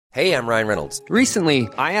Hey, I'm Ryan Reynolds. Recently,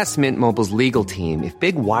 I asked Mint Mobile's legal team if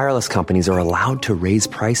big wireless companies are allowed to raise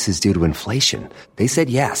prices due to inflation. They said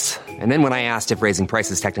yes. And then when I asked if raising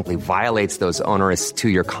prices technically violates those onerous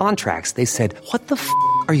two-year contracts, they said, "What the f***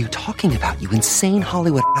 are you talking about, you insane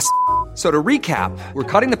Hollywood ass?" So to recap, we're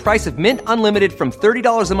cutting the price of Mint Unlimited from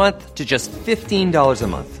 $30 a month to just $15 a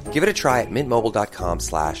month. Give it a try at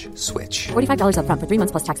mintmobile.com/switch. $45 up front for 3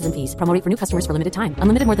 months plus taxes and fees. Promo rate for new customers for limited time.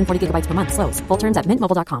 Unlimited more than 40 gigabytes per month. Slows full terms at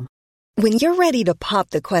mintmobile.com. When you're ready to pop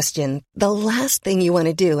the question, the last thing you want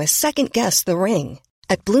to do is second-guess the ring.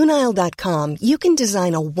 At BlueNile.com, you can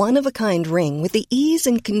design a one-of-a-kind ring with the ease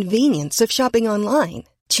and convenience of shopping online.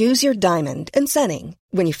 Choose your diamond and setting.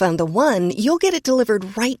 When you find the one, you'll get it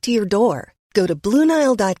delivered right to your door. Go to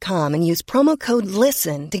BlueNile.com and use promo code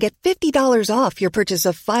LISTEN to get $50 off your purchase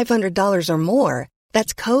of $500 or more.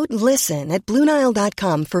 That's code LISTEN at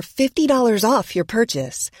BlueNile.com for $50 off your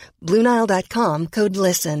purchase. BlueNile.com, code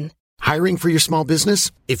LISTEN. Hiring for your small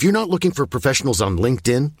business? If you're not looking for professionals on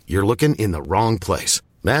LinkedIn, you're looking in the wrong place.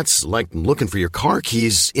 That's like looking for your car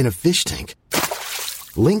keys in a fish tank.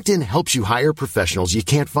 LinkedIn helps you hire professionals you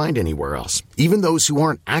can't find anywhere else, even those who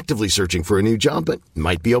aren't actively searching for a new job but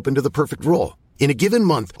might be open to the perfect role. In a given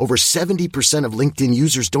month, over 70% of LinkedIn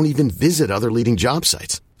users don't even visit other leading job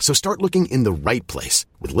sites. So start looking in the right place.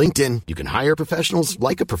 With LinkedIn, you can hire professionals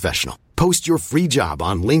like a professional. Post your free job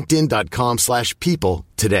on linkedin.com/people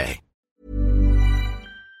today.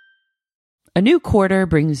 A new quarter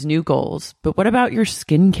brings new goals, but what about your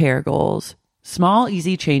skincare goals? Small,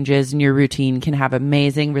 easy changes in your routine can have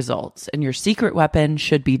amazing results, and your secret weapon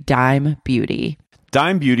should be Dime Beauty.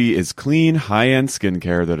 Dime Beauty is clean, high-end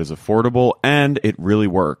skincare that is affordable, and it really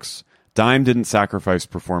works. Dime didn't sacrifice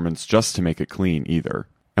performance just to make it clean either.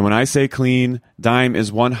 And when I say clean, Dime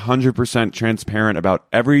is 100% transparent about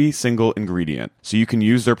every single ingredient, so you can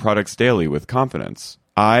use their products daily with confidence.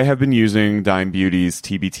 I have been using Dime Beauty's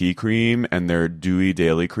TBT cream and their Dewy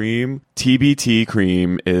Daily Cream. TBT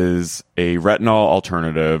cream is a retinol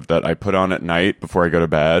alternative that I put on at night before I go to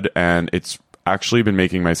bed, and it's actually been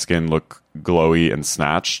making my skin look glowy and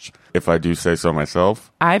snatched, if I do say so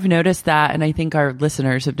myself. I've noticed that, and I think our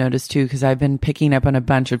listeners have noticed too, because I've been picking up on a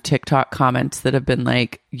bunch of TikTok comments that have been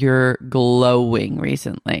like, "You're glowing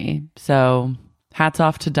recently." So hats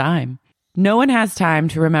off to Dime. No one has time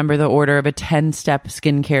to remember the order of a 10-step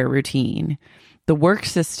skincare routine. The work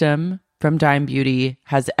system from Dime Beauty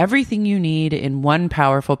has everything you need in one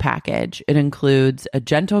powerful package. It includes a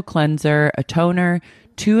gentle cleanser, a toner,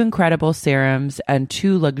 2 incredible serums, and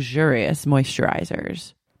 2 luxurious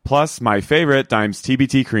moisturizers. Plus, my favorite, Dime's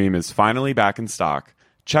TBT cream, is finally back in stock.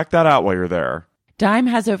 Check that out while you're there. Dime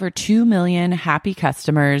has over 2 million happy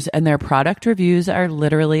customers, and their product reviews are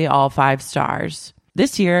literally all 5 stars.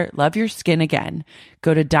 This year, love your skin again.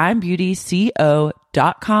 Go to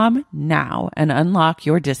dimebeautyco.com now and unlock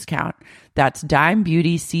your discount. That's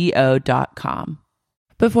dimebeautyco.com.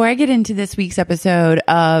 Before I get into this week's episode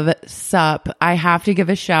of SUP, I have to give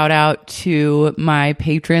a shout out to my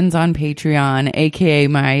patrons on Patreon, aka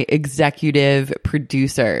my executive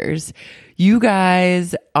producers. You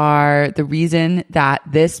guys are the reason that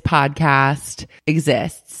this podcast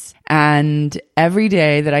exists. And every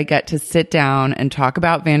day that I get to sit down and talk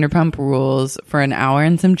about Vanderpump Rules for an hour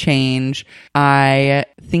and some change, I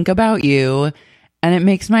think about you, and it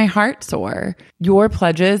makes my heart soar. Your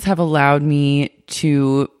pledges have allowed me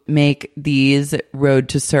to make these Road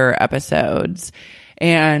to Sir episodes.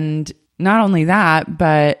 And not only that,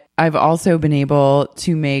 but I've also been able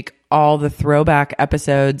to make all the throwback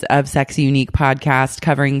episodes of Sexy Unique podcast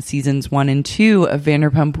covering seasons 1 and 2 of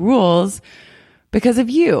Vanderpump Rules because of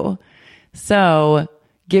you. So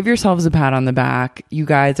give yourselves a pat on the back. You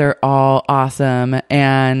guys are all awesome.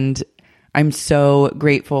 And I'm so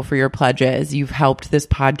grateful for your pledges. You've helped this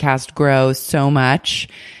podcast grow so much.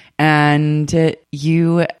 And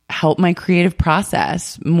you help my creative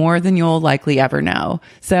process more than you'll likely ever know.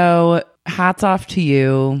 So hats off to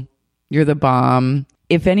you. You're the bomb.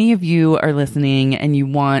 If any of you are listening and you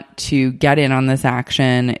want to get in on this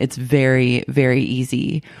action, it's very, very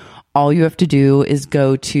easy. All you have to do is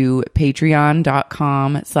go to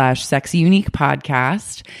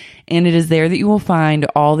patreon.com/sexyuniquepodcast, and it is there that you will find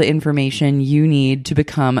all the information you need to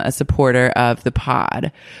become a supporter of the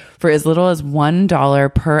pod. For as little as $1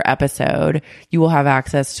 per episode, you will have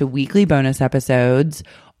access to weekly bonus episodes,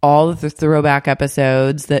 all of the throwback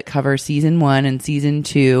episodes that cover season 1 and season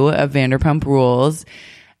 2 of Vanderpump Rules,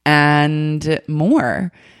 and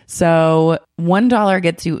more. So $1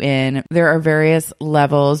 gets you in. There are various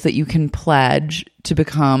levels that you can pledge to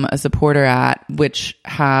become a supporter at, which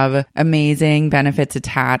have amazing benefits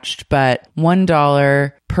attached. But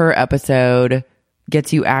 $1 per episode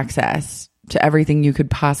gets you access to everything you could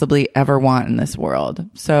possibly ever want in this world.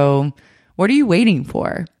 So what are you waiting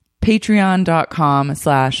for?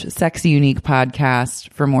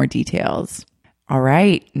 Patreon.com/sexyuniquepodcast for more details. All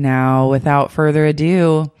right. Now, without further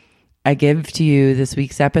ado, I give to you this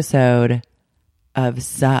week's episode of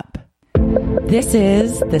SUP. This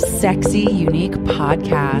is the Sexy Unique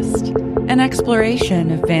Podcast, an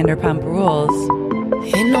exploration of Vanderpump Rules.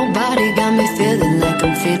 Ain't nobody got me feeling like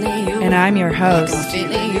I'm feeling you. And I'm your host,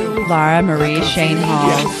 Lara Marie Shane Hall.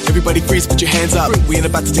 Yeah. Everybody freeze, put your hands up. We ain't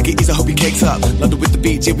about to take it easy, hope your cake's up. London with the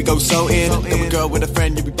beach, here we go so in. Then we girl with a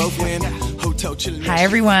friend, yeah, we both win. Hotel chilling. Hi,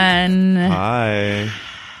 everyone. Hi.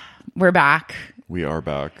 We're back. We are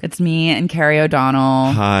back. It's me and Carrie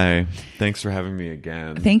O'Donnell. Hi. Thanks for having me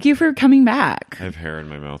again. Thank you for coming back. I have hair in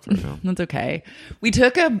my mouth right now. That's okay. We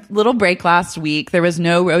took a little break last week. There was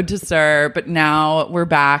no Road to Sir, but now we're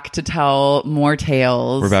back to tell more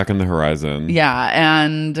tales. We're back on the horizon. Yeah,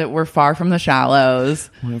 and we're far from the shallows.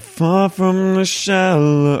 We're far from the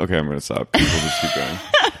shallow. Okay, I'm going to stop. We'll just keep going.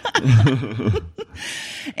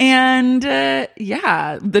 And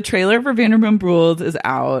yeah, the trailer for Vanderpump Rules is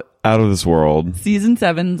out. Out of this world. Season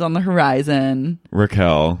 7's on the horizon.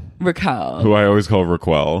 Raquel. Who I always call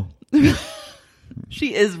Raquel.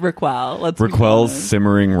 She is Raquel. Raquel's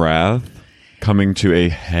simmering wrath coming to a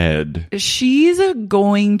head. She's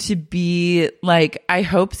going to be like, I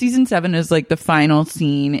hope season 7 is like the final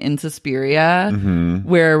scene in Suspiria,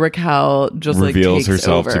 where Raquel just reveals like takes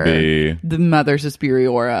herself over to be the Mother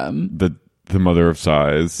Suspiriorum, the mother of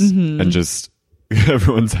sighs, and just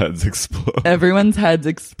everyone's heads explode. Everyone's heads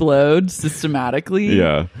explode systematically.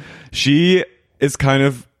 Yeah, she is kind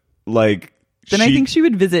of like. Then I think she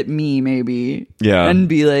would visit me maybe. Yeah, and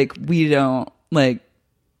be like, we don't like.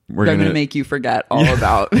 We're going to make you forget all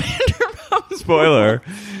about Vanderpump. Spoiler.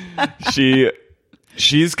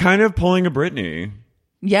 She's kind of pulling a Britney.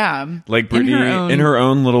 Yeah, like Britney in her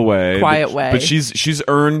own little way, quiet way. But she's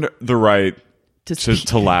earned the right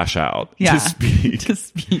to lash out, yeah. to speak. To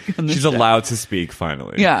speak on the she's show. allowed to speak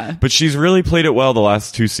finally. Yeah. But she's really played it well the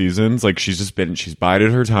last 2 seasons. Like she's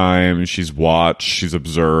bided her time. She's watched. She's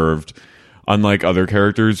observed. Unlike other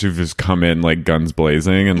characters who've just come in like guns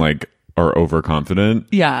blazing and like are overconfident.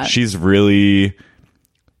 Yeah. She's really,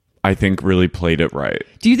 I think, really played it right.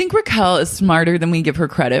 Do you think Raquel is smarter than we give her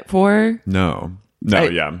credit for? No,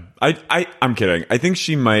 yeah. I'm kidding. I think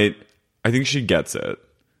she gets it.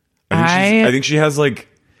 I think she has like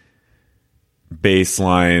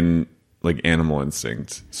baseline like animal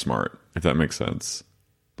instinct smart, if that makes sense.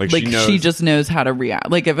 Like she just knows how to react.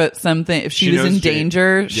 Like if she was in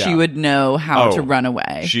danger, she would know how to run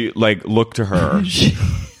away. She like look to her.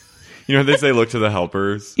 You know they say look to the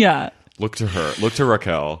helpers. Yeah. Look to her. Look to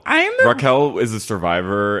Raquel. Raquel is a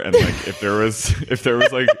survivor, and like if there was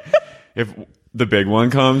like if the big one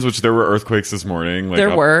comes, which there were earthquakes this morning. Like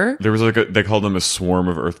there was like they called them a swarm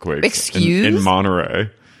of earthquakes. In Monterey.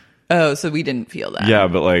 Oh, so we didn't feel that. Yeah,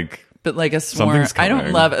 but like a swarm. I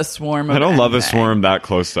don't love a swarm of I don't love a swarm that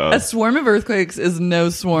close to us. A swarm of earthquakes is no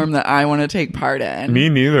swarm that I want to take part in. Me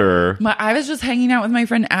neither. I was just hanging out with my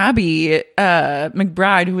friend Abby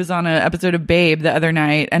McBride, who was on an episode of Babe the other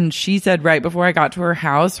night, and she said right before I got to her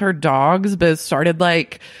house, her dogs both started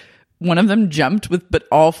like, one of them jumped but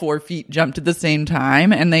all 4 feet jumped at the same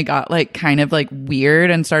time, and they got like kind of like weird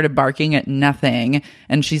and started barking at nothing.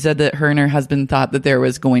 And she said that her and her husband thought that there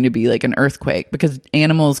was going to be like an earthquake because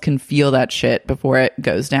animals can feel that shit before it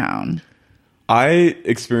goes down. I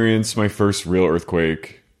experienced my first real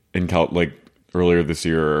earthquake in like earlier this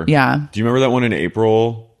year. Yeah. Do you remember that one in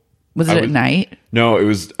April? Was it at night? No,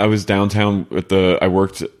 I was downtown at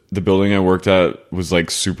the building I worked at was like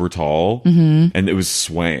super tall, and it was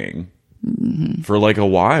swaying for like a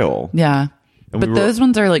while. Yeah. But those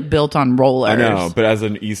ones are like built on rollers. I know, but as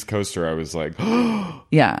an East Coaster, I was like,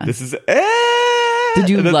 yeah, this is Did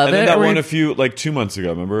you love it? And then that one 2 months ago,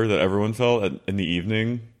 remember that everyone felt in the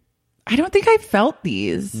evening? I don't think I felt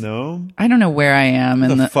these. No? I don't know where I am.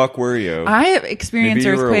 Where the fuck were you? I have experienced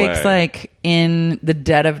earthquakes like in the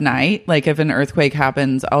dead of night. Like if an earthquake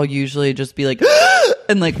happens, I'll usually just be like,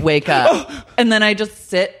 and like wake up. And then I just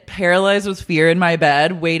sit paralyzed with fear in my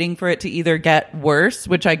bed, waiting for it to either get worse,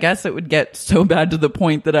 which I guess it would get so bad to the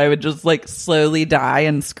point that I would just like slowly die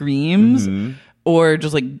in screams. Or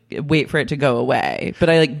just like wait for it to go away. But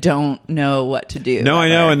I like don't know what to do. No, I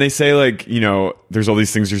know. And they say like, there's all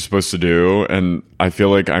these things you're supposed to do. And I feel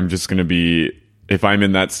like I'm just going to be, if I'm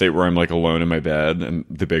in that state where I'm like alone in my bed and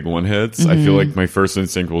the big one hits, I feel like my first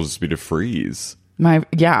instinct will just be to freeze.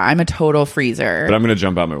 I'm a total freezer. But I'm going to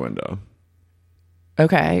jump out my window.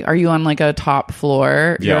 Okay. Are you on like a top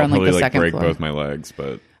floor? Yeah, You're I'll on like probably the second break floor. both my legs,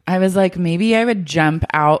 but I was like, maybe I would jump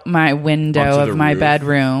out my window Onto of the my roof?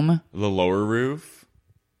 bedroom. The lower roof.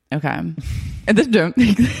 Okay. And then don't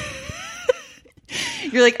think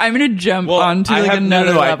you're like, I'm gonna jump onto like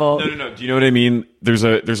another level. No. Do you know what I mean? There's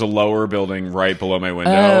a lower building right below my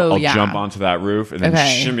window. Oh, I'll yeah. jump onto that roof and then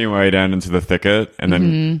Okay. shimmy my way down into the thicket and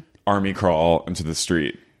then army crawl into the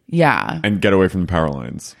street Yeah. and get away from the power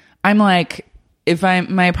lines. I'm like,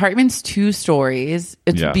 my apartment's 2 stories,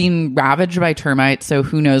 it's Yeah. being ravaged by termites, so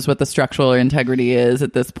who knows what the structural integrity is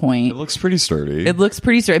at this point. It looks pretty sturdy. It looks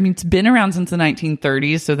pretty sturdy. I mean, it's been around since the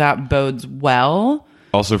 1930s, so that bodes well.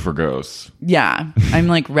 Also for ghosts. Yeah. I'm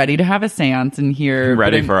like ready to have a seance in here.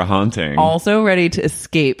 Ready but I'm for a haunting. also ready to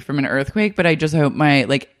escape from an earthquake, but I just hope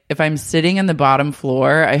if I'm sitting in the bottom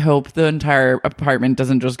floor, I hope the entire apartment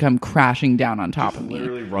doesn't just come crashing down on top of me.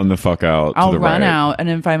 Literally run the fuck out. I'll to the run right. out, and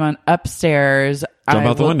if I'm on upstairs, Jump I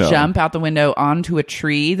out the will window. jump out the window onto a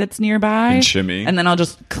tree that's nearby And shimmy. and then I'll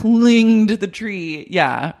just cling to the tree,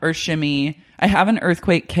 or shimmy. I have an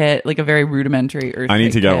earthquake kit, like a very rudimentary earthquake. I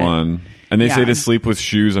need to get kit. one. And they say Yeah. to sleep with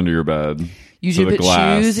shoes under your bed. You So should the put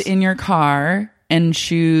glass. shoes in your car and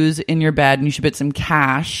shoes in your bed, and you should put some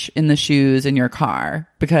cash in the shoes in your car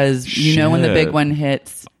because you know when the big Shit. one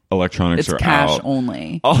hits, Electronics it's are cash out.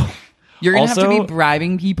 only. Oh, You're gonna have to also- be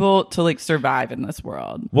bribing people to like survive in this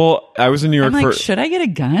world. well, I was in New York I'm like, for should I get a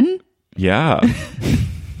gun? yeah,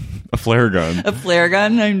 a flare gun. A flare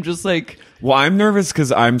gun? I'm just like, Well, I'm nervous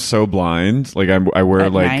because I'm so blind. Like I wear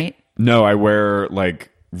At like night? no, I wear like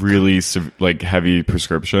really like heavy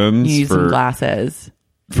prescriptions you need some for glasses.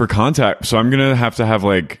 contact. So I'm gonna have to have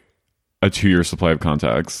like a 2-year supply of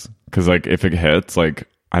contacts because like if it hits, like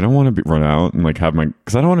I don't want to run out and like have my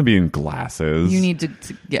because I don't want to be in glasses. You need to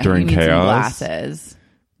get during you need some chaos? glasses.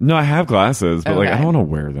 No, I have glasses, but like I Okay. don't want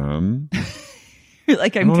to wear them.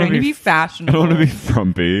 Like I'm I don't wanna trying to be I fashionable. don't want to be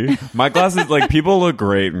frumpy. My glasses, like people look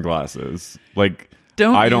great in glasses. Like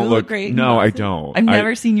Don't I you don't look great in No, I glasses? don't. I've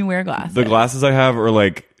never seen you wear glasses. The glasses I have are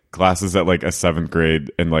like glasses at like a 7th grade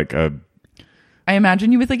and like a I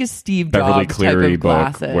imagine you with like a Steve Beverly Jobs Cleary type of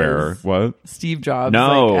book. glasses. Where what? Steve Jobs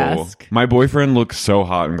No, like esque. my boyfriend looks so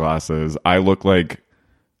hot in glasses. I look like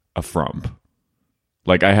a frump.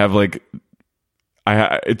 Like I have like.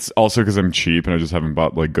 It's also because I'm cheap and I just haven't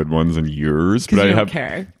bought like good ones in years. But you I don't have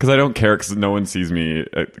care. because I don't care because no one sees me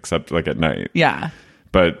except like at night. Yeah.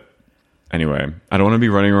 But anyway, I don't want to be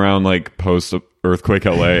running around like post earthquake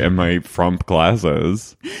LA in my frump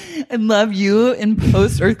glasses. I love you in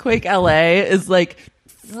post earthquake LA is like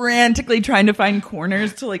frantically trying to find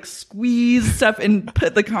corners to like squeeze stuff and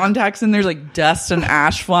put the contacts in. There's like dust and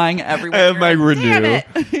ash flying everywhere. I have my You're like, Renew.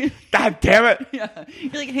 Damn it. God damn it! Yeah.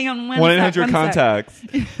 You're like, hang on 1-800 contacts.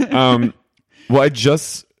 Well, I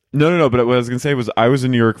just no. But what I was gonna say was I was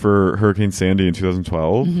in New York for Hurricane Sandy in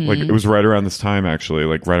 2012. Mm-hmm. Like it was right around this time, actually,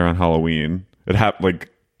 like right around Halloween. It happened like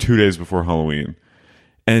 2 days before Halloween,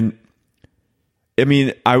 and I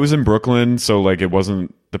mean, I was in Brooklyn, so like it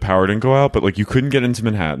wasn't the power didn't go out, but like you couldn't get into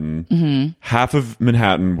Manhattan. Mm-hmm. Half of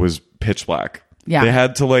Manhattan was pitch black. Yeah. They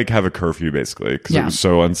had to like have a curfew basically because Yeah. it was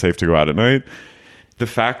so unsafe to go out at night. The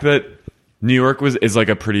fact that New York is like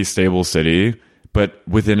a pretty stable city, but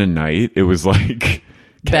within a night it was like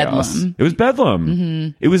chaos. Bedlam. It was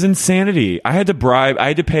bedlam. It was insanity. I had to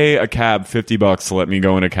pay a cab $50 to let me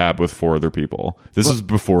go in a cab with 4 other people. This was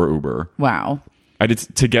before Uber. Wow. I did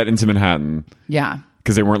to get into Manhattan Yeah.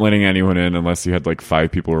 because they weren't letting anyone in unless you had like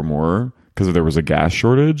 5 people or more because there was a gas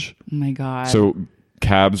shortage. Oh my God. So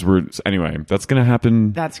cabs were anyway. That's gonna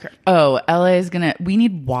happen, that's correct. Oh, LA is we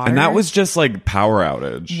need water. and that was just like power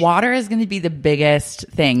outage. Water is going to be the biggest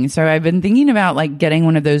thing. So I've been thinking about like getting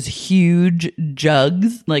one of those huge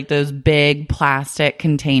jugs, like those big plastic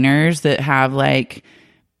containers that have like,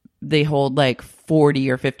 they hold like 40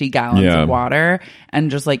 or 50 gallons Yeah. of water, and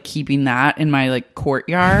just like keeping that in my like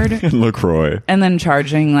courtyard And LaCroix. and then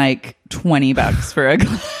charging like $20 for a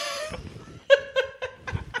glass.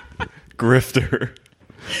 Grifter.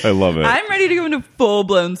 I love it. I'm ready to go into full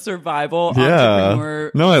blown survival Yeah.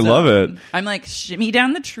 entrepreneur. No, I love zone. it. I'm like, shimmy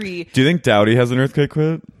down the tree. Do you think Dowdy has an earthquake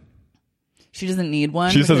quit? She doesn't need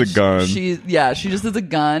one. She just has a because gun. She just has a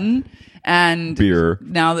gun and Beer.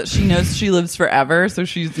 Now that she knows she lives forever, so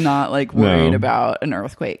she's not like worried No. about an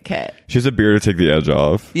earthquake kit. She has a beer to take the edge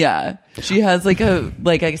off. Yeah, she has like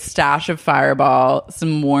a stash of Fireball,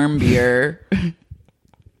 some warm beer,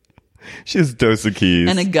 She has Dos Equis.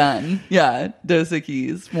 and a gun. Yeah, Dos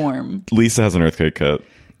Equis, warm. Lisa has an earthquake kit.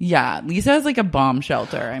 Yeah, Lisa has like a bomb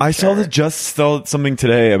shelter. I saw something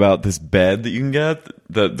today about this bed that you can get,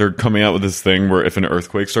 that they're coming out with this thing where if an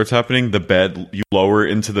earthquake starts happening, the bed, you lower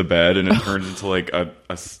into the bed and it turns into like a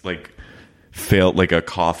like failed, like a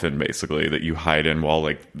coffin basically that you hide in while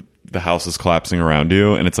like the house is collapsing around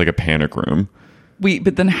you, and it's like a panic room. Wait,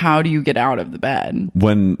 but then how do you get out of the bed?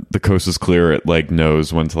 When the coast is clear, it like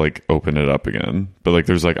knows when to like open it up again. But like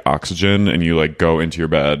there's like oxygen, and you like go into your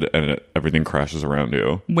bed, and everything crashes around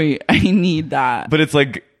you. Wait, I need that. But it's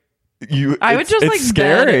like I would just it's like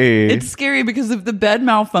scary. It's scary because if the bed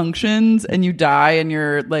malfunctions and you die in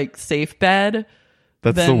your like safe bed,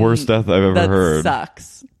 that's the then worst death I've ever heard.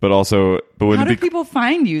 Sucks. But also, but how do people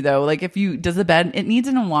find you though? Like if you does the bed, it needs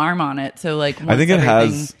an alarm on it. So like I think it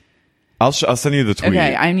has. I'll send you the tweet.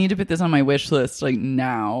 Okay, I need to put this on my wish list like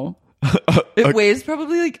now. It weighs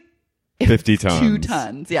probably like 50 tons. 2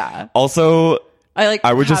 tons, yeah. Also,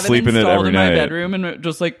 I would just sleep in it every night. My bedroom, and it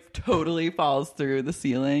just like totally falls through the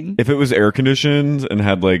ceiling. If it was air conditioned and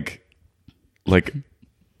had like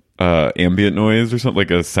ambient noise or something,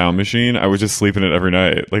 like a sound machine, I would just sleep in it every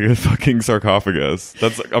night, like a fucking sarcophagus.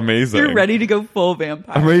 That's like, amazing. You're ready to go full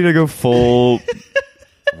vampire. I'm ready to go full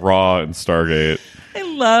Raw and Stargate. I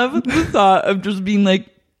love the thought of just being like,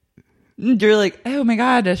 you're like, oh my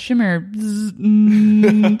god, a shimmer.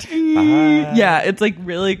 Yeah, it's like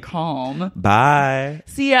really calm. Bye.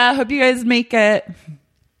 See ya. Hope you guys make it.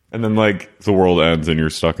 And then like the world ends and you're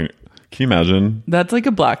stuck in. Can you imagine? That's like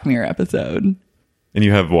a Black Mirror episode. And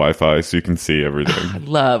you have Wi-Fi, so you can see everything. I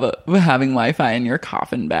love having Wi-Fi in your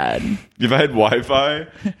coffin bed. You've had Wi-Fi,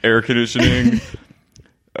 air conditioning,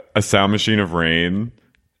 a sound machine of rain,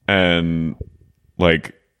 and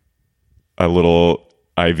like a little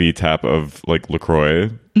IV tap of like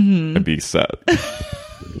LaCroix, and be set.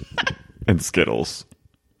 And Skittles.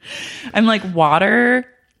 And like water.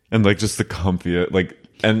 And like just the comfy, like,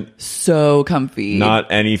 and so comfy.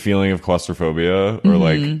 Not any feeling of claustrophobia or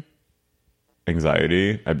like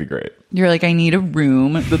anxiety. I'd be great. You're like, I need a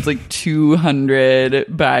room that's like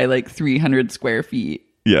 200 by like 300 square feet.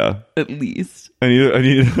 Yeah. At least. I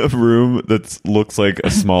need a room that looks like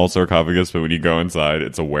a small sarcophagus, but when you go inside,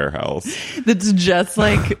 it's a warehouse. That's just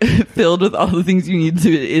like filled with all the things you need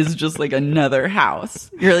to, is just like another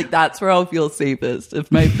house. You're like, that's where I'll feel safest,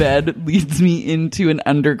 if my bed leads me into an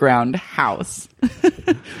underground house.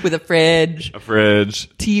 With a fridge,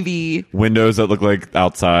 TV, windows that look like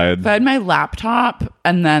outside. If I had my laptop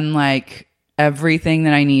and then like everything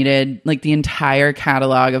that I needed, like the entire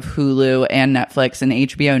catalog of Hulu and Netflix and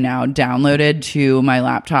HBO Now downloaded to my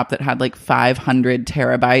laptop that had like 500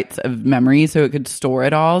 terabytes of memory so it could store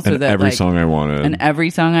it all. So and that every like, song I wanted. And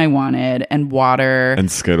every song I wanted. And water.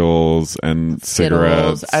 And Skittles and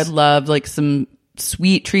cigarettes. I'd love like some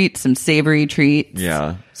sweet treats, some savory treats.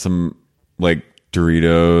 Yeah. Some like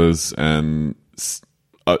Doritos and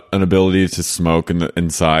an ability to smoke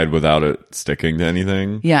inside without it sticking to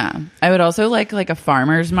anything. Yeah. I would also like a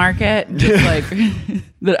farmer's market, just like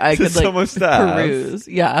that I could like peruse.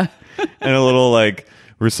 Yeah. And a little like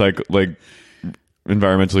recycle, like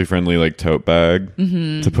environmentally friendly like tote bag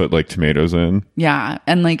to put like tomatoes in. Yeah.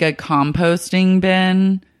 And like a composting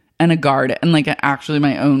bin and a garden, and like actually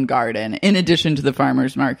my own garden in addition to the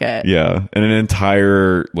farmer's market. Yeah. And an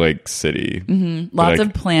entire like city. Lots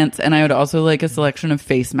of plants. And I would also like a selection of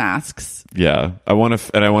face masks. Yeah. I want an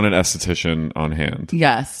esthetician on hand.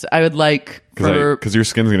 Yes. I would like because your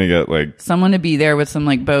skin's going to get like someone to be there with some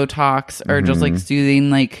like Botox or just like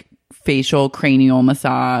soothing like facial cranial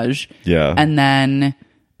massage. Yeah. And then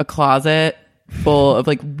a closet full of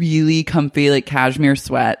like really comfy like cashmere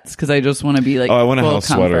sweats, because I just want to be like, I want a house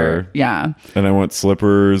sweater. Yeah. And I want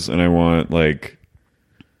slippers, and I want like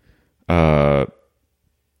and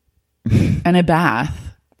a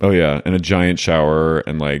bath. Oh yeah, and a giant shower,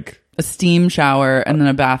 and like a steam shower, and then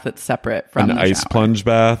a bath that's separate from an the ice shower. plunge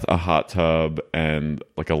bath, a hot tub, and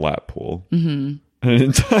like a lap pool. An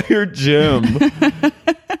entire gym.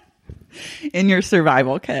 In your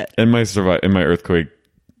survival kit. In my earthquake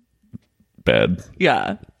bed.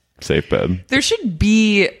 Yeah. Safe bed. There should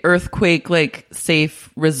be earthquake like safe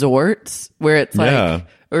resorts where it's like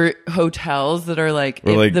or hotels that are like,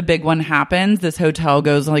 if like, the big one happens, this hotel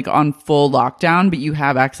goes like on full lockdown, but you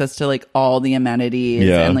have access to like all the amenities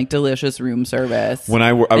and like delicious room service. When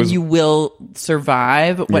I was, and you will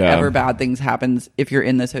survive whatever bad things happens if you're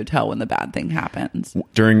in this hotel when the bad thing happens.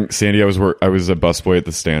 During Sandy, I was a busboy at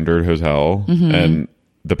the Standard Hotel, and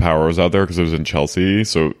the power was out there because it was in Chelsea,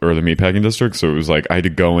 or the meatpacking district. So it was like I had to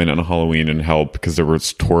go in on a Halloween and help because there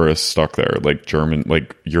was tourists stuck there, like German,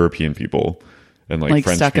 like European people, and like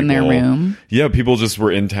French stuck people. In their room. Yeah, people just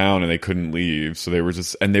were in town and they couldn't leave, so they were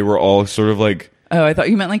just, and they were all sort of like Oh, I thought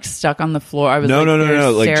you meant like stuck on the floor. I was no, like,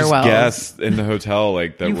 no. Like just stairwells. guests in the hotel,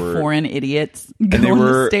 like that You were foreign idiots going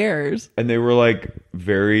the stairs. And they were like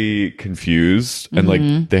very confused, and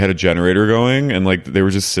Mm-hmm. like they had a generator going, and like they were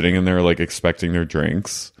just sitting in there like expecting their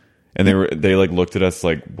drinks, and they like looked at us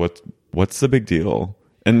like, what's the big deal?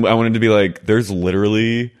 And I wanted to be like, there's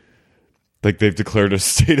literally like they've declared a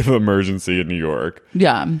state of emergency in New York.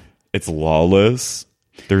 Yeah. It's lawless.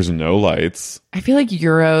 There's no lights. I feel like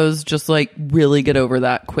Euros just like really get over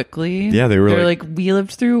that quickly. Yeah, they're like, we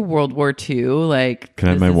lived through World War II. Like, can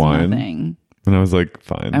I have this my is wine? nothing. And I was like,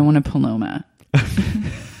 fine. I want a Paloma.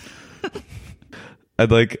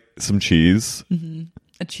 I'd like some cheese. Mm-hmm.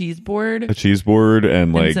 A cheese board. A cheese board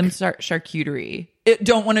and like some charcuterie.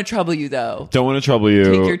 Don't want to trouble you though. Don't want to trouble you.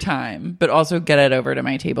 Take your time, but also get it over to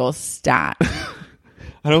my table stat.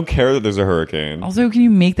 I don't care that there's a hurricane. Also, can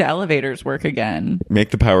you make the elevators work again?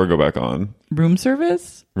 Make the power go back on. Room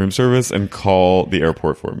service And call the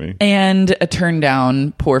airport for me. and a turn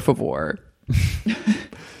down, por favor.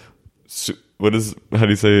 So, how do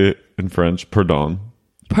you say it in French? Pardon.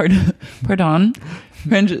 Pardon.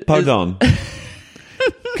 French is- Pardon.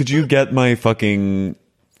 Could you get my fucking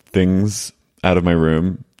things out of my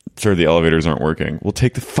room? Sir, the elevators aren't working. We'll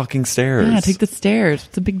take the fucking stairs. Yeah, take the stairs.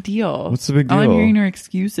 What's the big deal? What's the big All I'm deal? hearing are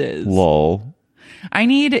excuses. Lol.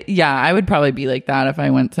 I would probably be like that if I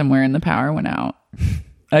went somewhere and the power went out.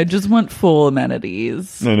 I just want full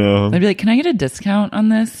amenities. I know. I'd be like, can I get a discount on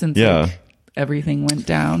this since Yeah. like, everything went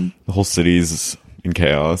down? The whole city's in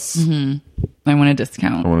chaos. Mm-hmm. I want a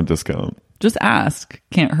discount. I want a discount. Just ask.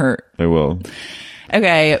 Can't hurt. I will.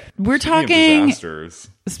 Okay, we're talking. Disasters.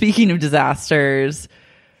 Speaking of disasters,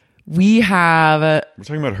 we have We're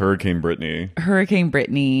talking about Hurricane Brittany. Hurricane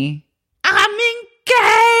Brittany.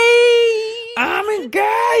 I'm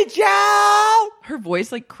engaged, y'all. Her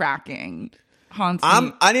voice like cracking haunts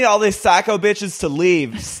me. I need all these psycho bitches to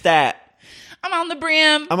leave. Stat. I'm on the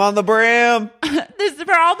brim. I'm on the brim. This is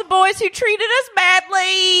for all the boys who treated us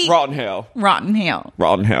badly. Rotten hell. Rotten hell.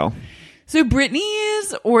 Rotten hell. So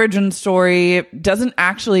Brittany's origin story doesn't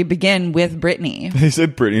actually begin with Brittany. They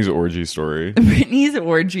said Brittany's orgy story. Brittany's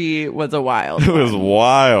orgy was a wild It was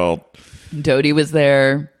wild. Dodie was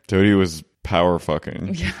there. Dodie was power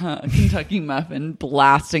fucking. Yeah, Kentucky Muffin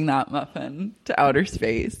blasting that muffin to outer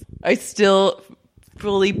space. I still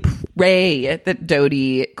fully pray that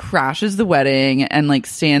Dodie crashes the wedding and like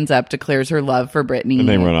stands up, declares her love for Brittany, And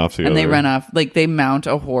they run off together. And they run off like they mount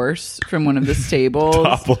a horse from one of the stables.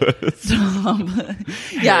 Topless.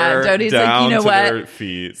 Yeah, Hair Dodie's like, down you know to what? their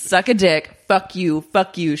feet. Suck a dick. Fuck you.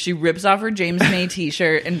 Fuck you. She rips off her James May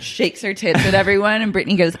t-shirt and shakes her tits at everyone. And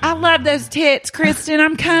Brittany goes, I love those tits, Kristen.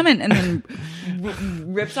 I'm coming. And then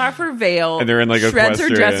rips off her veil. And they're in like shreds her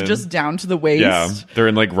dress equestrian. just down to the waist. Yeah, they're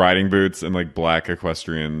in like riding boots and like black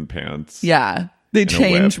equestrian pants. Yeah. They a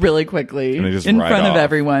change whip. really quickly And they just in ride front of off.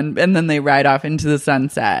 everyone. And then they ride off into the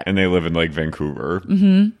sunset. And they live in like Vancouver.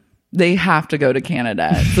 Mm-hmm. They have to go to Canada.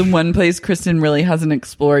 It's the one place Kristen really hasn't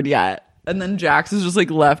explored yet. And then Jax is just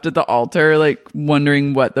like left at the altar, like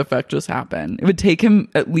wondering what the fuck just happened. It would take him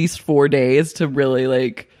at least 4 days to really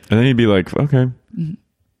like. And then he'd be like, okay.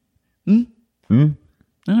 All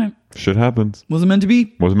right. Shit happens. Wasn't meant to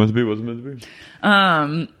be. Wasn't meant to be. Wasn't meant to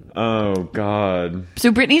be. Oh, God.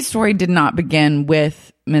 So Brittany's story did not begin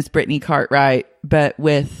with Miss Brittany Cartwright, but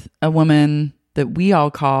with a woman that we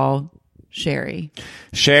all call Sherry.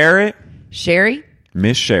 Sherry? Sherry?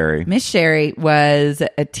 Miss Sherry. Miss Sherry was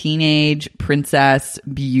a teenage princess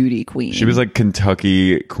beauty queen. She was like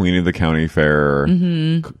Kentucky Queen of the County Fair,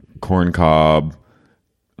 corn cob,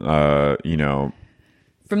 you know.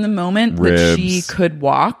 From the moment that Ribs. she could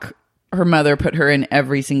walk, her mother put her in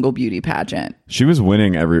every single beauty pageant. She was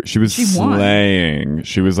winning she was won. slaying.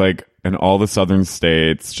 She was like in all the southern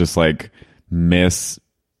states, just like Miss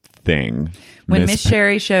Thing. When Miss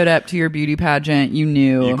Sherry showed up to your beauty pageant, you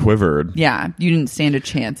knew. You quivered. Yeah, you didn't stand a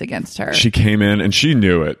chance against her. She came in and she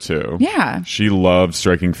knew it too. Yeah. She loved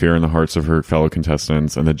striking fear in the hearts of her fellow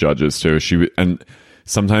contestants and the judges too. And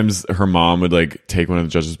sometimes her mom would like take one of the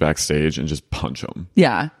judges backstage and just punch them.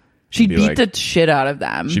 Yeah. She'd Be beat like- the shit out of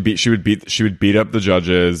them. She would beat up the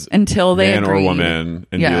judges Until they man or agreed. woman,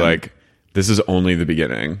 and Yeah. be like, "This is only the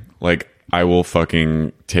beginning. Like, I will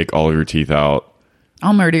fucking take all of your teeth out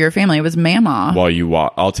I'll murder your family. It was Mama. while you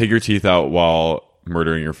watch. I'll take your teeth out while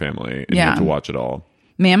murdering your family, and you Yeah. have to watch it all."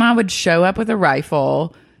 Mama would show up with a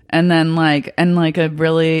rifle and then like a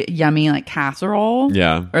really yummy like casserole.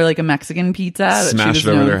 Yeah. Or like a Mexican pizza that Smash she was it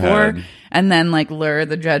over known their for. head. and then like lure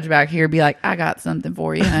the judge back here, be like, I got something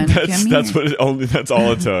for you, honey. That's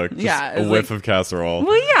all it took. Just Yeah, a it's whiff like- of casserole.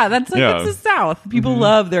 Well, yeah, that's Yeah. the South. People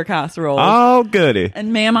love their casseroles. Oh, goody.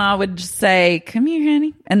 And Mama would just say, come here,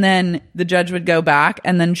 honey. And then the judge would go back,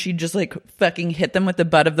 and then she'd just like fucking hit them with the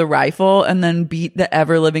butt of the rifle and then beat the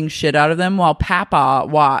ever living shit out of them while Papa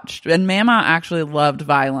watched. And Mama actually loved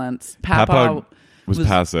violence. Papa was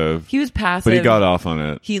passive. He was passive. But he got off on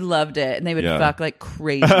it. He loved it. And they would Yeah. fuck like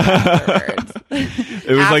crazy afterwards.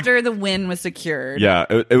 It was After the win was secured. Yeah,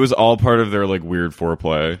 it was all part of their like weird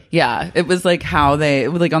foreplay. Yeah, it was like how they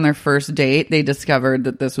like on their first date they discovered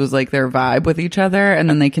that this was like their vibe with each other, and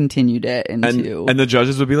then they continued it into. And the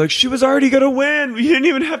judges would be like, she was already gonna win. We didn't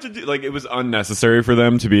even have to do like it was unnecessary for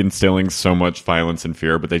them to be instilling so much violence and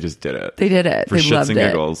fear, but they just did it. They did it for They shits loved and it.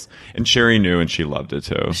 giggles. And Sherry knew, and she loved it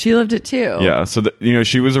too. She loved it too. Yeah, so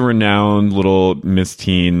she was a renowned little Miss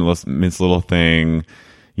Teen, Miss Little Thing.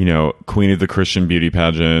 Queen of the Christian beauty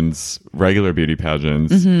pageants, regular beauty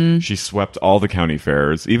pageants. Mm-hmm. She swept all the county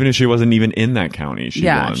fairs, even if she wasn't even in that county. She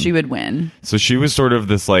won. She would win. So she was sort of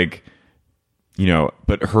this like,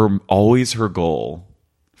 but her goal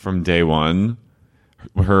from day one.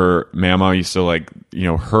 Her mama used to like,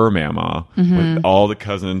 her mama with all the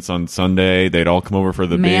cousins on Sunday. They'd all come over for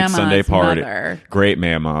the big Mama's Sunday party. mother. Great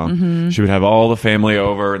mama. She would have all the family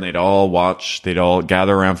over and they'd all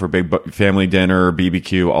gather around for big family dinner,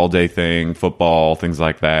 BBQ, all day thing, football, things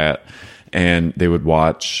like that. And they would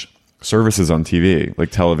watch services on TV, like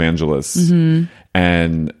televangelists.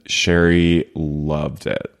 And Sherry loved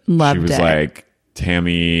it. She was like,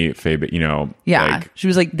 Tammy Faye, Yeah, like, she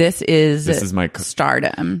was like, "This is my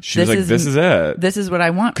stardom." She was like, "This is it. This is what I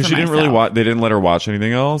want." Because she didn't really watch. They didn't let her watch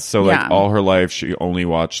anything else. So like Yeah. all her life, she only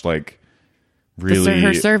watched like really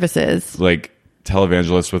her services. like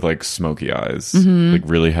televangelists with like smoky eyes, like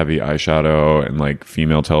really heavy eyeshadow, and like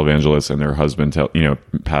female televangelists and their husband,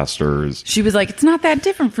 pastors. She was like, "It's not that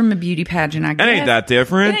different from a beauty pageant. I guess It ain't that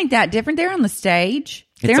different. It ain't that different. They're on the stage.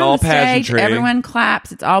 It's They're all on the stage. pageantry. Everyone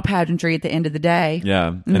claps. It's all pageantry at the end of the day." Yeah.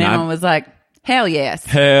 And And Mama I'm- was like, "Hell yes,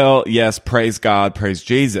 Hell yes, praise God, praise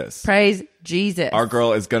Jesus. praise Jesus." Our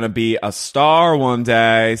girl is gonna be a star one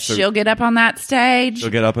day. So She'll get up on that stage.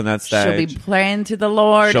 she'll get up on that She'll be stage. praying to the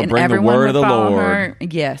Lord, She'll and bring the everyone word will of the follow Lord. her.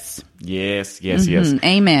 Yes. Yes, yes, yes.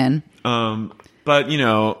 Amen. But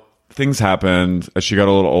things happened as she got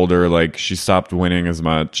a little older. Like she stopped winning as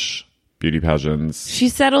much beauty pageants. She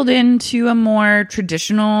settled into a more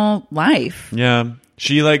traditional life. Yeah,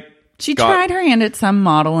 she tried her hand at some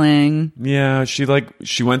modeling. Yeah, she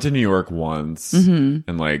went to New York once and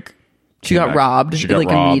like She got robbed, She got like,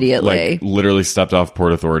 robbed, immediately. like literally stepped off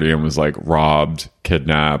Port Authority and was like robbed,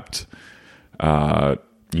 kidnapped.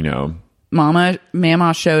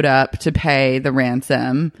 Mama showed up to pay the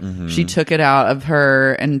ransom. She took it out of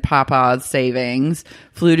her and Papa's savings,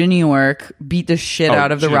 flew to New York, beat the shit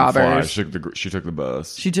out of the she didn't fly. robbers. She took the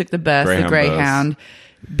bus. She took the bus, Greyhound the Greyhound,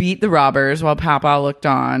 beat the robbers while Papa looked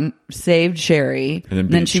on, saved Sherry. And then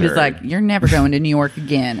then beat she was Sherry. like, "You're never going to New York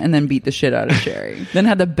again," and then beat the shit out of Sherry. Then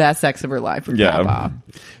had the best sex of her life with Papa.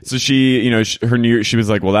 So she, she was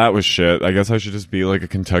like, well, that was shit. I guess I should just be like a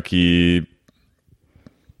Kentucky,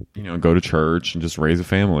 go to church and just raise a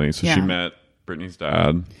family. So Yeah. she met Brittany's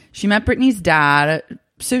dad. She met Brittany's dad.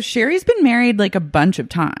 So Sherry's been married like a bunch of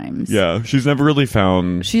times. Yeah. She's never really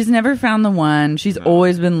found. She's never found the one. She's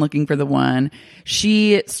always been looking for the one.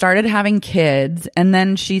 She started having kids, and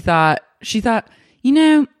then she thought,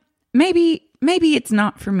 maybe it's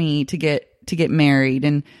not for me to get married,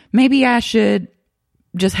 and maybe I should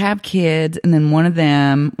just have kids, and then one of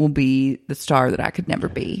them will be the star that I could never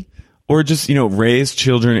be. Or just, raise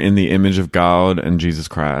children in the image of God and Jesus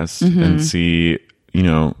Christ and see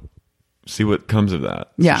what comes of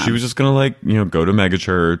that. Yeah. So she was just going to go to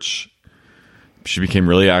megachurch. She became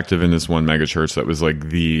really active in this one megachurch that was like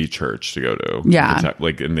the church to go to. Yeah.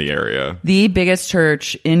 Like in the area. The biggest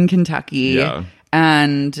church in Kentucky. Yeah.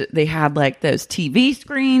 And they had like those TV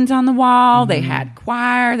screens on the wall. They had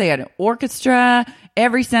choir. They had an orchestra.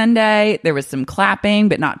 Every Sunday, there was some clapping,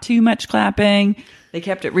 but not too much clapping. They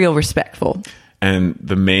kept it real respectful. And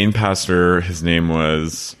the main pastor, his name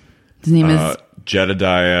is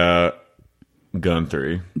Jedediah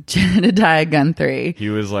Guthrie. Jedediah Guthrie. He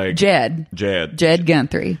was like Jed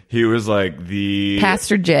Guthrie. He was like the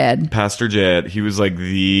Pastor Jed. He was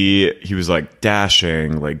like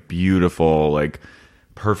dashing, like beautiful, like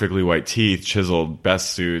perfectly white teeth, chiseled,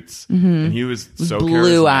 best suits. And he was so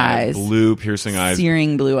blue charismatic, eyes. blue piercing eyes,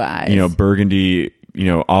 Searing blue eyes. burgundy,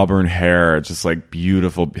 auburn hair, just like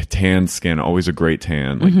beautiful tan skin, always a great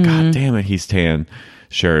tan. Like, God damn it, he's tan.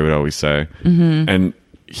 Sherry would always say. And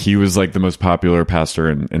he was like the most popular pastor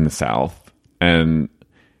in the South. and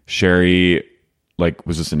Sherry like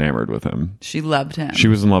was just enamored with him. She loved him. She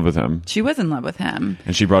was in love with him. She was in love with him.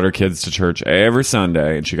 And she brought her kids to church every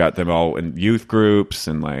Sunday, and she got them all in youth groups,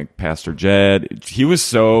 and like Pastor Jed. He was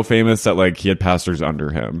so famous that like he had pastors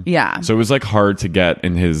under him. Yeah. So it was like hard to get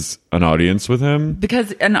in an audience with him.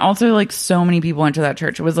 Because, and also like so many people went to that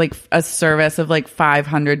church. It was like a service of like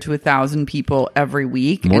 500 to 1,000 people every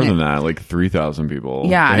week. More than that, like 3,000 people.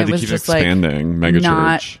 Yeah. They had and to it was keep just expanding. like Mega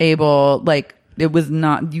not church. able, like, it was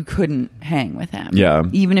not, you couldn't hang with him. Yeah.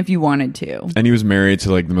 Even if you wanted to. And he was married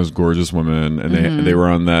to like the most gorgeous woman, and they were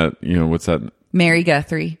on that, you know, what's that? Mary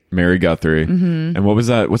Guthrie. Mary Guthrie. And what was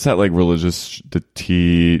that? What's that like religious,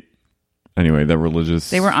 anyway, that religious.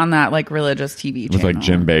 They were on that like religious TV channel. With like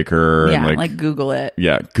Jim Baker. Yeah, and like Google it.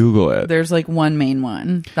 Yeah, Google it. There's like one main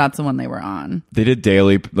one. That's the one they were on. They did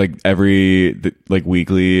daily, like like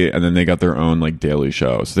weekly, and then they got their own like daily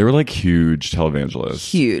show. So they were like huge televangelists.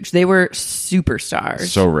 Huge. They were superstars.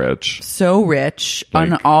 So rich. So rich.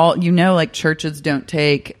 Like- on all, you know, like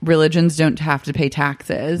religions don't have to pay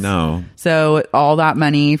taxes. No. So all that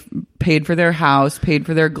money paid for their house, paid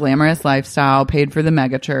for their glamorous lifestyle, paid for the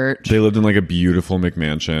mega church. They lived in like a beautiful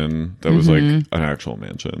McMansion that was like an actual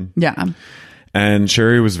mansion. Yeah. And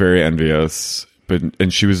Sherry was very envious,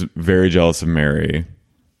 and she was very jealous of Mary.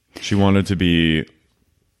 She wanted to be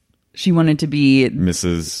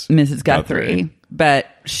Mrs. Guthrie, but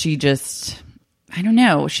she just, I don't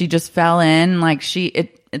know, she just fell in. Like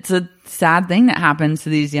it's a sad thing that happens to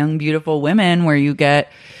these young, beautiful women where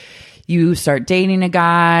you start dating a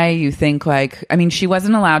guy, you think like, I mean, she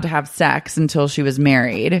wasn't allowed to have sex until she was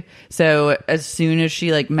married. So as soon as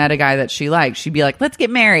she like met a guy that she liked, she'd be like, let's get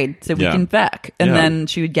married so we Yeah. can fuck. And Yeah. then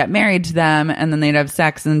she would get married to them, and then they'd have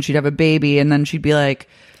sex, and then she'd have a baby, and then she'd be like,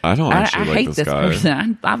 I don't actually like hate this this guy.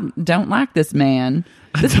 person. I don't like this man.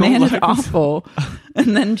 This don't man is like this- awful.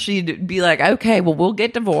 And then she'd be like, okay, well, we'll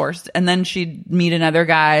get divorced. And then she'd meet another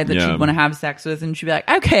guy that Yeah. she'd want to have sex with, and she'd be like,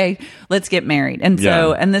 okay, let's get married. And so,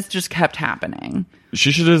 Yeah. and this just kept happening.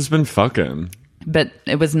 She should have just been fucking. But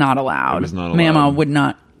it was not allowed. It was not allowed. Mama would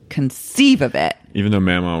not conceive of it. Even though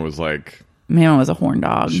Mama was like, Mama was a horn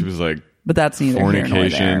dog. she was like, but that's neither here nor there.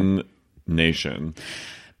 fornication nation.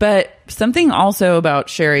 But something also about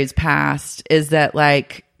Sherry's past is that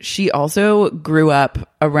like she also grew up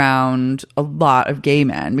around a lot of gay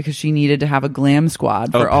men because she needed to have a glam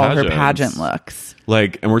squad for all her pageants. pageant looks.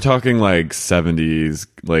 Like, and we're talking like 70s,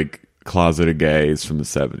 like closeted gays from the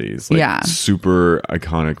 70s. Like, Yeah. super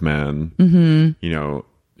iconic men, you know,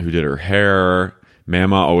 who did her hair.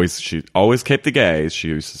 Mama she always kept the gays, she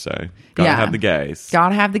used to say. Gotta Yeah. have the gays.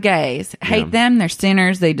 Gotta have the gays. Hate them. They're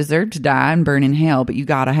sinners. They deserve to die and burn in hell, but you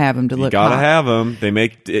gotta have them to You look gotta hot. have them. They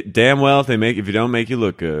make it damn well if you don't make you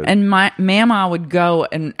look good. And my Mama would go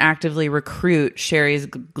and actively recruit Sherry's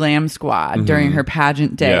glam squad during her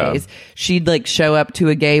pageant Yeah. days. She'd like show up to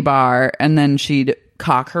a gay bar, and then she'd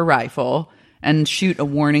cock her rifle and shoot a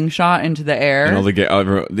warning shot into the air. And all the gay,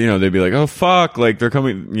 you know, they'd be like, "Oh fuck!" Like they're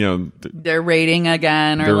coming, you know, They're raiding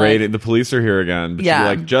again, or they're like, raiding. The police are here again. But Yeah. she'd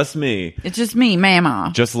be like, "Just me, it's just me,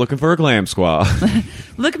 Mama, just looking for a glam squad."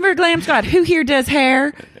 looking for a glam squad. Who here does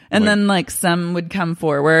hair? And then like some would come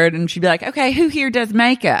forward, and she'd be like, "Okay, who here does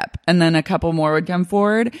makeup?" And then a couple more would come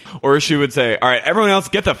forward. Or she would say, "All right, everyone else,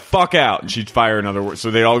 get the fuck out!" And she'd fire another word,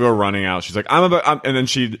 so they'd all go running out. She's like, and then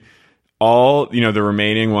she'd the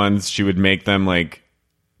remaining ones, she would make them like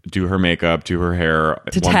do her makeup, do her hair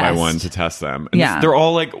one by test. one to test them. And Yeah. they're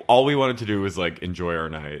all like, all we wanted to do was like enjoy our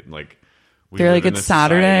night. Like, They're live like, in it's this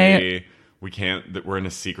Saturday. society. We can't. We're in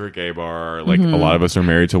a secret gay bar. Like a lot of us are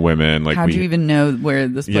married to women. Like, How'd you even know where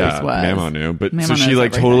this place yeah, was? Mama knew. But Mama so she knows like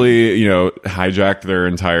everything. totally, you know, hijacked their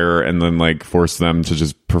entire and then like forced them to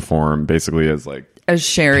just perform basically as like as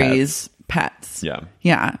Sherry's pets. Yeah.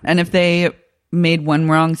 Yeah. And if they made one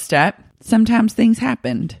wrong step, sometimes things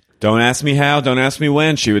happened. Don't ask me how, don't ask me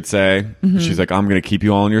when, she would say. She's like, I'm going to keep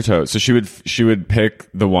you all on your toes. So she would pick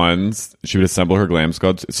the ones, she would assemble her glam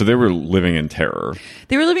squad. So they were living in terror.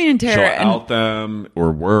 They were living in terror. She'll out them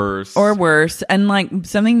or worse. Or worse. And like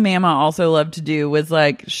something Mama also loved to do was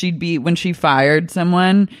like she'd be, when she fired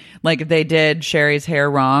someone, like if they did Sherry's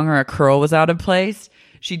hair wrong or a curl was out of place,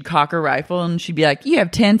 she'd cock her rifle and she'd be like, you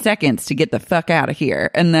have 10 seconds to get the fuck out of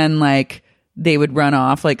here. And then like they would run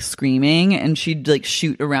off like screaming, and she'd like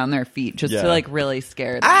shoot around their feet just Yeah. to like really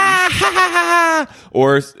scare them.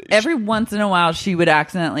 Or Every once in a while she would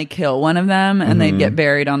accidentally kill one of them, and they'd get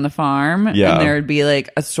buried on the farm. Yeah. And there would be like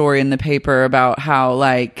a story in the paper about how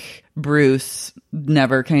like Bruce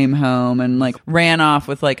never came home and like ran off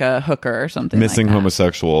with like a hooker or something. Missing like that.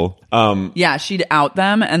 homosexual. Yeah, she'd out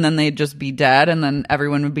them and then they'd just be dead and then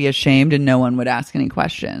everyone would be ashamed and no one would ask any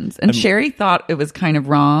questions. And Sherry thought it was kind of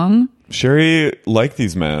wrong. Sherry liked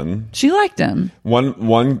these men. She liked him. One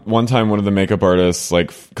time, one of the makeup artists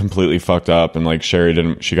like completely fucked up, and like Sherry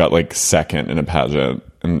didn't. She got like second in a pageant,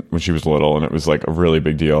 and when she was little, and it was like a really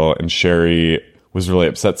big deal. And Sherry was really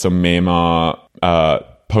upset. So Mayma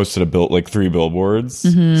posted like 3 billboards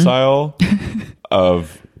style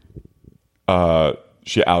of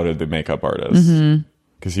she outed the makeup artist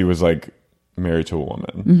because he was like married to a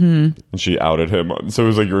woman and she outed him. So it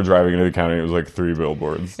was like you were driving into the county, it was like 3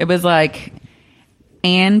 billboards. It was like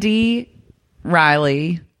Andy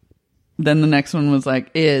Riley, then the next one was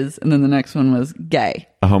like and then the next one was gay,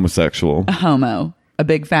 A homosexual, a homo, a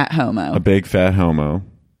big fat homo, a big fat homo.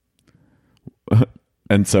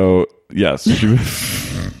 And so yes,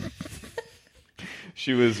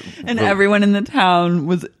 she was and everyone in the town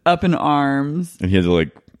was up in arms, and he had to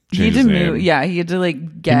like he had to move. Yeah, he had to like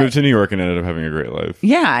he moved to New York and ended up having a great life.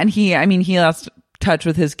 Yeah, and he lost touch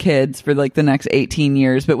with his kids for like the next 18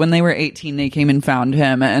 years, but when they were 18 they came and found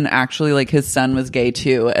him, and actually like his son was gay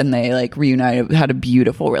too, and they like reunited, had a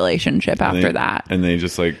beautiful relationship after that. And they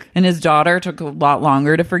just like, and his daughter took a lot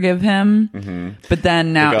longer to forgive him, but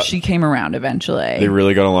then now she came around eventually. They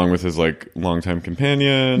really got along with his like longtime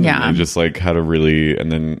companion. Yeah, and they just like had a really,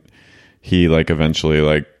 and then he like eventually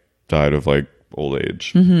like died of like old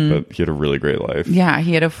age, but he had a really great life. Yeah,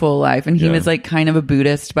 he had a full life, and he was like kind of a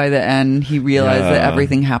Buddhist by the end. He realized that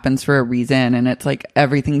everything happens for a reason, and it's like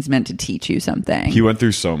everything's meant to teach you something. He went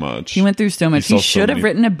through so much. He should have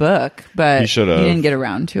written a book, but he didn't get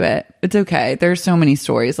around to it. It's okay. There's so many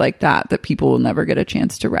stories like that people will never get a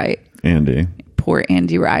chance to write. Andy. Poor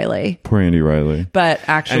Andy Riley. But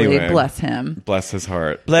actually, anyway, bless him. Bless his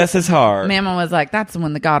heart. Bless his heart. Mama was like, that's the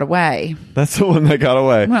one that got away. That's the one that got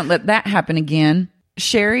away. I won't let that happen again.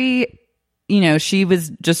 Sherry, she was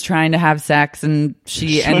just trying to have sex, and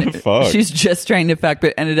she's just trying to fuck,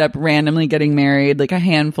 but ended up randomly getting married like a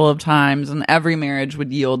handful of times, and every marriage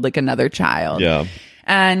would yield like another child. Yeah.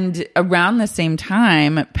 And around the same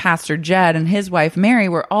time, Pastor Jed and his wife Mary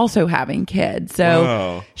were also having kids.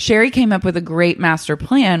 So Sherry came up with a great master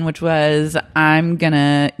plan, which was, I'm going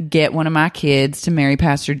to get one of my kids to marry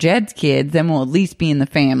Pastor Jed's kids, then we'll at least be in the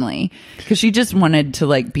family. Because she just wanted to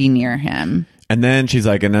like be near him. And then she's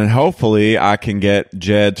like, and then hopefully I can get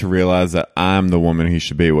Jed to realize that I'm the woman he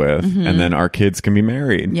should be with. And then our kids can be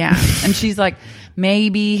married. Yeah. And she's like,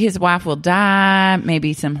 maybe his wife will die.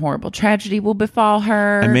 Maybe some horrible tragedy will befall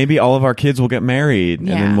her. And maybe all of our kids will get married.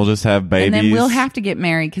 Yeah. And then we'll just have babies. And then we'll have to get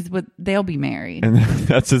married because they'll be married. And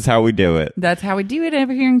that's just how we do it. That's how we do it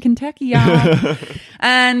over here in Kentucky, y'all.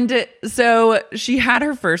 And so she had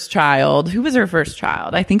her first child. Who was her first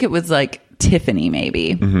child? I think it was like Tiffany,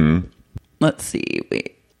 maybe. Let's see.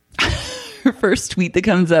 Wait. Her first tweet that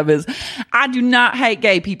comes up is, I do not hate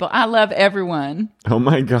gay people. I love everyone. Oh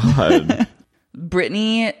my God.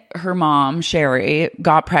 Brittany, her mom, Sherry,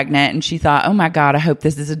 got pregnant, and she thought, oh my God, I hope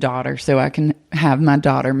this is a daughter so I can have my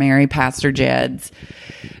daughter marry Pastor Jed's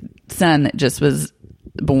son that just was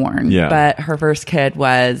born. Yeah. But her first kid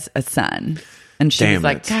was a son. And she was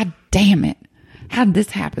like, God damn it. How did this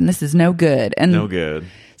happen? This is no good. And no good.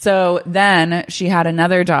 So then she had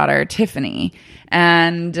another daughter, Tiffany.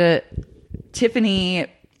 And Tiffany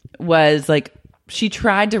was like, she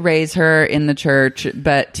tried to raise her in the church,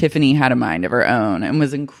 but Tiffany had a mind of her own and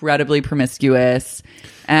was incredibly promiscuous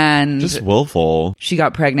and just willful. She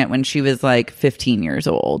got pregnant when she was like 15 years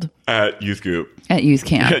old. At youth group. At youth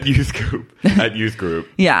camp. At youth group. At youth group.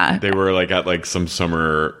 Yeah. They were like at like some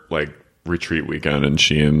summer like retreat weekend, and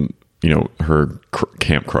she and her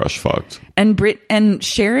camp crush fucked. And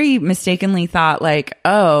Sherry mistakenly thought like,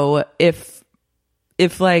 oh, if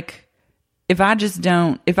I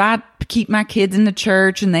keep my kids in the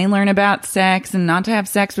church and they learn about sex and not to have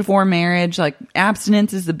sex before marriage, like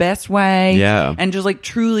abstinence is the best way. Yeah. And just like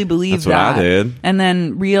truly believe That's what I did. And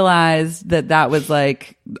then realized that was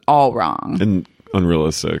like all wrong. And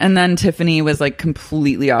unrealistic. And then Tiffany was like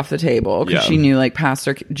completely off the table because she knew like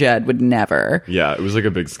Pastor Jed would never. Yeah, it was like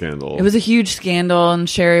a big scandal. It was a huge scandal, and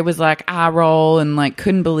Sherry was like eye roll and like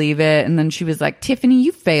couldn't believe it. And then she was like, Tiffany,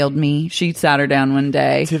 you failed me. She sat her down one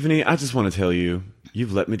day. Tiffany, I just want to tell you,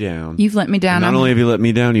 you've let me down. You've let me down. Not only have you let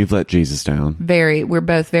me down, you've let Jesus down. We're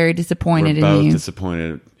both very disappointed in you. We're both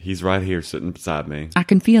disappointed. He's right here sitting beside me. I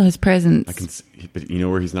can feel his presence. But you know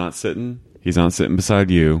where he's not sitting? He's not sitting beside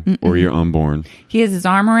you or your unborn. He has his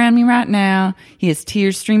arm around me right now. He has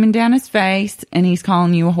tears streaming down his face, and he's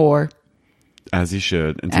calling you a whore. As he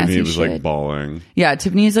should. And As Tiffany he was like should. bawling. Yeah,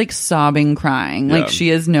 Tiffany's like sobbing, crying. Like Yeah. she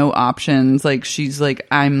has no options. Like she's like,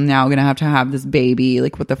 I'm now gonna have this baby.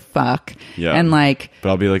 Like what the fuck? Yeah. And like, But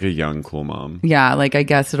I'll be like a young, cool mom. yeah, like I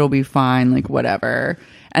guess it'll be fine. Like whatever.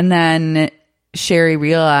 And then Sherry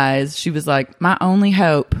realized, she was like, my only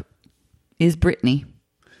hope is Brittany.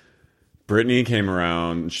 Brittany came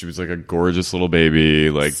around. She was like a gorgeous little baby.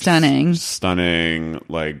 Like stunning.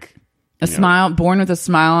 Like A smile, born with a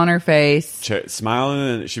smile on her face.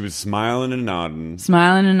 Smiling. She was smiling and nodding.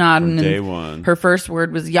 Smiling and nodding. From day and one. Her first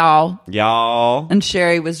word was y'all. Y'all. And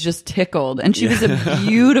Sherry was just tickled. And she was a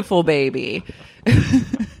beautiful baby.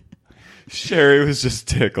 Sherry was just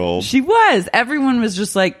tickled. She was. Everyone was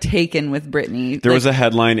just like taken with Brittany. There like, was a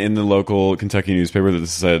headline in the local Kentucky newspaper that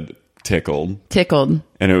said tickled. Tickled.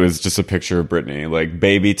 And it was just a picture of Brittany. Like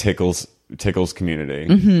baby tickles community.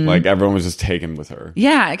 Mm-hmm. Like everyone was just taken with her.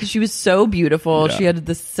 Yeah, because she was so beautiful. Yeah. She had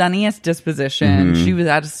the sunniest disposition. Mm-hmm. She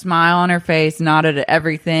had a smile on her face, nodded at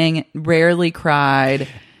everything, rarely cried.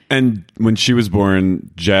 And when she was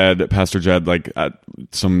born, Pastor Jed, like at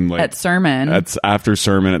some like At sermon. after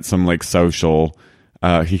sermon at some like social,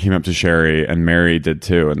 he came up to Sherry, and Mary did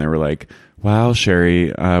too, and they were like, "Wow,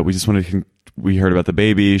 Sherry, we just wanted to we heard about the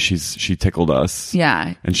baby. She tickled us.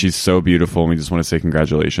 Yeah. And she's so beautiful, and we just want to say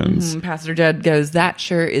congratulations." Pastor Jed goes, "That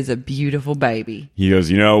sure is a beautiful baby." He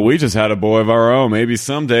goes, we just had a boy of our own. Maybe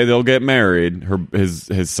someday they'll get married.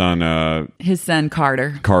 His son, His son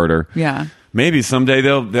Carter. Carter. Yeah. Maybe someday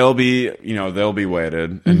they'll be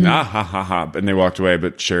wedded. And and they walked away.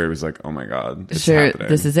 But Sherry was like, "Oh my God, it's happening.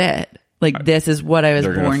 This is it. Like, this is what I was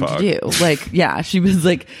They're gonna born to fuck." do. Like, yeah, she was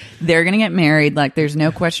like, they're going to get married. Like, there's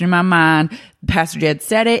no question in my mind. Pastor Jed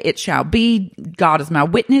said it. It shall be. God is my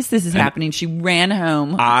witness. This is happening. She ran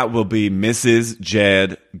home. I will be Mrs.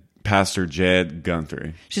 Jed, Pastor Jed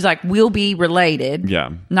Guthrie." She's like, we'll be related. Yeah.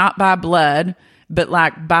 Not by blood, but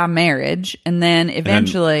like by marriage. And then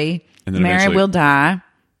eventually, Mary will die.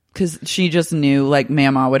 Because she just knew, like,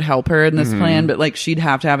 Mama would help her in this plan, but, like, she'd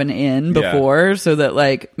have to have an in before so that,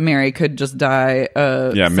 like, Mary could just die.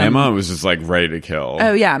 Mama was just, like, ready to kill.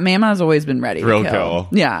 Oh, yeah. Mama's always been ready Thrill to kill. kill.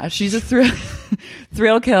 Yeah. She's a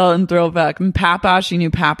thrill kill and thrill fuck. And Papa, she knew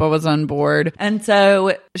Papa was on board. And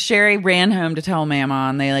so Sherry ran home to tell Mama,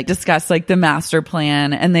 and they, like, discussed, like, the master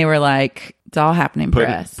plan. And they were like, it's all happening for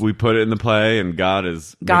us. We put it in the play, and God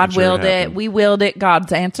willed it. We willed it.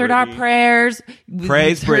 God's answered our prayers.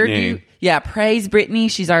 Praise We've heard Brittany. you. Yeah, praise Brittany.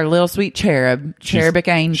 She's our little sweet cherubic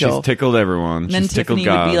angel. She's tickled everyone. And then She's tickled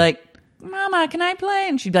Tiffany God. would be like, "Mama, can I play?"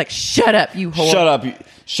 And she'd be like, "Shut up, you whore."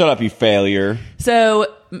 Shut up, you failure.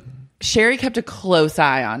 So Sherry kept a close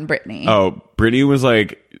eye on Brittany. Oh, Brittany was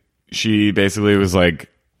like, she basically was like,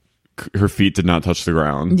 her feet did not touch the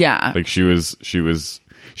ground. Yeah. Like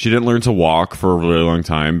she didn't learn to walk for a really long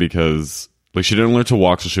time because, like, she didn't learn to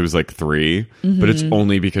walk till she was like 3, but it's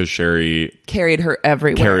only because Sherry carried her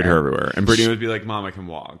everywhere. And Brittany would be like, "Mom, I can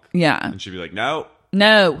walk." Yeah. And she'd be like, "No.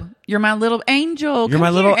 No, you're my little angel. You're Come my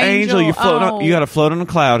here, little angel. You float Oh. on, you got to float on a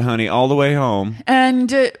cloud, honey, all the way home."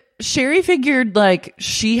 And Sherry figured, like,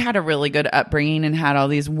 she had a really good upbringing and had all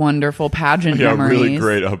these wonderful pageant memories. Really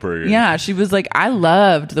great upbringing. Yeah, she was like, I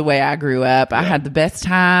loved the way I grew up. I had the best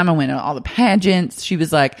time. I went to all the pageants. She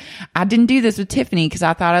was like, I didn't do this with Tiffany because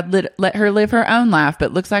I thought I'd let her live her own life,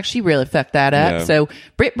 but looks like she really fucked that up. Yeah. So,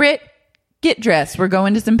 Britt, get dressed. We're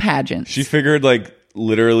going to some pageants. She figured, like,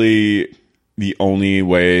 literally the only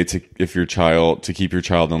way to keep your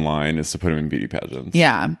child in line is to put him in beauty pageants.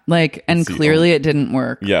 Yeah, like, and clearly it didn't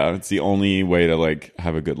work. Yeah, it's the only way to, like,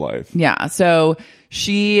 have a good life. Yeah, so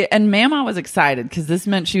she and Mama was excited because this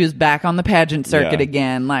meant she was back on the pageant circuit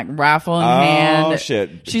again, like rifle in hand. Oh,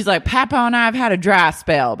 shit. She's like, Papa and I have had a dry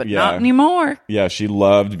spell, but not anymore. Yeah, she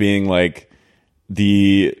loved being, like,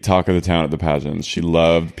 the talk of the town at the pageants. She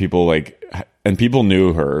loved people, like, and people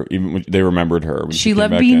knew her, even when they remembered her. When She came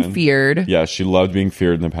loved back being in. feared. Yeah, she loved being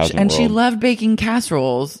feared in the pageant And world. she loved baking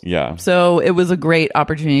casseroles. Yeah. So it was a great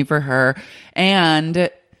opportunity for her.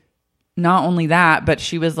 And not only that, but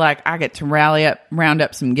she was like, I get to round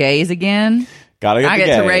up some gays again. Gotta get I the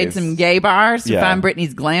get to gays. raid some gay bars to Yeah. find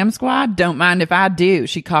Brittany's glam squad. Don't mind if I do.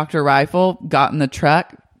 She cocked her rifle, got in the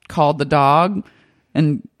truck, called the dog,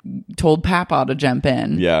 and told Papa to jump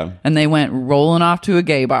in. Yeah. And they went rolling off to a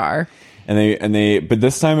gay bar. And they, but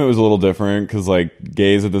this time it was a little different because, like,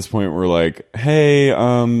 gays at this point were like, "Hey,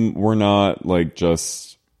 we're not, like,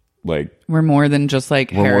 just, like, We're more than just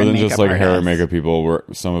like we're hair more and than makeup just like hair and artists. makeup people.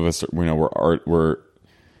 Some of us, we're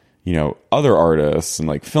other artists and,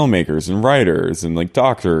 like, filmmakers and writers and, like,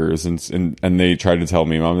 doctors and they tried to tell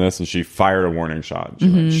me Mom this, and she fired a warning shot. She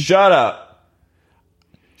went, "Shut up."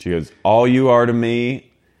 She goes, "All you are to me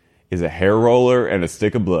is a hair roller and a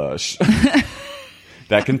stick of blush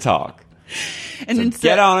that can talk. And so instead,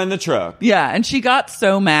 get on in the truck. Yeah, and she got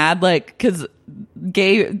so mad, like, because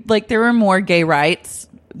there were more gay rights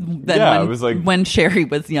than it was like when Sherry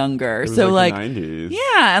was younger. It was so like like the 90s.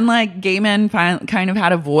 Yeah, and like gay men kind of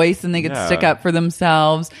had a voice and they could stick up for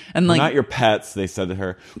themselves. And we're like, not your pets, they said to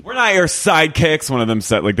her. We're not your sidekicks. One of them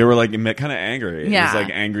said, like, they were like kind of angry. Yeah. It was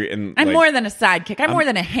like angry and I'm like, more than a sidekick. I'm more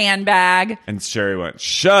than a handbag. And Sherry went,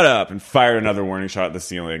 shut up, and fired another warning shot at the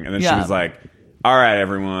ceiling. And then she was like, all right,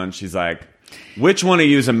 everyone. She's like, which one of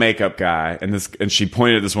you is a makeup guy? And she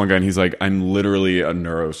pointed at this one guy, and he's like, I'm literally a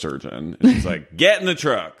neurosurgeon. And she's like, get in the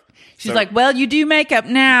truck. She's like, well, you do makeup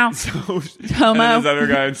now. So, homo. And then this other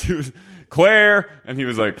guy, she was queer, and he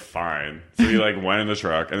was like, fine. So he like went in the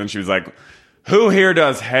truck, and then she was like, who here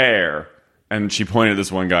does hair? And she pointed at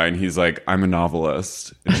this one guy, and he's like, I'm a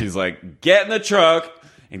novelist. And she's like, get in the truck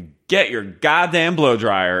and get your goddamn blow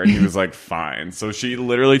dryer. And he was like, fine. So she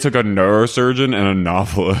literally took a neurosurgeon and a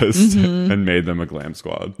novelist and made them a glam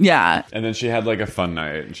squad. Yeah. And then she had like a fun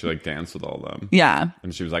night, and she like danced with all of them. Yeah.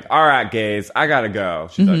 And she was like, all right, gays, I gotta go.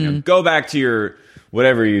 She's like, go back to your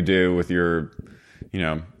whatever you do with your,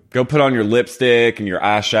 go put on your lipstick and your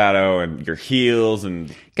eyeshadow and your heels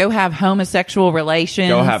and go have homosexual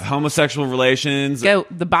relations.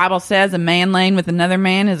 The Bible says a man laying with another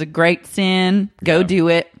man is a great sin. Go do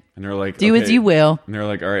it. And they're like, do as you will. And they're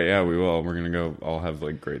like, all right, yeah, we will. We're going to go all have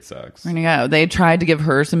like great sex. We're going to go. They tried to give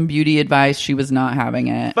her some beauty advice. She was not having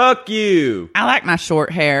it. Fuck you. I like my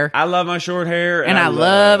short hair. I love my short hair. And I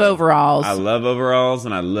love overalls. I love overalls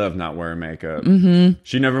and I love not wearing makeup.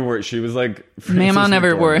 She never wore, she was like, Mama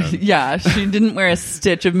never wore, yeah, she didn't wear a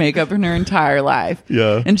stitch of makeup in her entire life.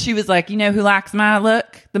 Yeah. And she was like, you know who likes my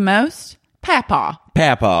look the most? Papa.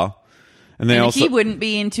 And they also, he wouldn't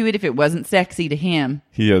be into it if it wasn't sexy to him.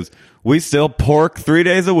 He goes, we still pork 3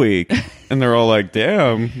 days a week. And they're all like,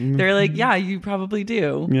 damn. They're like, yeah, you probably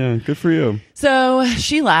do. Yeah, good for you. So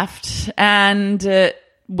she left, and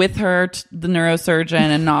with her, the neurosurgeon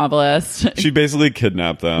and novelist. She basically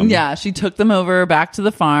kidnapped them. Yeah, she took them over back to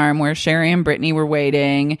the farm where Sherry and Brittany were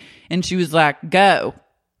waiting. And she was like, go.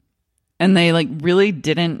 And they like really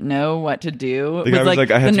didn't know what to do. It was like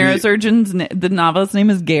the neurosurgeon's, the novelist's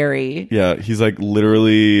name is Gary. Yeah, he's like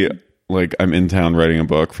literally like, I'm in town writing a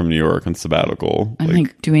book from New York on sabbatical. I'm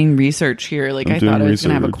like doing research here. Like I thought I was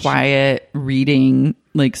going to have a quiet reading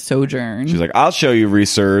like sojourn. She's like, I'll show you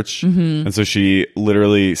research. And so she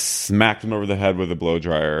literally smacked him over the head with a blow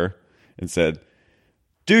dryer and said,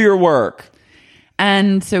 do your work.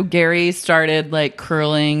 And so Gary started like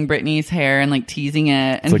curling Brittany's hair and like teasing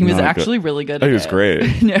it. And he was actually really good at it. He was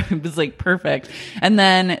great. No, it was like perfect. And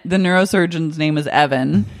then the neurosurgeon's name was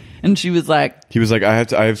Evan. And she was like, he was like, I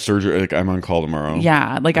have surgery. Like, I'm on call tomorrow.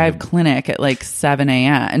 Yeah. Like I have clinic at like 7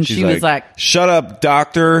 a.m. And she was like, shut up,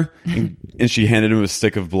 doctor. And she handed him a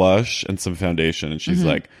stick of blush and some foundation. And she's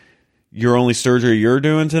like, your only surgery you're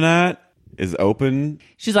doing tonight is open.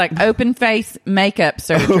 She's like, open face makeup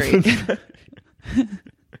surgery.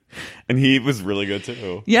 And he was really good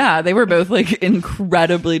too. Yeah, they were both like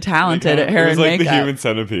incredibly talented at hair and makeup. It was like the Human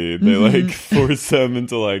Centipede. They like forced them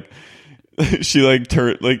into like, she like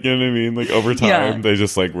turned, like, you know what I mean? Like over time, they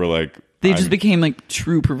just like were like, they just became like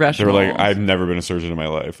true professionals. They were like, I've never been a surgeon in my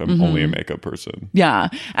life. I'm only a makeup person. Yeah.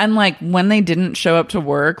 And like when they didn't show up to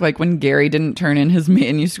work, like when Gary didn't turn in his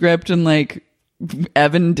manuscript and like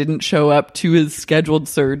Evan didn't show up to his scheduled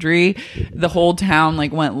surgery, the whole town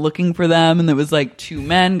like went looking for them, and there was like 2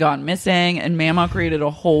 men gone missing, and Mama created a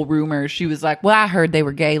whole rumor. She was like, well, I heard they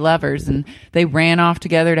were gay lovers and they ran off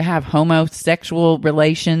together to have homosexual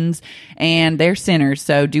relations and they're sinners,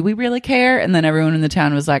 so do we really care? And then everyone in the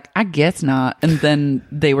town was like, I guess not. And then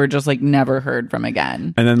they were just like never heard from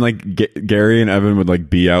again. And then like Gary and Evan would like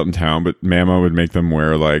be out in town, but Mama would make them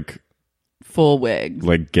wear like full wigs,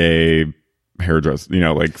 like gay hairdress, you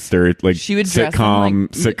know, like she would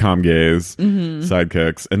sitcom gays,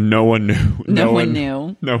 sidekicks, and no one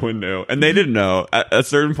knew. No one knew, and they didn't know. At a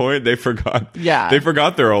certain point, they forgot. Yeah, they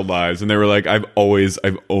forgot their old lives, and they were like, I've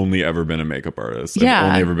only ever been a makeup artist. Yeah, I've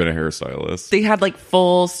only ever been a hairstylist. They had like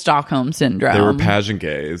full Stockholm syndrome. They were pageant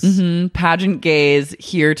gays. Pageant gays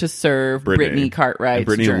here to serve Brittany Cartwright's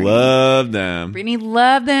Brittany journey. loved them. Brittany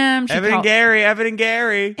loved them. Evan and Gary,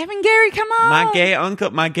 come on. My gay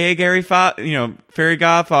uncle, my gay Gary father. You know, fairy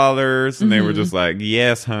godfathers, and they were just like,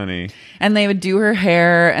 yes, honey. And they would do her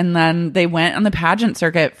hair, and then they went on the pageant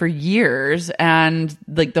circuit for years, and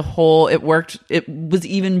like it worked. It was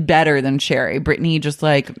even better than Sherry. Brittany just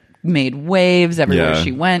like made waves everywhere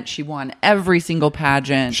she went. She won every single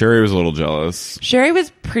pageant. Sherry was a little jealous. Sherry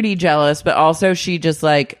was pretty jealous, but also she just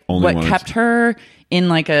like what kept her in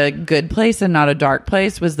like a good place and not a dark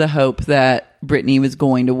place was the hope that Brittany was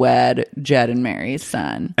going to wed Jed and Mary's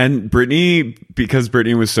son. And Brittany, because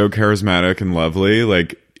Brittany was so charismatic and lovely,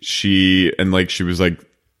 like she was like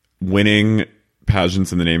winning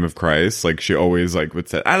pageants in the name of Christ. Like she always like would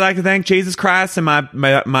say, "I'd like to thank Jesus Christ and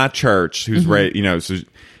my church," who's right, you know. So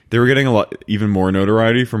they were getting a lot, even more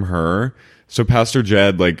notoriety from her. So Pastor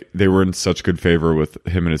Jed, like they were in such good favor with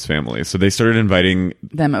him and his family. So they started inviting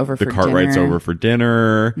them over the for Cartwrights dinner. over for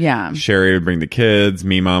dinner. Yeah. Sherry would bring the kids.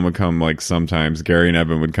 Me Mom would come like sometimes. Gary and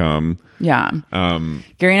Evan would come. Yeah.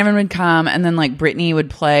 Gary and Evan would come, and then like Brittany would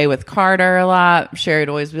play with Carter a lot. Sherry would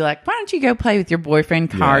always be like, "Why don't you go play with your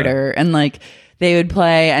boyfriend Carter?" And like they would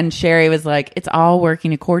play, and Sherry was like, "It's all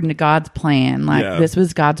working according to God's plan. Like this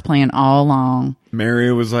was God's plan all along."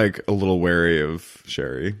 Mary was like a little wary of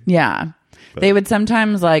Sherry. Yeah. They would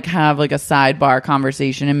sometimes like have like a sidebar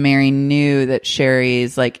conversation, and Mary knew that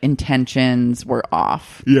Sherry's like intentions were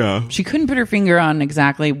off. Yeah. She couldn't put her finger on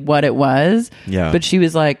exactly what it was. Yeah. But she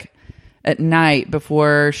was like, at night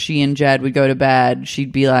before she and Jed would go to bed,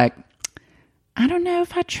 she'd be like, "I don't know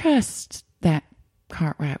if I trust that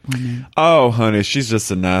Cartwright woman." Oh, honey, she's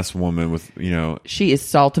just a nice woman with, you know. She is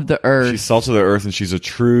salt of the earth. She's salt of the earth, and she's a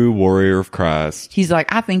true warrior of Christ. He's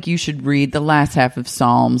like, "I think you should read the last half of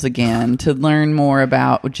Psalms again to learn more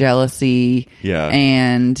about jealousy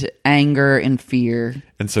and anger and fear."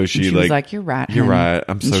 And so she was like, "You're right, You're honey." right.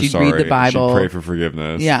 I'm And so she'd sorry. read the Bible. She'd pray for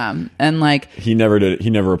forgiveness. Yeah. And like, he never did. He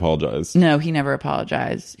never apologized. no, he never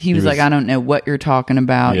apologized. He was like, "I don't know what you're talking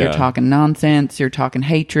about. Yeah. You're talking nonsense. You're talking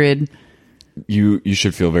hatred." You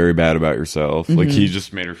should feel very bad about yourself. Like he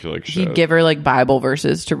just made her feel like shit. He'd give her like Bible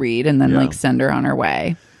verses to read and then like send her on her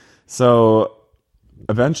way. So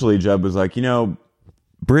eventually Jeb was like, you know,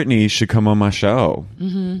 Brittany should come on my show.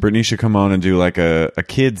 Brittany should come on and do like a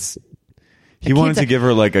kids. He wanted to give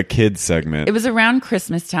her like a kids segment. It was around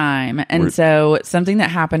Christmas time. And so something that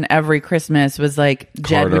happened every Christmas was like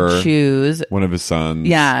Jed Carter, would choose one of his sons.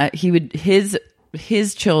 Yeah. He would,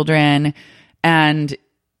 his children and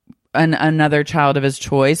another child of his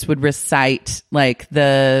choice would recite like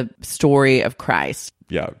the story of Christ.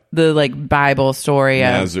 Yeah. The like Bible story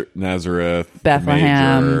of Nazareth,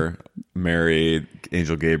 Bethlehem, Major, Mary,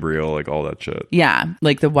 Angel Gabriel, like all that shit. Yeah.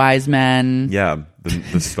 Like the wise men. Yeah.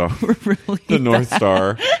 The star. Really the North bad.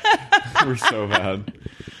 Star. We're so bad.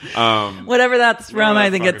 Whatever that's from, I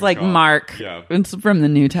think it's like called. Mark. Yeah. It's from the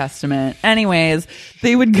New Testament. Anyways,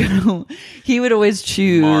 they would go, he would always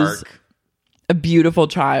choose Mark. a beautiful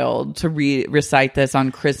child to recite this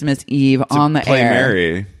on Christmas Eve on the Play air.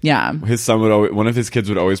 Mary. Yeah. His son would always, one of his kids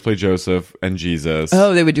would always play Joseph and Jesus.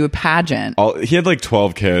 Oh, they would do a pageant. He had like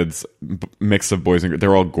 12 kids, mix of boys and girls.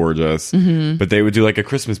 They're all gorgeous, but they would do like a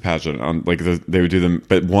Christmas pageant on like they would do them.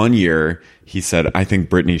 But one year he said, "I think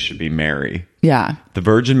Brittany should be Mary." Yeah. The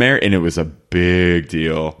Virgin Mary, and it was a big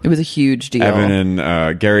deal. It was a huge deal. Evan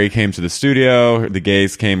and Gary came to the studio. The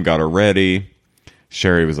gays came, got her ready.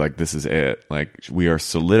 Sherry was like, "This is it. Like, we are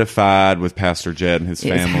solidified with Pastor Jed and his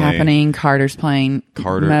family." It's happening. Carter's playing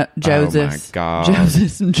Carter. Joseph. Oh my God.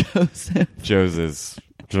 Joseph and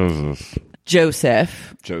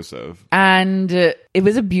Joseph. And it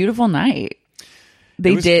was a beautiful night.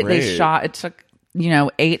 They was They great. shot. It took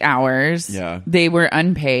 8 hours. Yeah. They were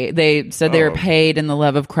unpaid. They said they were paid in the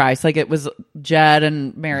love of Christ. Like it was Jed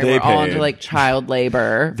and Mary They were all paid. into like child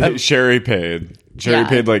labor. Sherry paid. Sherry Yeah.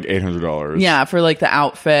 paid like $800. Yeah, for like the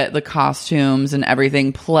outfit, the costumes, and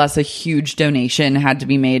everything. Plus, a huge donation had to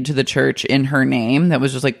be made to the church in her name. That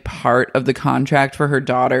was just like part of the contract for her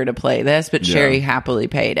daughter to play this. But Yeah. Sherry happily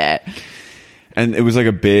paid it. And it was like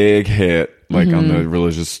a big hit, like on the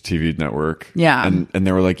religious TV network. Yeah. And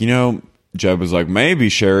they were like, Jeb was like, maybe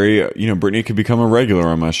Sherry, Brittany could become a regular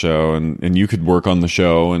on my show, and you could work on the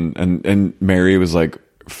show. And Mary was like,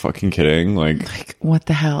 fucking kidding. Like, What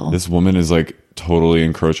the hell? this woman is like totally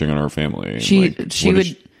encroaching on our family. She Like, what would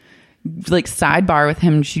is like sidebar with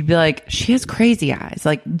him. She'd be like, "She has crazy eyes.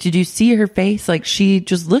 Like, did you see her face? Like, she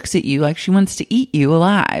just looks at you like she wants to eat you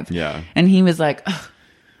alive." Yeah. And he was like, "Ugh,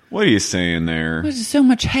 what are you saying there? there's so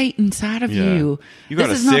much hate inside of Yeah. you. You got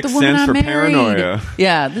This a is not sixth the woman sense I for married. paranoia."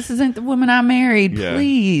 Yeah, this isn't the woman I married. Yeah.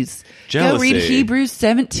 Please go read Jealousy. Hebrews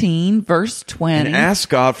 17 verse 20. And ask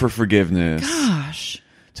God for forgiveness. Gosh,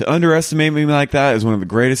 To underestimate me like that is one of the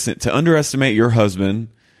greatest. To underestimate your husband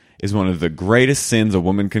is one of the greatest sins a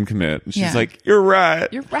woman can commit. And she's Yeah. like, "You're right.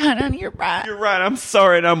 you're right, honey. You're right." You're right. I'm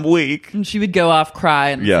sorry, and I'm weak." And she would go off, cry,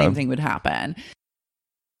 and the Yeah. same thing would happen.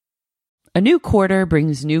 A new quarter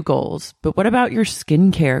brings new goals, but what about your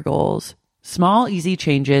skincare goals? Small, easy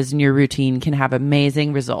changes in your routine can have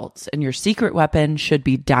amazing results, and your secret weapon should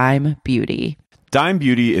be Dime Beauty. Dime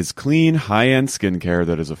Beauty is clean, high-end skincare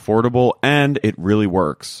that is affordable, and it really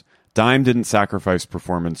works. Dime didn't sacrifice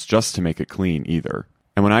performance just to make it clean either.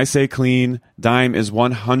 And when I say clean, Dime is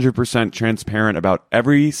 100% transparent about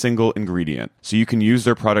every single ingredient, so you can use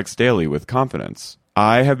their products daily with confidence.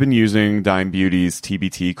 I have been using Dime Beauty's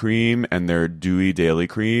TBT cream and their Dewy Daily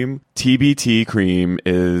Cream. TBT cream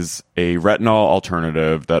is a retinol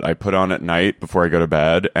alternative that I put on at night before I go to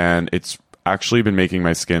bed, and it's actually been making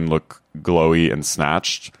my skin look glowy and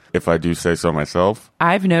snatched, if I do say so myself.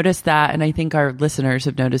 I've noticed that, and I think our listeners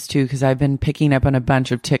have noticed too, because I've been picking up on a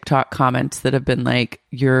bunch of TikTok comments that have been like,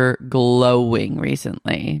 you're glowing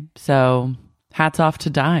recently. So hats off to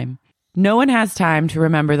Dime. No one has time to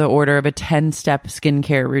remember the order of a 10-step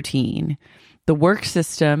skincare routine. The Work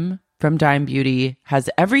System from Dime Beauty has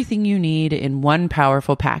everything you need in one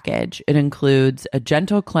powerful package. It includes a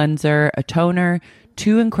gentle cleanser, a toner,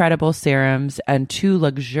 2 incredible serums, and 2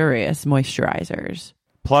 luxurious moisturizers.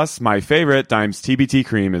 Plus, my favorite, Dime's TBT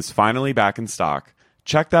cream, is finally back in stock.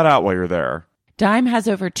 Check that out while you're there. Dime has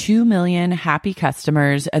over 2 million happy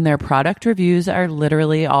customers, and their product reviews are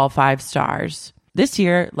literally all 5 stars. This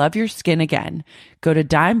year, love your skin again. Go to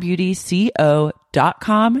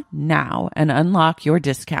dimebeautyco.com now and unlock your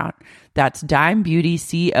discount. That's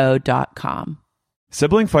dimebeautyco.com.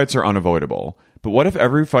 Sibling fights are unavoidable, but what if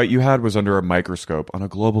every fight you had was under a microscope on a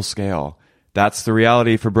global scale? That's the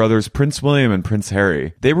reality for brothers Prince William and Prince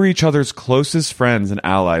Harry. They were each other's closest friends and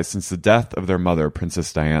allies since the death of their mother,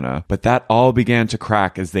 Princess Diana. But that all began to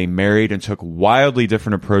crack as they married and took wildly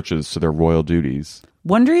different approaches to their royal duties.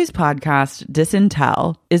 Wondery's podcast,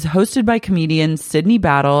 Disintel, is hosted by comedians Sydney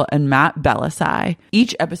Battle and Matt Bellassai.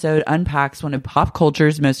 Each episode unpacks one of pop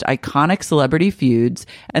culture's most iconic celebrity feuds,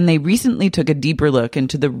 and they recently took a deeper look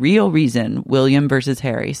into the real reason William versus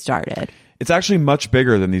Harry started. It's actually much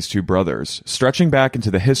bigger than these two brothers, stretching back into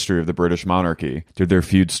the history of the British monarchy. Did their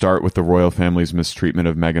feud start with the royal family's mistreatment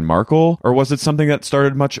of Meghan Markle, or was it something that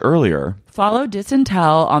started much earlier? Follow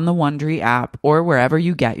Disintel on the Wondery app or wherever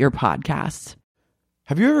you get your podcasts.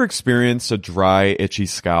 Have you ever experienced a dry, itchy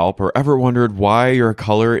scalp or ever wondered why your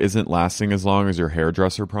color isn't lasting as long as your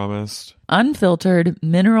hairdresser promised? Unfiltered,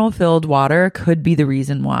 mineral-filled water could be the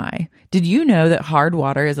reason why. Did you know that hard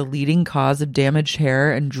water is a leading cause of damaged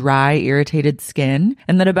hair and dry, irritated skin?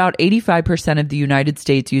 And that about 85% of the United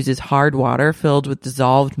States uses hard water filled with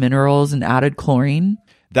dissolved minerals and added chlorine?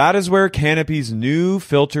 That is where Canopy's new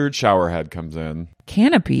filtered showerhead comes in.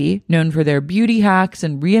 Canopy, known for their beauty hacks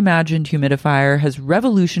and reimagined humidifier, has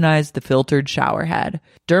revolutionized the filtered showerhead.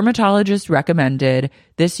 Dermatologists recommended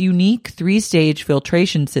this unique 3-stage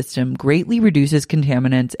filtration system greatly reduces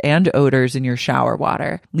contaminants and odors in your shower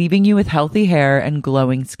water, leaving you with healthy hair and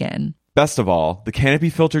glowing skin. Best of all, the Canopy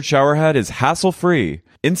filtered showerhead is hassle-free.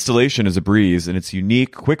 Installation is a breeze, and its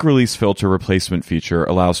unique quick-release filter replacement feature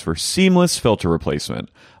allows for seamless filter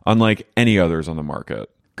replacement, unlike any others on the market.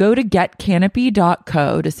 Go to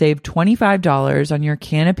getcanopy.co to save $25 on your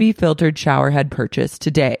Canopy filtered showerhead purchase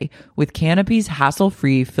today with Canopy's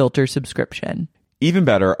hassle-free filter subscription. Even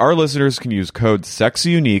better, our listeners can use code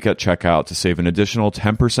SEXYUNIQUE at checkout to save an additional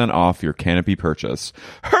 10% off your Canopy purchase.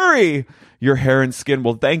 Hurry! Your hair and skin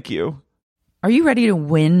will thank you. Are you ready to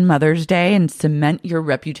win Mother's Day and cement your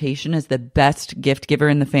reputation as the best gift giver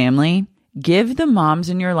in the family? Give the moms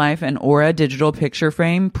in your life an Aura digital picture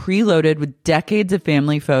frame preloaded with decades of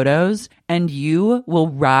family photos, and you will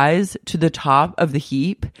rise to the top of the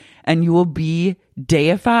heap, and you will be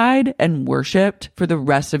deified and worshipped for the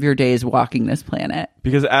rest of your days walking this planet.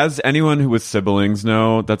 Because as anyone who with siblings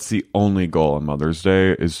know, that's the only goal on Mother's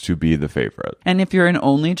Day is to be the favorite. And if you're an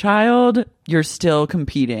only child, you're still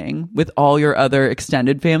competing with all your other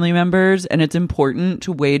extended family members, and it's important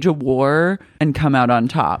to wage a war and come out on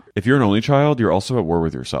top. If you're an only child, you're also at war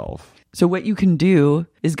with yourself. So what you can do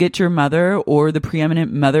is get your mother or the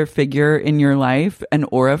preeminent mother figure in your life an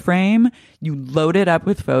Aura frame. You load it up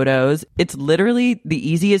with photos. It's literally the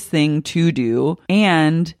easiest thing to do.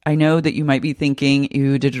 And I know that you might be thinking,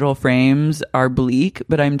 ew, digital frames are bleak,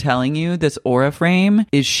 but I'm telling you, this Aura frame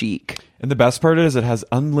is chic. And the best part is it has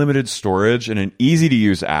unlimited storage and an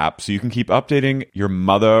easy-to-use app, so you can keep updating your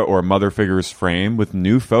mother or mother figure's frame with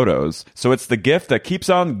new photos. So it's the gift that keeps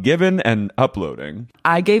on giving and uploading.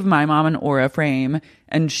 I gave my mom an Aura frame,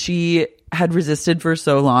 and she had resisted for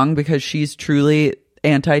so long because she's truly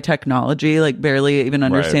anti-technology, like barely even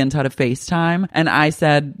understands how to FaceTime. And I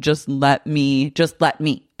said, just let me.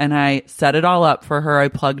 And I set it all up for her. I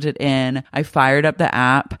plugged it in. I fired up the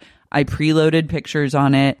app. I preloaded pictures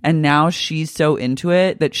on it, and now she's so into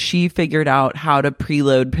it that she figured out how to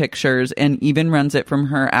preload pictures and even runs it from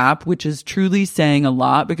her app, which is truly saying a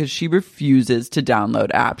lot because she refuses to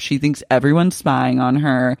download apps. She thinks everyone's spying on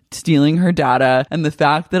her, stealing her data, and the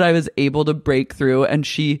fact that I was able to break through and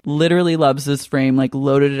she literally loves this frame, like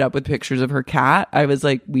loaded it up with pictures of her cat. I was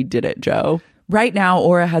like, we did it, Joe. Right now,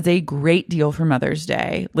 Aura has a great deal for Mother's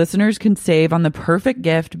Day. Listeners can save on the perfect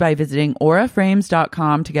gift by visiting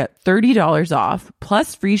auraframes.com to get $30 off,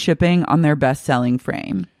 plus free shipping on their best-selling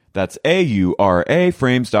frame. That's AURA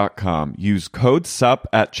frames.com. Use code SUP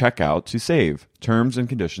at checkout to save. Terms and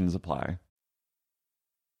conditions apply.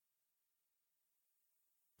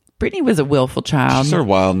 Brittany was a willful child. She's sort of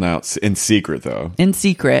wild now, in secret, though. In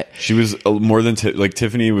secret. She was more than,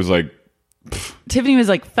 Tiffany was like, Tiffany was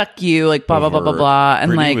like, fuck you, like, blah, blah, blah, blah, blah. And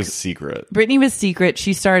Brittany like, was secret. Brittany was secret.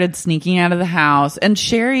 She started sneaking out of the house. And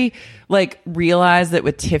Sherry, like, realized that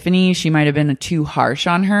with Tiffany, she might have been too harsh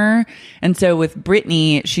on her. And so with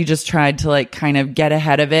Brittany, she just tried to, like, kind of get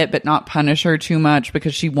ahead of it, but not punish her too much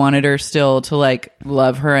because she wanted her still to, like,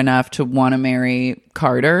 love her enough to want to marry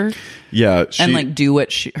Carter. Yeah. And, like, do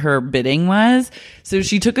what her bidding was. So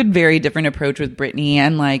she took a very different approach with Brittany.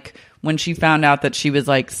 And, like, when she found out that she was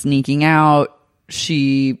like sneaking out,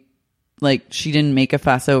 she didn't make a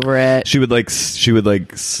fuss over it. She would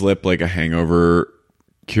slip like a hangover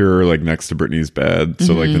cure like next to Brittany's bed.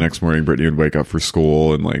 So like the next morning Brittany would wake up for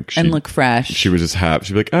school and like and look fresh. She was just happy.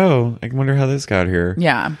 She'd be like, oh, I wonder how this got here.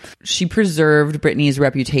 Yeah. She preserved Brittany's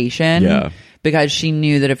reputation. Yeah. Because she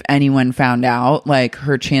knew that if anyone found out, like,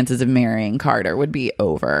 her chances of marrying Carter would be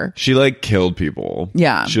over. She like killed people.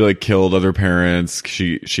 Yeah. She like killed other parents.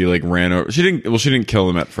 She like ran over. She didn't kill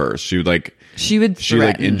them at first. She like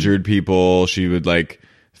injured people. She would like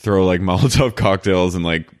throw like Molotov cocktails in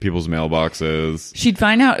like people's mailboxes. She'd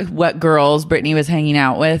find out what girls Brittany was hanging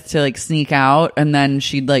out with to like sneak out, and then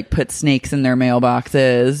she'd like put snakes in their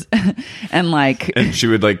mailboxes and she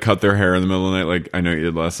would like cut their hair in the middle of the night, like I know you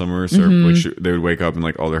did last summer. So like they would wake up and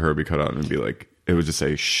like all their hair would be cut out and be like, it would just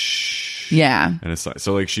say shh. Yeah. And it's like,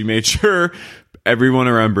 so like she made sure everyone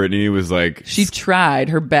around Brittany was like, she tried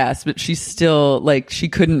her best, but she still like she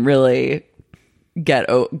couldn't really get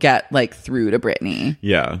like through to Brittany.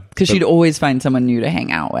 Yeah. Because she'd always find someone new to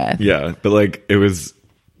hang out with. Yeah. But like it was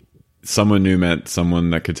someone new meant someone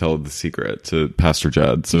that could tell the secret to Pastor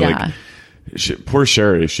Jed. So like poor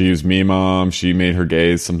Sherry, she used me mom. She made her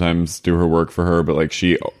gays sometimes do her work for her. But like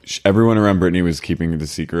everyone around Brittany was keeping the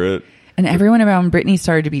secret. And everyone around Brittany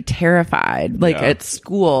started to be terrified. Like at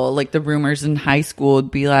school, like the rumors in high school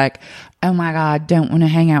would be like, oh my God, don't want to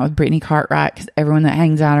hang out with Brittany Cartwright because everyone that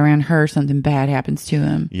hangs out around her, something bad happens to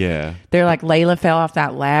him. Yeah. They're like, Layla fell off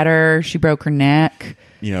that ladder. She broke her neck.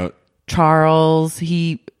 You know, Charles,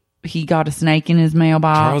 he got a snake in his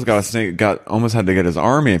mailbox. Charles got a snake, almost had to get his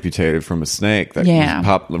arm amputated from a snake. That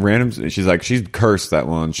popped random. She's like, she's cursed, that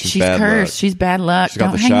one. She's bad cursed. Luck. She's bad luck. She's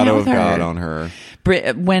got the shadow of God on her.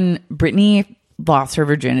 When Brittany lost her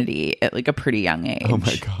virginity at like a pretty young age. Oh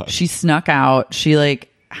my God. She snuck out. She like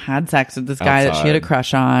had sex with this guy that she had a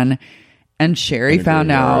crush on. And Sherry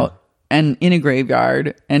found out and in a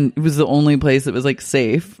graveyard. And it was the only place that was like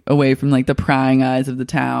safe away from like the prying eyes of the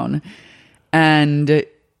town. And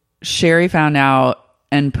Sherry found out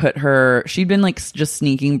and she'd been like just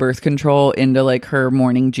sneaking birth control into like her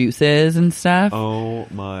morning juices and stuff. Oh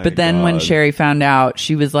my But then when Sherry found out,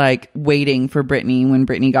 she was like waiting for Brittany when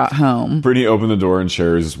Brittany got home. Brittany opened the door and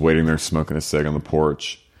Sherry's just waiting there smoking a cig on the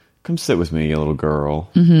porch. Come sit with me, you little girl.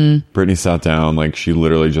 Mm-hmm. Brittany sat down, like she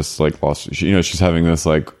literally just like lost, she's having this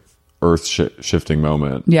like earth shifting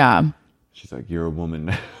moment. Yeah. She's like, you're a woman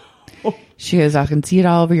now. She goes, I can see it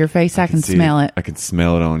all over your face. I can smell it. I can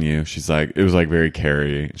smell it on you. She's like, it was like very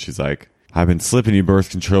Carrie. She's like, I've been slipping you birth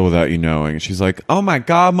control without you knowing. And she's like, oh my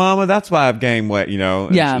God, mama, that's why I've gained weight, you know?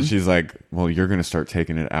 And yeah. She's like, well, you're going to start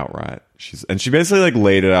taking it outright. And she basically like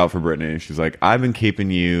laid it out for Brittany. She's like, I've been keeping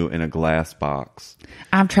you in a glass box.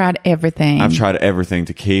 I've tried everything. I've tried everything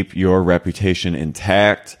to keep your reputation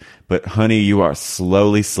intact. But honey, you are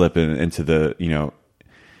slowly slipping into the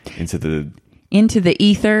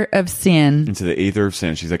ether of sin. Into the ether of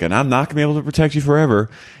sin. She's like, and I'm not going to be able to protect you forever.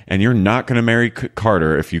 And you're not going to marry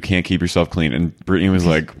Carter if you can't keep yourself clean. And Brittany was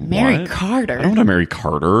like, marry Carter? I don't want to marry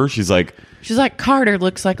Carter. She's like, Carter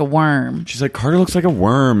looks like a worm. She's like, Carter looks like a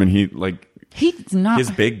worm. And he's not. He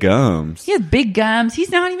has big gums. He has big gums. He's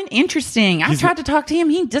not even interesting. I tried to talk to him.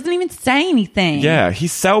 He doesn't even say anything. Yeah.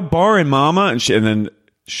 He's so boring, mama. And then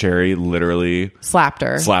Sherry literally slapped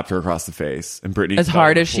her across the face. And Brittany as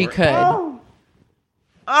hard as she could.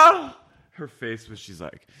 Oh, her face was, she's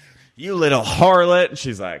like, you little harlot. And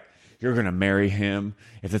she's like, you're going to marry him.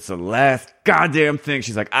 If it's the last goddamn thing.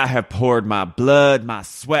 She's like, I have poured my blood, my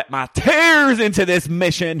sweat, my tears into this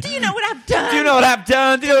mission. Do you know what I've done? Do you know what I've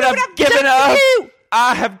done? Do you know what I've given up?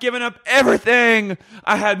 I have given up everything.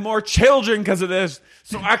 I had more children because of this,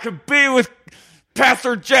 so I could be with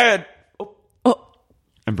Pastor Jed. Oh.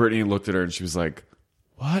 And Brittany looked at her and she was like,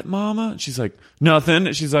 what, Mama? And she's like, nothing.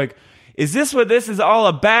 And she's like, is this what this is all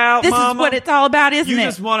about, This Mama? is what it's all about, isn't it? You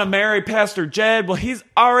just want to marry Pastor Jed? Well, he's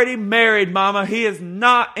already married, Mama. He is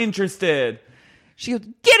not interested. She goes,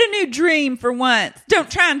 get a new dream for once. Don't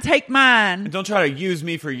try and take mine. And don't try to use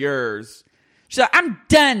me for yours. She's like, I'm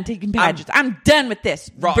done taking pageants. I'm done with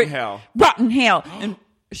this. Rotten hell. Rotten hell. And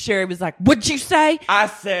Sherry was like, what'd you say? I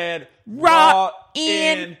said, Rot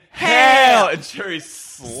in hell. And Sherry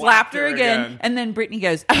slapped her again. And then Brittany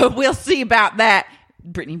goes, oh, we'll see about that.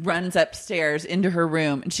 Brittany runs upstairs into her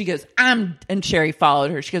room and she goes, and Sherry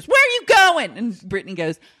followed her. She goes, where are you going? And Brittany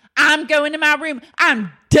goes, I'm going to my room.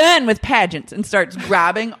 I'm done with pageants, and starts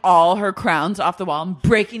grabbing all her crowns off the wall and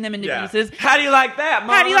breaking them into pieces. How do you like that,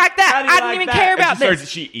 Mama? How do you like that? I didn't even care about this.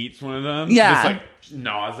 She eats one of them. Yeah. Just like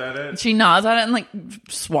gnaws at it. She gnaws at it and like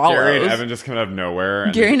swallows. Gary and Evan just come out of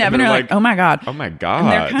nowhere. Gary and Evan are like, oh my God. Oh my God.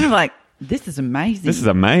 And they're kind of like, this is amazing. This is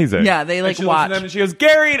amazing. Yeah, they like and she watch. Looks at them and she goes,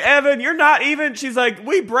 Gary and Evan, you're not even. She's like,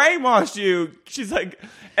 we brainwashed you. She's like,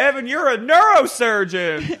 Evan, you're a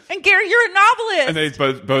neurosurgeon. And Gary, you're a novelist. And they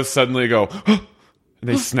both suddenly go, and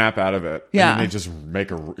they snap out of it. Yeah. And then they just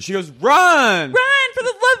make a. She goes, run! Run, for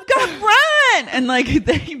the love of God, run! And like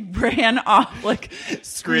they ran off, like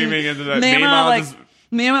screaming into that.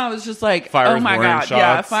 Mama was just like, firing oh my warning God. shots.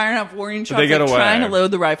 Yeah, firing up warning shots. They get away. Trying to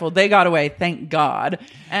load the rifle. They got away, thank God.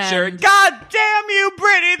 And Sherry, God damn you,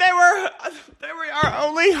 Brittany. They were our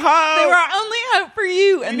only hope. They were our only hope for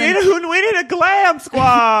you. And we need a glam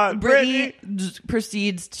squad. Brittany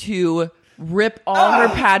proceeds to rip all her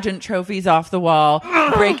pageant trophies off the wall,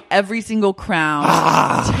 break every single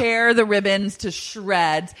crown, tear the ribbons to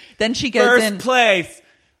shreds. Then she goes in. First place,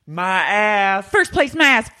 my ass. First place, my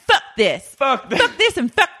ass. Fuck this. Fuck this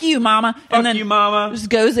and fuck you, Mama. Fuck you, Mama. Just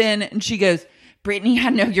goes in and she goes, Brittany, I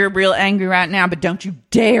know you're real angry right now, but don't you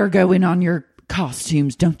dare go in on your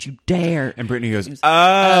costumes. Don't you dare. And Brittany goes,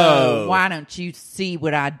 oh, why don't you see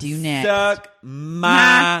what I do next? Suck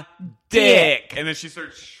my dick. And then she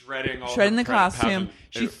starts shredding the costume.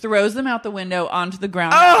 She throws them out the window onto the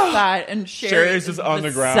ground outside, and Sherry's just on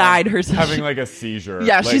the ground beside herself, having like a seizure.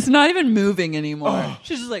 Yeah, she's not even moving anymore.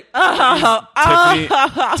 She's just like,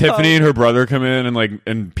 Tiffany and her brother come in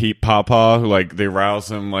and Pete Papa, who like they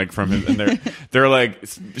rouse him like from his, and they're like,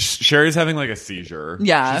 Sherry's having like a seizure.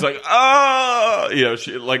 Yeah, she's like,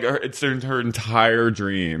 she like it's her entire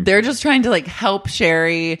dream. They're just trying to like help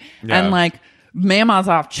Sherry and like. Mama's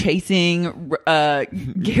off chasing Gary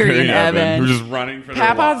and Evan. Who're just running for their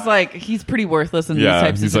Papa's lives. like, he's pretty worthless in these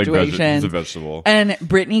types of situations. He's a vegetable. And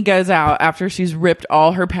Brittany goes out after she's ripped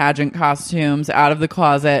all her pageant costumes out of the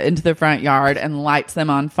closet into the front yard and lights them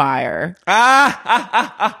on fire.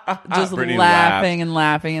 Just Brittany laughing and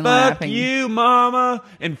laughing and fuck laughing. Fuck you, Mama,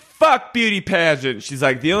 and fuck beauty pageant. She's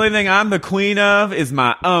like, the only thing I'm the queen of is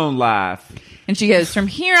my own life. And she goes, from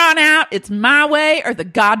here on out, it's my way or the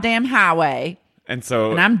goddamn highway. And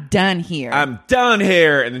I'm done here. I'm done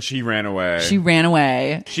here. And then she ran away. She ran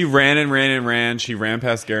away. She ran and ran and ran. She ran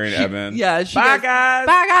past Gary and Evan. Yeah. Bye, guys.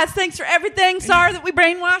 Bye, guys. Thanks for everything. Sorry that we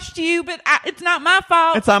brainwashed you, but it's not my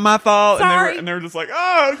fault. It's not my fault. Sorry. And they were just like,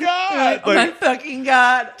 oh, God. Oh, my fucking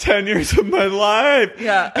God. 10 years of my life.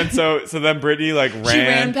 Yeah. And so then Brittany like ran. She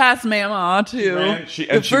ran past Mama, too.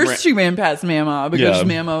 She ran past Mama because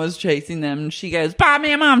Mama was chasing them. She goes, bye,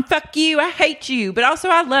 Mama. Fuck you. I hate you. But also,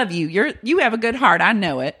 I love you. You have a good heart. I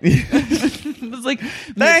know it. It was like,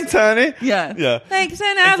 thanks, honey. Yeah. Thanks,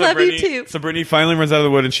 and I love you too. So Brittany finally runs out of the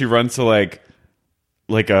wood and she runs to like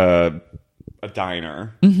a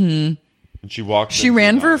diner. Mm-hmm. And she walked. She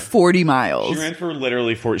ran for 40 miles. She ran for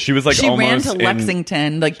literally 40. She was like she almost ran to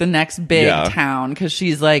Lexington, like the next big town, because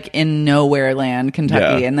she's like in nowhere land,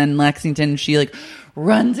 Kentucky, and then Lexington. She like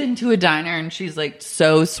runs into a diner and she's like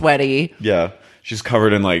so sweaty. Yeah, she's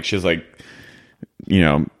covered in like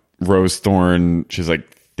rose thorn. She's like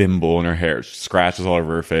thimble in her hair, scratches all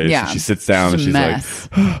over her face. Yeah, and she sits down and she's mess.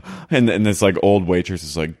 like, and this like old waitress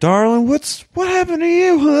is like, darling, what happened to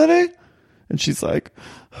you, honey? And she's like,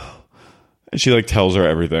 and she like tells her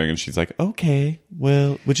everything, and she's like, okay,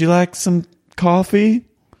 well, would you like some coffee?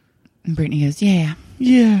 And Brittany goes, yeah,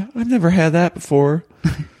 I've never had that before.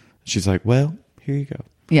 She's like, well, here you go.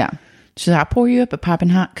 Yeah, she's like, I'll pour you up a piping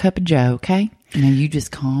hot cup of joe, okay? Now you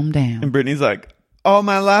just calm down. And Brittany's like, all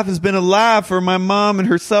my life has been a lie for my mom and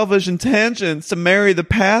her selfish intentions to marry the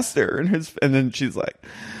pastor. And then she's like,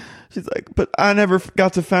 She's like, but I never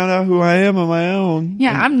got to find out who I am on my own.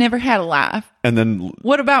 Yeah, I've never had a life. And then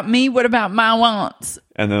What about me? What about my wants?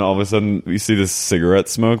 And then all of a sudden, you see this cigarette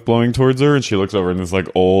smoke blowing towards her, and she looks over, and this like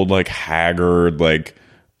old, like haggard, like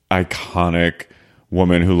iconic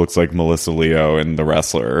woman who looks like Melissa Leo in The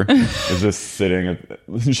Wrestler is just sitting.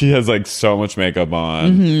 She has like so much makeup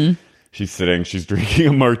on. Mm-hmm. She's sitting. She's drinking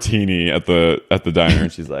a martini at the diner,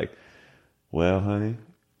 and she's like, "Well, honey,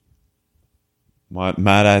 might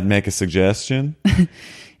I make a suggestion?"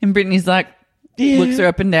 And Brittany's like, looks her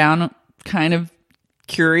up and down, kind of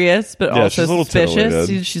curious, but Yeah, also she's a little suspicious.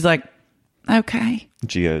 titillated. She's like, okay.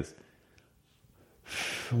 And she goes,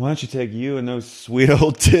 "Why don't you take you and those sweet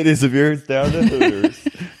old titties of yours down to Hooters?"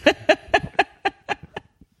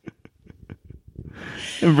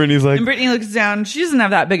 And Brittany's like, And Brittany looks down. She doesn't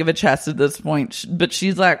have that big of a chest at this point, but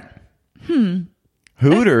she's like,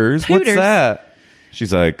 Hooters? What's Hooters. that?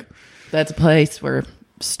 She's like, that's a place where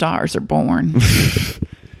stars are born.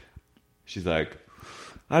 she's like,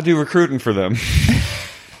 I do recruiting for them.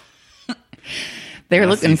 They're I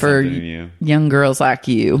looking see for something in you. young girls like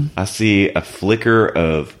you. I see a flicker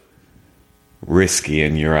of risky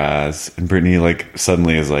in your eyes. And Brittany like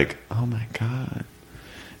suddenly is like, oh my God.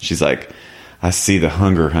 She's like, I see the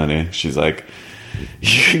hunger, honey. She's like,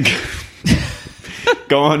 you can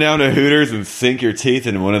go on down to Hooters and sink your teeth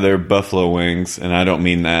into one of their buffalo wings. And I don't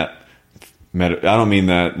mean that. I don't mean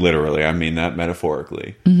that literally. I mean that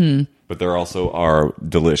metaphorically. Mm-hmm. But there also are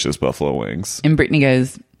delicious buffalo wings. And Brittany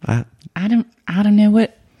goes, I don't know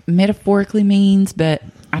what metaphorically means, but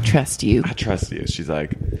I trust you. I trust you. She's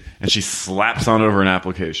like, and she slaps on over an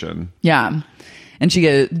application. Yeah. And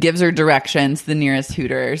she gives her directions to the nearest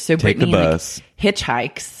Hooters. So Take Brittany the bus.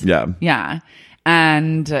 hitchhikes. Yeah. Yeah.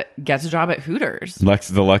 And gets a job at Hooters.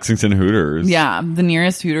 The Lexington Hooters. Yeah. The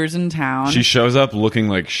nearest Hooters in town. She shows up looking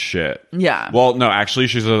like shit. Yeah. Well, no, actually,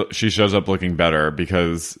 she shows up looking better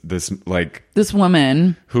because this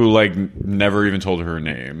woman who like never even told her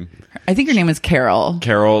name. I think her name is Carol.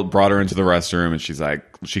 Carol brought her into the restroom and she's like,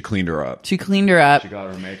 she cleaned her up. She cleaned her up. She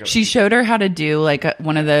got her makeup. She showed her how to do like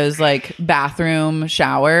one of those like bathroom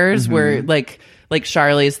showers where like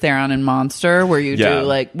Charlize Theron in Monster, where you do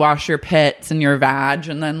like wash your pits and your vag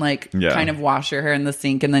and then like kind of wash your hair in the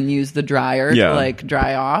sink and then use the dryer to like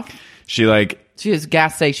dry off. She has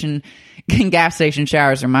gas station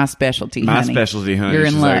showers are my specialty. My honey. specialty, honey. You're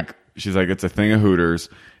in luck. She's like, it's a thing of Hooters.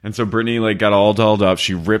 And so Brittany like got all dolled up.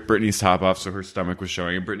 She ripped Brittany's top off so her stomach was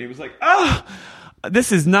showing. And Brittany was like, oh,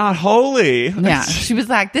 this is not holy. Yeah. She was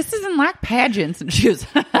like, this isn't like pageants. And she goes,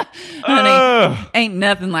 honey, ain't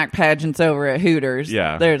nothing like pageants over at Hooters.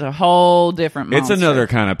 Yeah. There's a whole different monster. It's another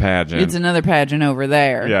kind of pageant. It's another pageant over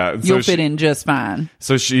there. Yeah. So You'll fit in just fine.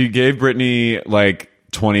 So she gave Brittany like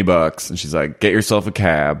 $20 and she's like, get yourself a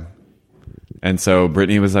cab. And so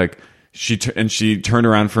Brittany was like, she turned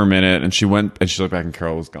around for a minute and she went and she looked back and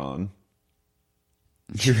Carol was gone.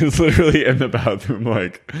 She was literally in the bathroom,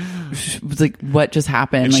 like, it was like, what just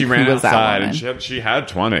happened? And like, she ran who was outside, that and she had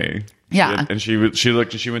 20. Yeah, and she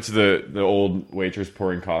looked, and she went to the old waitress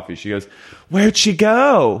pouring coffee. She goes, "Where'd she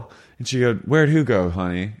go?" And she goes, "Where'd who go,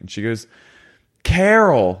 honey?" And she goes,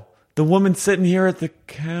 "Carol, the woman sitting here at the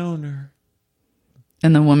counter."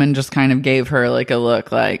 And the woman just kind of gave her like a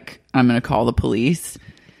look, like, "I'm going to call the police."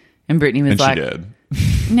 And Brittany was like, she did.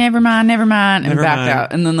 Never mind, and Never backed mind.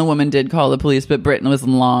 out. And then the woman did call the police, but Brittany was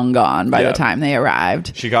long gone by the time they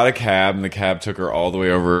arrived. She got a cab, and the cab took her all the way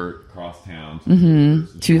over across town.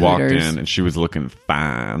 She walked in, and she was looking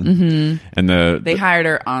fine. And they hired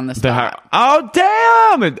her on the spot. Oh,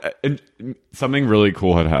 damn! And something really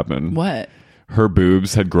cool had happened. What? Her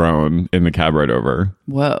boobs had grown in the cab ride over.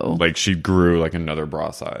 Whoa. Like she grew like another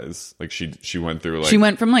bra size. Like she went through like... She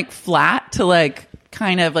went from like flat to like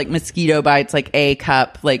kind of like mosquito bites, like A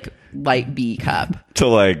cup, like light B cup. To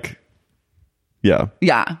like... Yeah.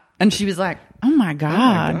 Yeah. And she was like, oh my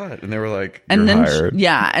God. Oh my God. And they were like, and you're then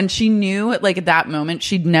hired. And she knew like at that moment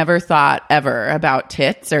she'd never thought ever about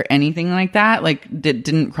tits or anything like that. Like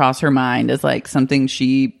didn't cross her mind as like something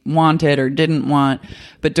she wanted or didn't want.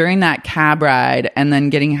 But during that cab ride and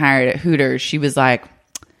then getting hired at Hooters, she was like,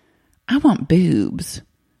 I want boobs.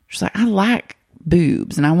 She's like, I like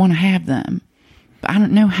boobs and I want to have them, but I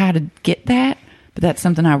don't know how to get that, but that's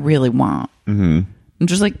something I really want. Mm-hmm. And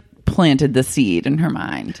just like planted the seed in her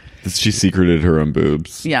mind. She secreted her own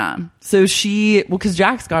boobs. Yeah. So because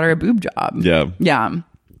Jax got her a boob job. Yeah. Yeah.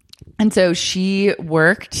 And so she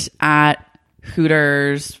worked at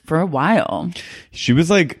Hooters for a while. She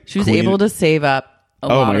was able to save up a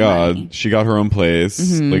lot Oh my of God. money. She got her own place.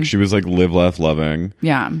 Mm-hmm. Like she was like live, laugh, loving.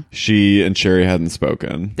 Yeah. She and Sherry hadn't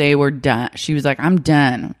spoken. They were done. She was like, I'm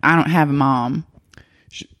done. I don't have a mom.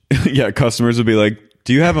 Yeah, customers would be like,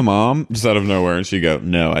 "Do you have a mom?" Just out of nowhere, and she'd go,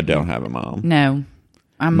 "No, I don't have a mom. No,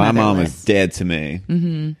 I'm My mom motherless." is dead to me."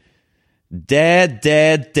 Mm-hmm.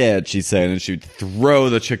 Dead, she'd say, and then she'd throw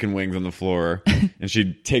the chicken wings on the floor, and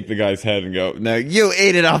she'd take the guy's head and go, "No, you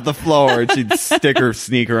ate it off the floor," and she'd stick her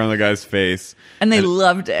sneaker on the guy's face. And they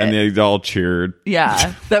loved it. And they all cheered.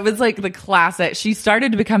 Yeah, that was like the classic. She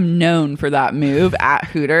started to become known for that move at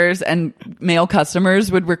Hooters, and male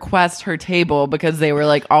customers would request her table because they were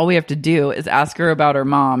like, all we have to do is ask her about her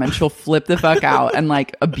mom and she'll flip the fuck out and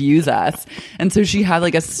like abuse us. And so she had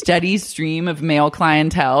like a steady stream of male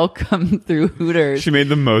clientele come through Hooters. She made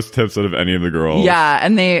the most tips out of any of the girls. Yeah,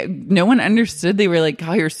 and no one understood. They were like,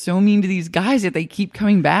 God, you're so mean to these guys, yet they keep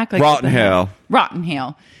coming back. Like, Rotten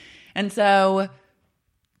hell. And so,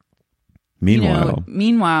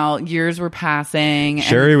 Meanwhile, years were passing.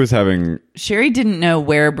 Sherry didn't know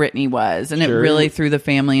where Brittany was, and it really threw the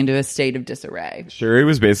family into a state of disarray. Sherry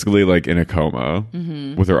was basically like in a coma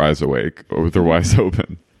with her eyes awake or with her eyes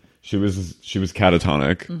open. She was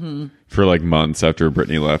catatonic for like months after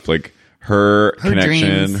Brittany left. Like her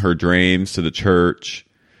connection, dreams. her dreams to the church,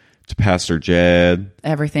 to Pastor Jed,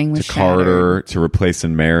 everything was to Carter, to replace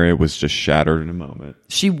and marry was just shattered in a moment.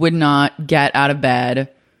 She would not get out of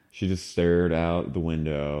bed. She just stared out the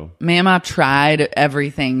window. Mama tried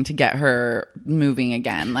everything to get her moving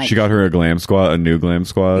again. Like she got her a new glam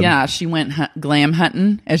squad. Yeah, she went glam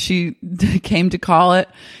hunting, as she came to call it.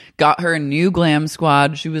 Got her a new glam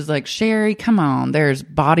squad. She was like, Sherry, come on. There's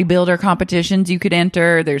bodybuilder competitions you could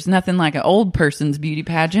enter. There's nothing like an old person's beauty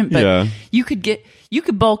pageant, but you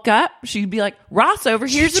could bulk up. She'd be like, Ross over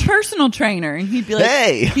here's a personal trainer. And he'd be like,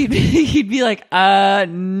 hey, he'd be like,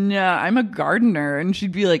 no, I'm a gardener. And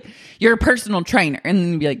she'd be like, you're a personal trainer. And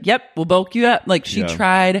then he'd be like, yep, we'll bulk you up. Like she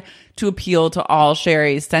tried to appeal to all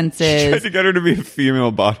Sherry's senses. She tried to get her to be a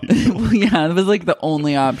female bodybuilder. Well, yeah, it was like the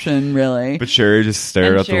only option, really. But Sherry just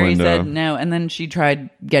stared out the window. Sherry said no. And then she tried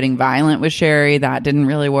getting violent with Sherry. That didn't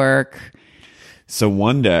really work. So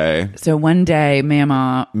one day,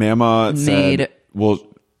 Mama said, well,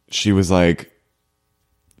 she was like,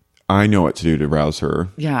 I know what to do to rouse her.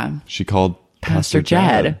 Yeah. She called Pastor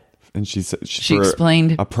Jed. And she said, she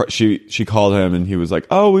explained. She called him and he was like,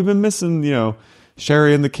 oh, we've been missing,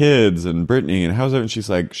 Sherry and the kids and Brittany. And how's it? And she's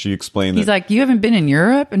like, she explained He's like, you haven't been in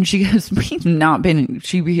Europe? And she goes, we've not been.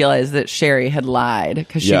 She realized that Sherry had lied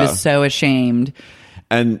because she was so ashamed.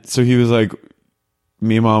 And so he was like,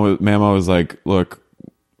 Mama was like, look,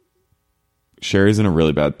 Sherry's in a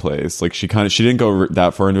really bad place. Like she didn't go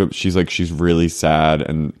that far into it. But she's like, she's really sad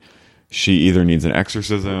and she either needs an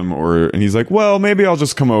exorcism and he's like, well, maybe I'll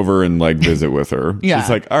just come over and like visit with her. Yeah. She's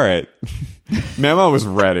like, all right. Mama was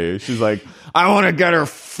ready. She's like, I want to get her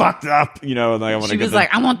fucked up, and I want to. She was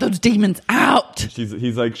like, I want those demons out.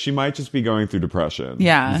 He's like, she might just be going through depression.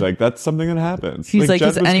 Yeah. He's like, that's something that happens. He's like,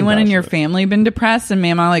 has anyone in your family been depressed? And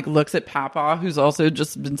Mama like looks at Papa, who's also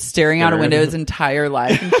just been staring out a window his entire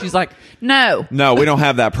life, and she's like, no, we don't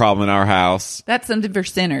have that problem in our house. That's something for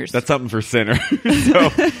sinners. So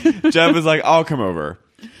Jed was like, I'll come over.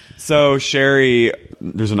 So Sherry,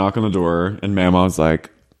 there's a knock on the door, and Mama's like,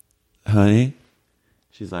 honey,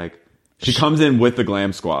 she's like. She comes in with the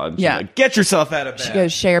glam squad. She's like, get yourself out of bed. She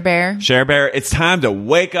goes, Cher Bear, it's time to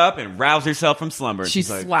wake up and rouse yourself from slumber. She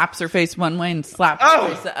slaps her face one way and slaps her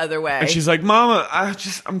face the other way. And she's like, Mama,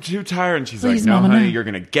 I'm too tired. And she's Please, like, no, Mama, honey, no. you're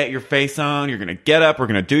going to get your face on. You're going to get up. We're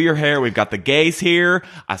going to do your hair. We've got the gays here.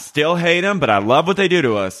 I still hate them, but I love what they do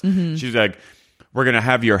to us. Mm-hmm. She's like, we're going to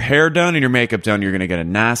have your hair done and your makeup done. You're going to get a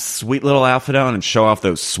nice, sweet little outfit on and show off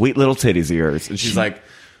those sweet little titties of yours. And she's like,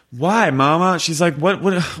 why, Mama? She's like, what?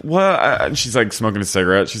 And she's like smoking a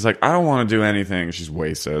cigarette. She's like, I don't want to do anything. She's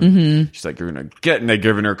wasted. Mm-hmm. She's like, you're going to get, and they're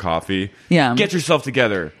giving her coffee. Yeah. Get yourself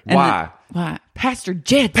together. And why? Why? Pastor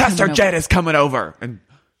Jed is coming over. And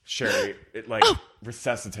Sherry, it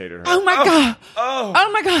resuscitated her. Oh my God.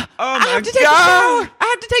 Oh my God. Oh I have to take a shower. I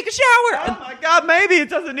have to take a shower. Oh my God. Maybe it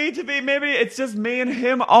doesn't need to be. Maybe it's just me and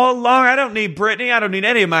him all along. I don't need Brittany. I don't need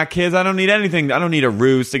any of my kids. I don't need anything. I don't need a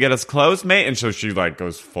ruse to get us close, mate. And so she like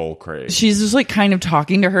goes full crazy. She's just like kind of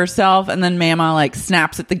talking to herself, and then Mama like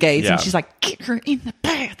snaps at the gays, and she's like, get her in the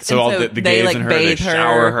bath. So and all the gays like and her, bathe they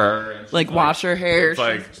shower her. Like wash her hair. It's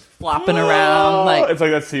like flopping around. Like it's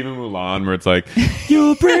like that scene in Mulan where it's like,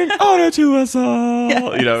 you'll bring honor to us all.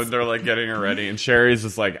 Yes. They're like getting her ready, and Sherry's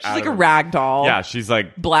just like, she's like a rag doll. Yeah, she's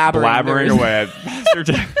like blabbering away at Pastor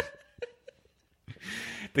Jed.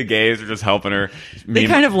 The gays are just helping her. They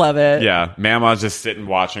kind of love it. Yeah, Mama's just sitting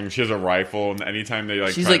watching. She has a rifle, and anytime they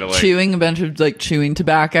like, she's like chewing a bunch of like chewing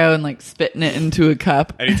tobacco and like spitting it into a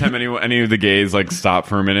cup. Anytime any of the gays like stop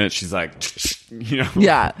for a minute, she's like, you know.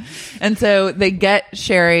 Yeah. And so they get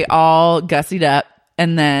Sherry all gussied up.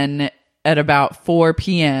 And then at about 4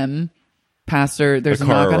 p.m., there's a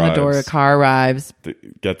knock on the door. A car arrives.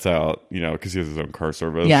 Gets out, you know, because he has his own car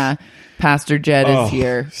service. Yeah. Pastor Jed is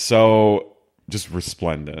here. So just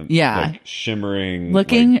resplendent. Yeah. Like shimmering.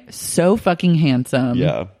 Looking so fucking handsome.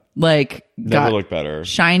 Yeah. Like, never looked better.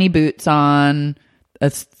 Shiny boots on, a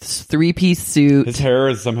 3-piece suit. His hair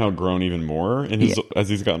has somehow grown even more as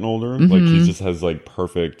he's gotten older. Like, he just has, like,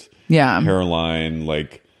 perfect hairline,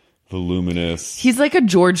 like, voluminous. He's like a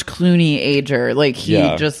George Clooney ager. Like, he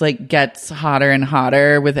just, like, gets hotter and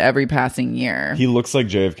hotter with every passing year. He looks like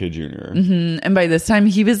JFK Jr. And by this time,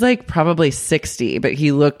 he was, like, probably 60, but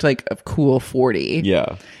he looked like a cool 40.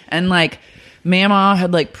 Yeah. And, like, Mama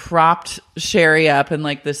had, like, propped Sherry up in,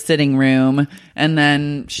 like, the sitting room, and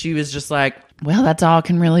then she was just like, well, that's all I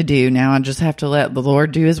can really do now. I just have to let the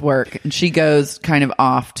Lord do his work. And she goes kind of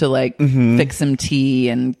off to, like, fix some tea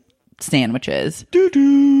and sandwiches.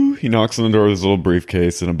 Doo-doo. He knocks on the door with his little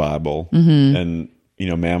briefcase and a Bible. And, you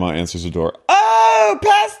know, Mama answers the door. Oh,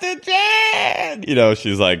 Pastor Jed! You know,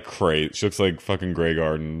 she's like, great. She looks like fucking Grey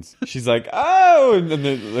Gardens. She's like, oh! And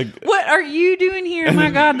then, like, what are you doing here? Oh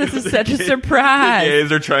my God, this is such a surprise. The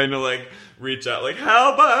gays are trying to, like, reach out, like,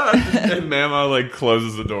 help us! And Mama, like,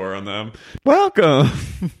 closes the door on them. Welcome!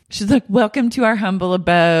 She's like, welcome to our humble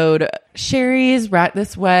abode. Sherry is right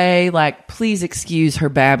this way. Like, please excuse her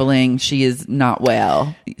babbling. She is not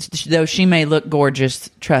well. Though she may look gorgeous,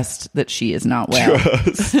 trust that she is not well.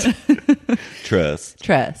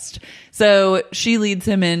 Trust. So she leads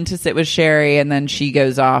him in to sit with Sherry, and then she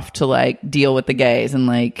goes off to, like, deal with the gays and,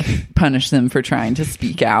 like, punish them for trying to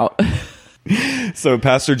speak out. So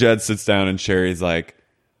Pastor Jed sits down, and Sherry's like,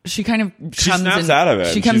 she kind of she snaps out of it.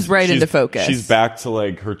 She comes into focus. She's back to,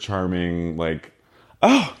 like, her charming, like,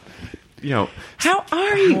 oh, you know, how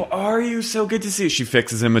are you? How are you? So good to see you. She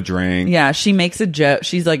fixes him a drink. Yeah, she makes a joke.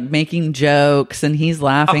 She's, like, making jokes, and he's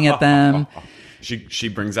laughing at them. She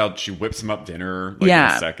whips him up dinner, like, in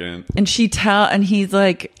a second. And and he's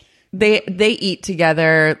like, they eat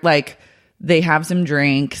together, like, they have some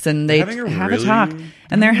drinks, and they have a talk,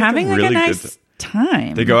 and they're having, like, a nice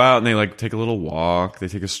time. They go out and they, like, take a little walk. They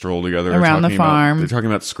take a stroll together around the farm. They're talking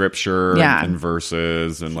about scripture and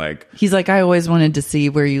verses, and, like, he's like, I always wanted to see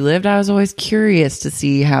where you lived. I was always curious to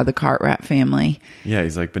see how the Cartwright family. Yeah,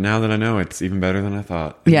 he's like, but now that I know, it's even better than I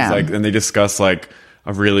thought. And he's like, and they discuss, like,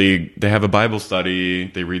 they have a Bible study.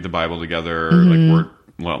 They read the Bible together, like,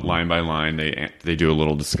 line by line. They do a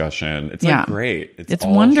little discussion. It's like great. It's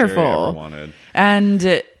all wonderful. Sherry ever wanted.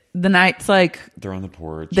 And the night's like, they're on the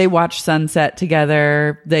porch. They watch sunset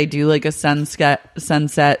together. They do, like, a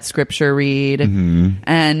sunset scripture read.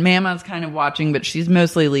 And Mama's kind of watching, but she's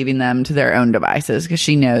mostly leaving them to their own devices because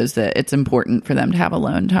she knows that it's important for them to have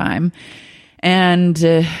alone time.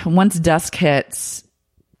 And once dusk hits,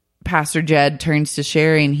 Pastor Jed turns to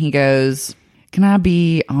Sherry and he goes, can I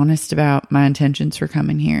be honest about my intentions for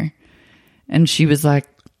coming here? And she was like,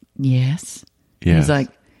 yes. He's like,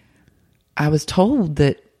 I was told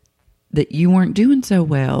that you weren't doing so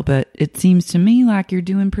well, but it seems to me like you're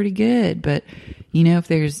doing pretty good. But, you know, if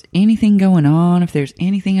there's anything going on, if there's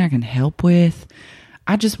anything I can help with,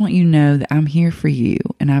 I just want you to know that I'm here for you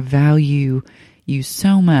and I value you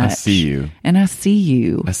so much. I see you. And I see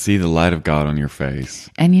you. I see the light of God on your face.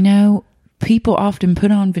 And, you know, people often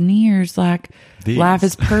put on veneers like these. Life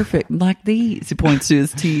is perfect, like these. He points to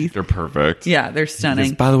his teeth. They're perfect. Yeah, they're stunning.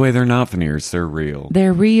 Because, by the way, they're not veneers. They're real.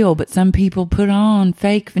 They're real, but some people put on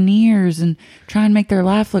fake veneers and try and make their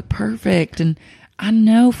life look perfect. And I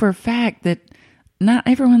know for a fact that not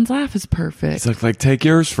everyone's life is perfect. It's like take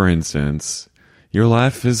yours, for instance. Your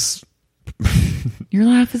life is... Your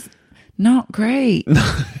life is not great.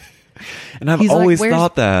 And I've always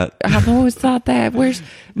thought that. I've always thought that. Where's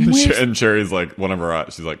and Sherry's like, one of her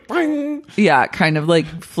eyes, she's like, Bing! Yeah, kind of like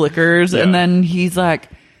flickers. Yeah. And then he's like,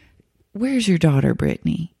 where's your daughter,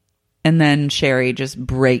 Brittany? And then Sherry just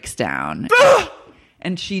breaks down.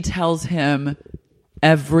 And she tells him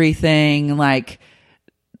everything,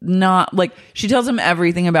 she tells him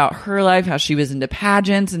everything about her life, how she was into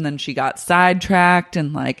pageants and then she got sidetracked.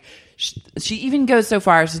 And she even goes so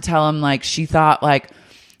far as to tell him, she thought,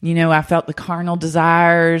 I felt the carnal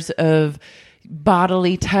desires of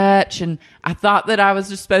bodily touch, and I thought that I was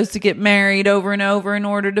just supposed to get married over and over in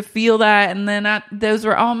order to feel that, and then those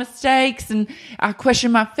were all mistakes, and I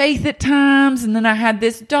questioned my faith at times, and then I had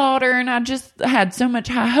this daughter, and I just had so much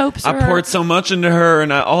high hopes for her. I poured so much into her,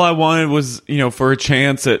 and all I wanted was, for a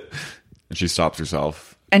chance at... And she stops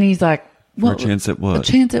herself. And he's like, for a chance at what?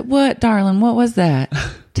 A chance at what, darling? What was that?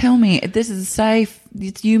 Tell me. This is safe.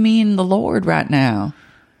 It's you, me, and the Lord right now.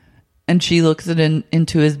 And she looks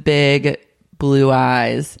into his big blue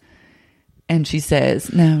eyes. And she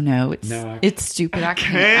says, no, it's stupid. I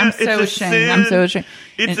can't. I'm so ashamed. I'm so ashamed.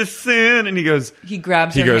 It's a sin. And he goes, he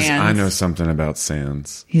grabs her hands. I know something about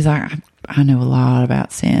sins. He's like, I know a lot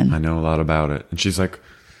about sin. I know a lot about it. And she's like,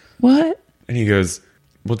 what? And he goes,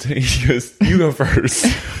 you go first.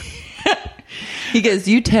 He goes,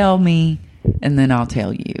 you tell me, and then I'll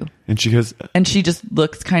tell you. And she goes, and she just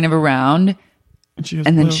looks kind of around. And she goes,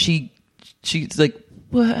 and then she's like,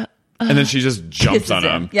 what? And then she just jumps on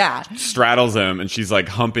him. Yeah. Straddles him. And she's like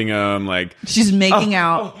humping him. Like she's making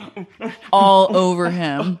out all over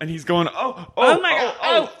him. And he's going, oh my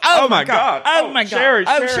God. Oh my God. Sherry,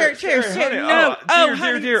 no.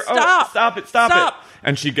 Dear. Stop it.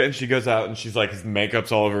 And she goes out and she's like, his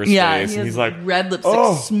makeup's all over his face. And he's like, red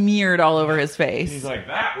lipstick smeared all over his face. He's like,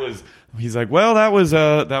 he's like, well, that was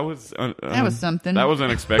something. That was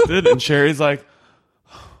unexpected. And Sherry's like,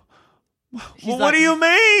 well, what do you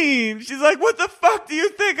mean? She's like, what the fuck do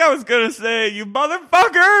you think I was gonna say, you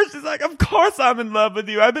motherfucker? She's like, of course I'm in love with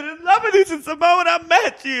you. I've been in love with you since the moment I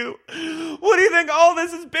met you. What do you think all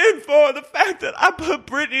this has been for? The fact that I put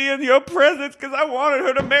Brittany in your presence because I wanted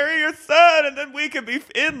her to marry your son, and then we could be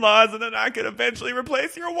in-laws, and then I could eventually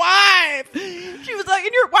replace your wife. She was like,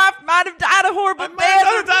 and your wife might have died a horrible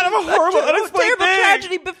death. Died of a horrible, unexplained terrible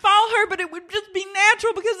tragedy befall her, but it would just be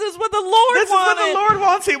natural because this is what the Lord wanted. This is what the Lord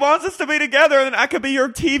wants. He wants us to be together, and then I could be your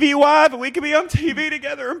TV wife, and we could be on TV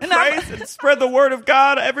together and praise and spread the word of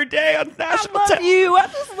God every day on national I love you. I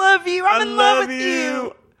just love you. I'm in love with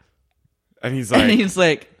you. And he's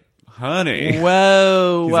like, honey.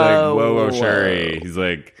 Whoa, Sherry. He's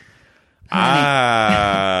like, I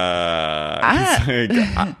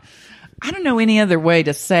don't know any other way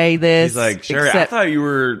to say this. He's like, Sherry, I thought you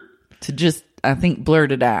were to just, I think,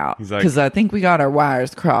 blurt it out. Because I think we got our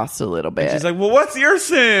wires crossed a little bit. She's like, well, what's your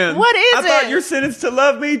sin? What is it? I thought your sin is to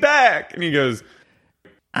love me back. And he goes,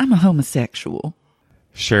 I'm a homosexual.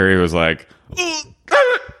 Sherry was like,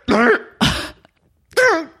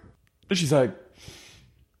 she's like,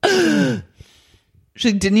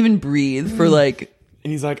 she didn't even breathe for like.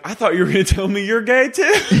 And he's like, I thought you were going to tell me you're gay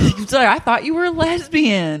too. He's like, I thought you were a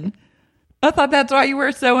lesbian. I thought that's why you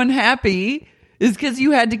were so unhappy. Is because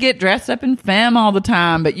you had to get dressed up in femme all the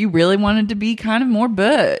time, but you really wanted to be kind of more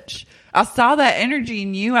butch. I saw that energy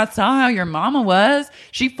in you. I saw how your mama was.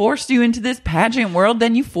 She forced you into this pageant world.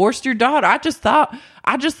 Then you forced your daughter. I just thought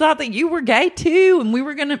that you were gay too, and we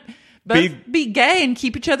were gonna both be gay and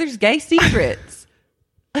keep each other's gay secrets.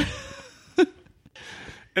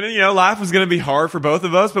 And then, life was going to be hard for both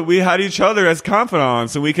of us, but we had each other as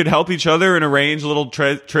confidants, and we could help each other and arrange little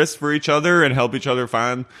trysts for each other and help each other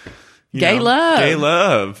find gay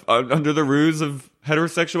love under the ruse of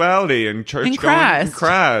heterosexuality and church and going Christ. And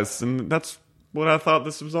Christ. And that's what I thought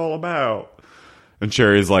this was all about. And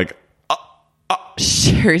Sherry's like,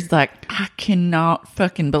 Sherry's like, I cannot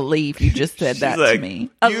fucking believe you just said that to me.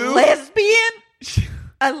 A lesbian?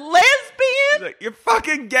 A lesbian? She's like, you're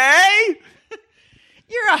fucking gay?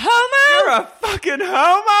 You're a homo? You're a fucking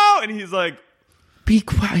homo? And he's like, be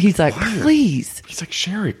quiet. He's like, please. He's like,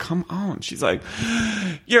 Sherry, come on. She's like,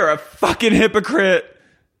 you're a fucking hypocrite.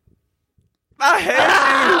 I hate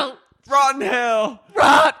you. Rot in hell.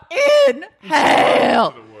 Rot in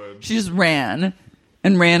hell. She just ran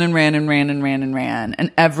and ran and ran and ran and ran and ran.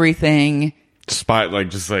 And everything.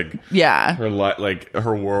 Yeah.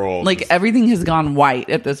 Her world. Like everything has gone white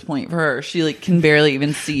at this point for her. She can barely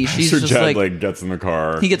even see. She's just Jed, gets in the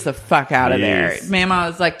car. He gets the fuck out of there. Mama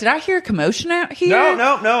was like, did I hear a commotion out here?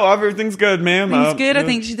 No. Everything's good, ma'am. Everything's good. I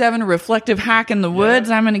think she's having a reflective hack in the woods.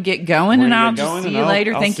 I'm going to get going and I'll just see you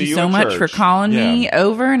later. Thank you so much for calling me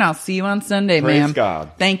over and I'll see you on Sunday, Praise ma'am.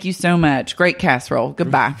 God. Thank you so much. Great casserole.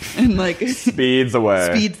 Goodbye. And speeds away.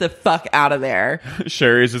 Speeds the fuck out of there.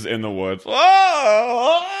 Sherry's just in the woods. Whoa!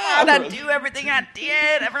 How'd I do everything I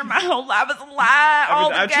did? My whole life is a lie.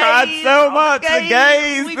 I tried so much. The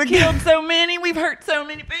gays. We've killed so many. We've hurt so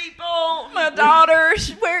many people. My daughter,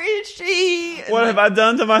 where is she? What have I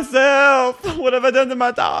done to myself? What have I done to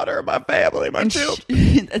my daughter, my family, my children?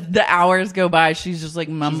 The hours go by. She's just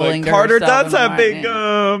mumbling to Carter herself. does have big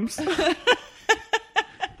gums.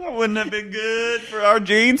 That wouldn't have been good for our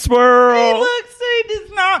gene swirl.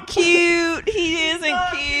 He's not cute. He isn't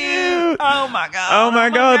cute. Oh my god. Oh my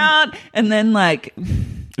god. And then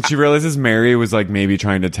she realizes Mary was maybe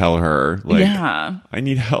trying to tell her yeah, I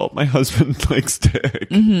need help. My husband likes dick.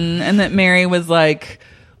 Mm-hmm. And that Mary was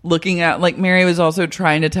looking at Mary was also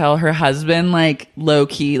trying to tell her husband low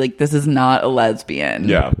key this is not a lesbian.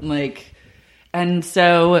 Yeah. And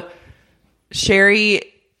so Sherry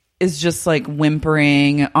is just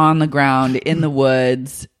whimpering on the ground in the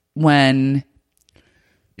woods. when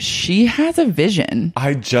she has a vision.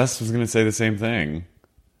 I just was going to say the same thing.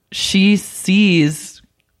 She sees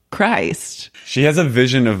Christ. She has a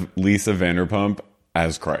vision of Lisa Vanderpump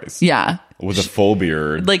as Christ. Yeah. With a full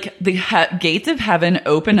beard. Like the gates of heaven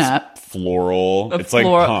open up. Floral. It's like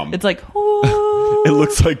Pump. It's like, it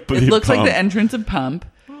looks like it looks like the entrance of Pump.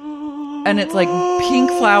 And it's like pink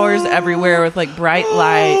flowers everywhere with like bright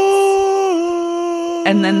lights.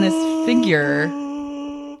 And then this figure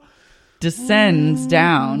descends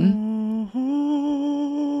down.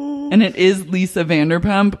 And it is Lisa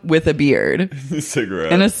Vanderpump with a beard.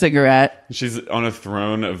 Cigarette. And a cigarette. She's on a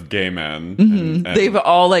throne of gay men. Mm-hmm. And they've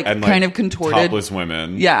all like and, kind of contorted. Topless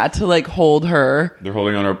women. Yeah, to like hold her. They're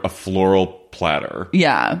holding on a floral platter.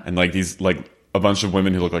 Yeah. And like these, like a bunch of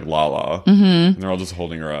women who look like Lala. Mm-hmm. And they're all just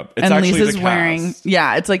holding her up. It's and actually Lisa's the cast. wearing,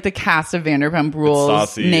 yeah, it's like the cast of Vanderpump Rules,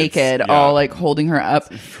 saucy, naked, all like holding her up.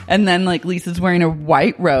 And then like Lisa's wearing a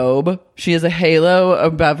white robe. She has a halo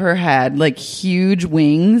above her head, like huge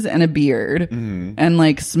wings and a beard, and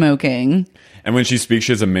like smoking. And when she speaks,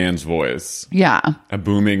 she has a man's voice. Yeah. A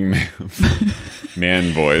booming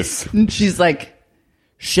man voice. And she's like,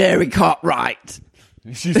 Sherry Cartwright.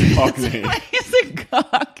 She's Cockney. She's a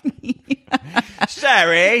Cockney.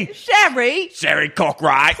 Sherry. Sherry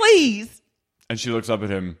Cartwright. Please. And she looks up at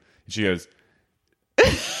him and she goes,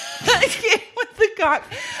 I can't with the cock.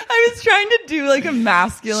 I was trying to do like a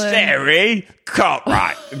masculine. Sherry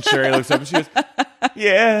Cartwright. And Sherry looks up and she goes,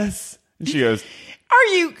 yes. And she goes, are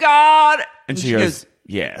you God? And she goes,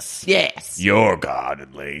 yes. Yes. You're God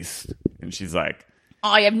at least. And she's like,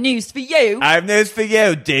 I have news for you. I have news for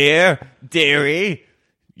you, dearie.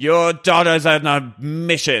 Your daughter's on a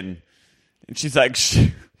mission. And she's like,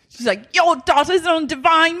 she's like, your daughter's on a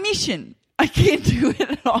divine mission. I can't do it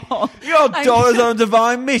at all. Your daughter's on a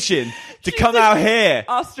divine mission to come out here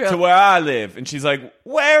Australia. to where I live. And she's like,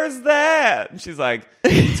 where's that? And she's like,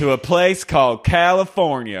 to a place called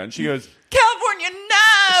California. And she goes, California,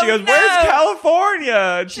 no. She goes, where's California?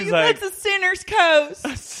 And she's like, that's the Sinner's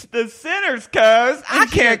Coast. The Sinner's Coast? I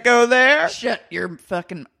can't go there. Shut your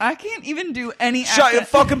fucking... I can't even do any Shut your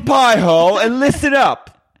fucking pie hole and listen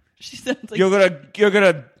up. She sounds like... You're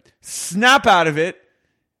gonna snap out of it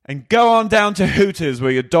and go on down to Hooters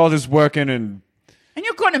where your daughter's working and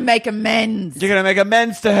you're going to make amends. You're going to make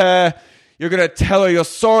amends to her. You're going to tell her you're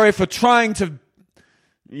sorry for trying to,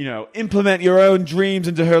 implement your own dreams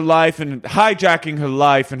into her life and hijacking her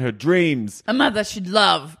life and her dreams. A mother should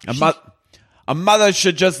love. A mother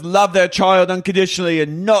should just love their child unconditionally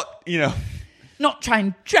and not, not try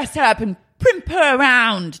and dress her up and primp her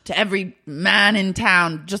around to every man in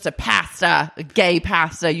town. Just a pastor, a gay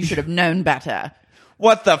pastor. You should have known better.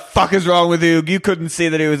 What the fuck is wrong with you? You couldn't see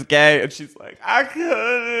that he was gay. And she's like, I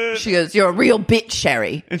couldn't. She goes, you're a real bitch,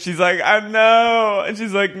 Sherry. And she's like, I know. And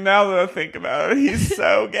she's like, now that I think about it, he's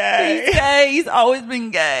so gay. He's gay. He's always been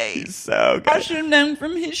gay. He's so gay. I should have known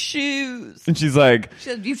from his shoes. And she's like, she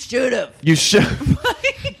said, you should have. You should.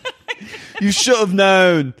 You should have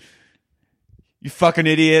known. You fucking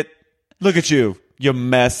idiot. Look at you. You're a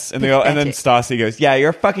mess. And they go, and then Stassi goes, yeah, you're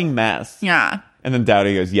a fucking mess. Yeah. And then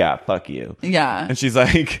Dowdy goes, yeah, fuck you. Yeah. And she's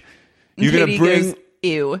like, you're going to Katie bring... goes,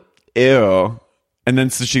 ew. Ew. And then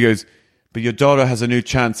so she goes, but your daughter has a new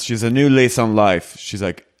chance. She's a new lease on life. She's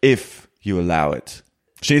like, if you allow it.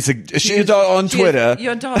 She's on Twitter.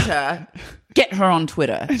 Your daughter, get her on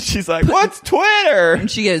Twitter. And she's like, what's Twitter? And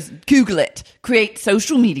she goes, Google it. Create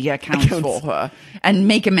social media accounts for her and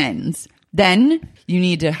make amends. Then you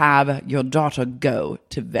need to have your daughter go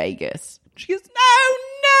to Vegas. She goes, no,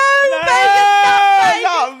 Vegas,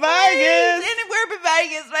 not Vegas. Anywhere but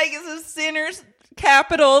Vegas. Vegas is sinners'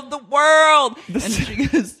 capital of the world. And she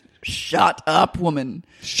goes, shut up, woman.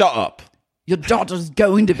 Shut up. Your daughter's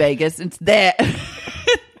going to Vegas. It's there.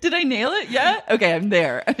 Did I nail it? Yeah? Okay, I'm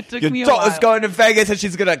there. It took me a while. Your daughter's going to Vegas and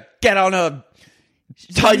she's going to get on her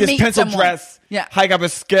tightest pencil dress, hike up her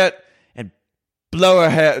skirt, and blow her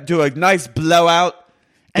hair, do a nice blowout,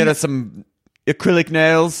 get her some acrylic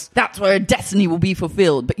nails. That's where her destiny will be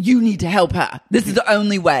fulfilled, but you need to help her. This is the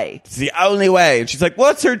only way. It's the only way. And she's like,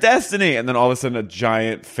 what's her destiny? And then all of a sudden a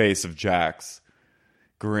giant face of Jax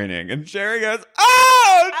grinning. And Sherry goes,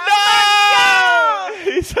 oh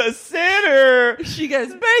no! He's a sinner. She goes,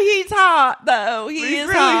 but he's hot though. He's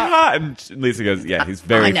really hot. And Lisa goes, yeah, he's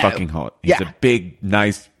very fucking hot. He's a big,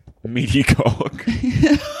 nice, meaty cock.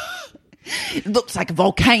 It looks like a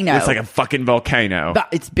volcano. It's like a fucking volcano. But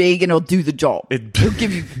it's big and it'll do the job. It'll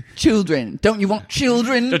give you children. Don't you want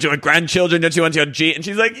children? Don't you want grandchildren? Don't you want your G? And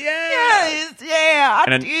she's like, yes,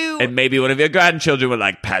 I do. And maybe one of your grandchildren will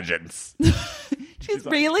like pageants. She's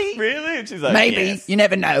really? Really? And she's like, maybe. Yes. You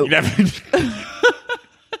never know. You never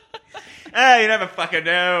You never fucking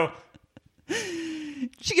know.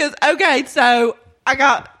 She goes, okay, so I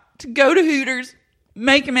got to go to Hooters,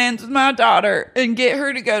 make amends with my daughter, and get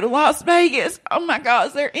her to go to Las Vegas. Oh my God,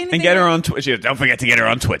 is there anything? And get her on Twitter. She goes, don't forget to get her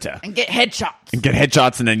on Twitter. And get headshots. And get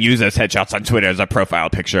headshots and then use those headshots on Twitter as a profile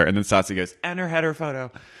picture. And then Stassi goes, and her header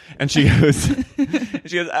photo. And she goes,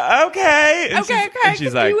 okay. And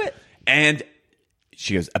she's like, and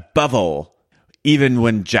she goes, above all, even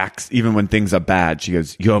when things are bad, she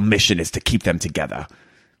goes, your mission is to keep them together.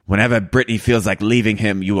 Whenever Brittany feels like leaving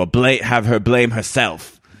him, you will have her blame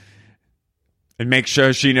herself. And make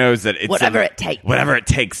sure she knows that it's whatever it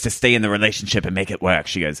takes to stay in the relationship and make it work.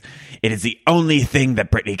 She goes, it is the only thing that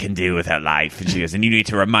Brittany can do with her life. And she goes, and you need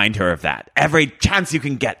to remind her of that. Every chance you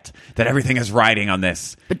can get, that everything is riding on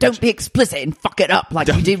this. But don't be explicit and fuck it up like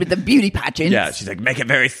you did with the beauty pageants. Yeah, she's like, you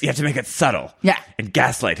have to make it subtle. Yeah. And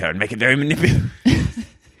gaslight her and make it very manipulative.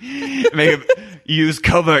 Use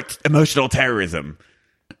covert emotional terrorism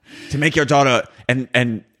to make your daughter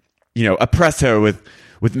and oppress her with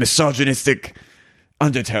misogynistic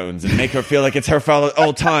undertones and make her feel like it's her fault at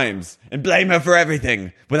all times and blame her for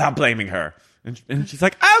everything without blaming her. And she's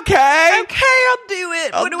like, okay, I'll do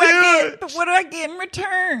it. What do I get? But what do I get in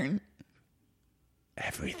return?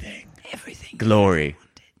 Everything. Glory.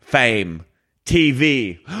 Fame.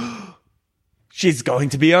 TV. She's going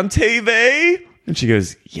to be on TV. And she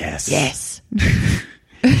goes, yes. Yes.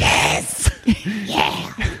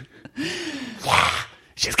 Yeah.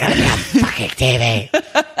 She's gonna be on fucking TV.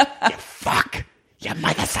 You fuck. Your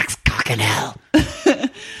mother sucks cock in hell.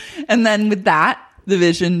 And then with that, the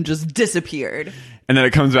vision just disappeared. And then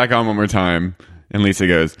it comes back on one more time. And Lisa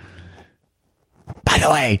goes, by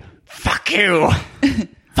the way, fuck you.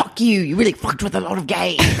 Fuck you. You really fucked with a lot of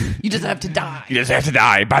gays. You deserve to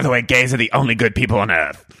die. By the way, gays are the only good people on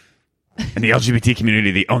earth. And the LGBT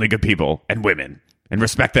community, the only good people. And women. And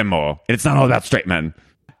respect them more. And it's not all about straight men.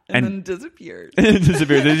 And then disappeared.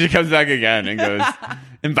 Then she comes back again and goes,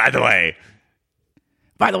 and by the way,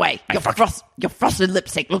 your frosted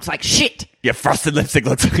lipstick looks like shit. Your frosted lipstick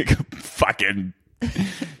looks like fucking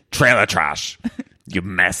trailer trash. You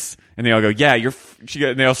mess. And they all go, yeah, and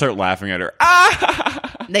they all start laughing at her.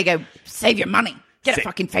 And they go, save your money. Get a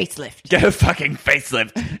fucking facelift. Get a fucking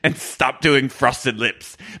facelift and stop doing frosted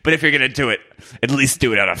lips. But if you're going to do it, at least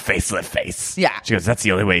do it on a facelift face. Yeah. She goes, that's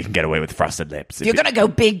the only way you can get away with frosted lips. If you're going to go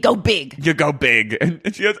big, go big. You go big. And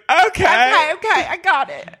she goes, okay, I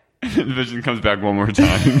got it. The vision comes back one more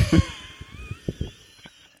time.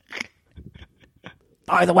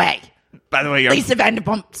 By the way, Lisa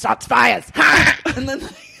Vanderpump starts fires. And then...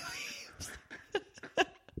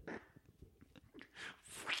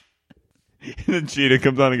 And then Sheena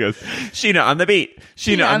comes on and goes, Sheena on the beat.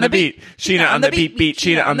 Sheena on the beat. Sheena on the beat.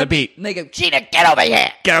 Sheena on the beat. And they go, Sheena, get over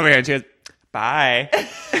here. Get over here. And she goes, bye.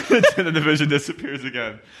 And then the vision disappears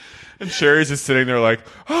again. And Sherry's just sitting there like,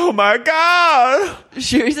 oh my God.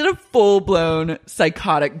 Sherry's in a full-blown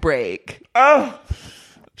psychotic break. Oh.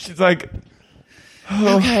 She's like,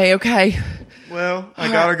 oh. Okay. Well,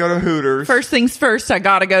 I gotta go to Hooters. First things first, I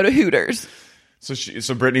gotta go to Hooters.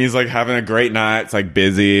 So Brittany's like having a great night. It's like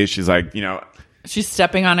busy. She's like, she's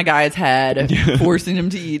stepping on a guy's head, forcing him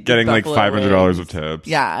to eat. Getting like $500 of tips.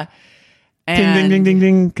 Yeah. And ding, ding, ding, ding,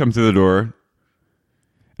 ding. Comes through the door.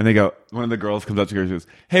 And they go, one of the girls comes up to her and goes,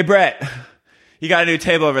 hey, Brett, you got a new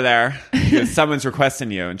table over there. She goes, someone's requesting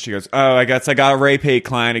you. And she goes, oh, I guess I got a repeat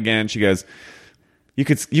client again. She goes, you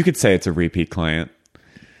could say it's a repeat client.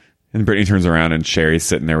 And Brittany turns around and Sherry's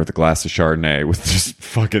sitting there with a glass of Chardonnay with just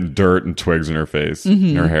fucking dirt and twigs in her face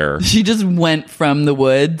and her hair. She just went from the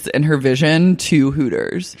woods and her vision to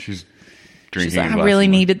Hooters. She's drinking. She's like, I really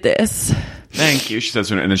needed this. Thank you. She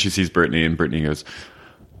says, and then she sees Brittany and Brittany goes,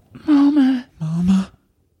 Mama.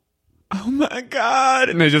 Oh my God.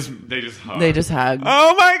 And they just hug. They just hug.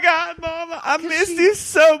 Oh my God, Mama. I missed you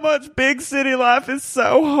so much. Big city life is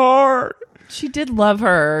so hard. She did love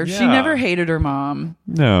her. Yeah. She never hated her mom.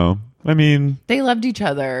 No. I mean, they loved each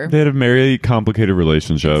other. They had a very complicated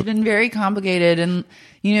relationship. It's been very complicated. And,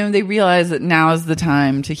 they realize that now is the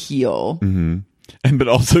time to heal. Mm-hmm. But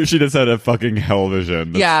also she just had a fucking hell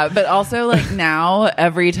vision. Yeah, but also like now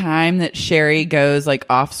every time that Sherry goes like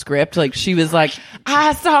off script, like she was like,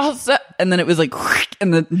 I saw and then it was like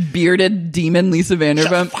and the bearded demon Lisa Vanderpump.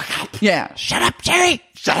 Shut the fuck up. Yeah. Shut up, Sherry.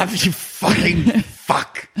 Shut up, you fucking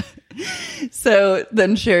fuck. So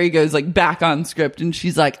then Sherry goes like back on script and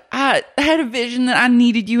she's like, I had a vision that I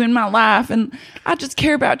needed you in my life and I just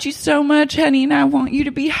care about you so much, honey, and I want you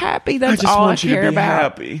to be happy. That's all I care about.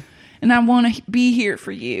 Happy. And I want to be here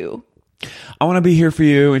for you. I want to be here for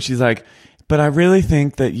you. And she's like, but I really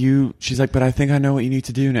think that she's like, but I think I know what you need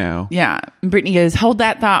to do now. Yeah. And Brittany goes, hold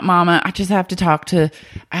that thought, Mama. I have to talk to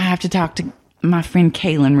my friend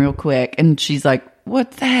Kaylin real quick. And she's like,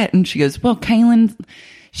 what's that? And she goes, well, Kaylin,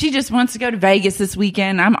 she just wants to go to Vegas this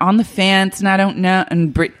weekend. I'm on the fence and I don't know.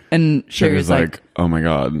 And Sherry's like, oh my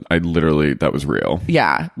God, that was real.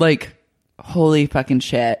 Yeah. Like, holy fucking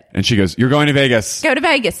shit. And she goes, you're going to Vegas. Go to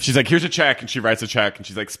Vegas. She's like, here's a check. And she writes a check and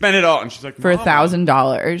she's like, spend it all. And she's like, for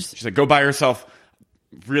 $1,000. She's like, go buy yourself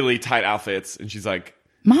really tight outfits. And she's like,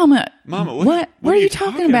 Mama, what are you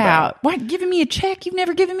talking about? Why giving me a check? You've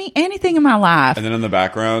never given me anything in my life. And then in the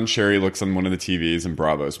background, Sherry looks on one of the TVs and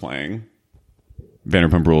Bravo's playing.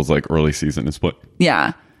 Vanderpump Rules, like, early season is split.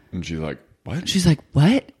 Yeah. And she's like, what? She's like,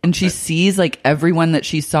 what? And she sees, like, everyone that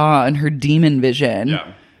she saw in her demon vision.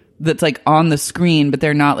 Yeah. That's, like, on the screen, but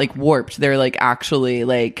they're not, like, warped. They're, like, actually,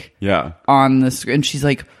 like, yeah, on the screen. And she's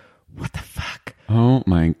like, what the fuck? Oh,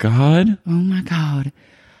 my God. Oh, my God.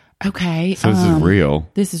 Okay. So this is real.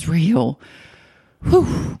 This is real.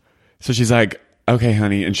 Whew. So she's like, okay,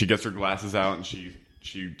 honey. And she gets her glasses out and she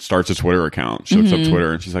starts a Twitter account. She looks up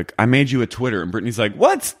Twitter and she's like, I made you a Twitter. And Brittany's like,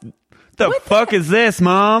 what the fuck is this,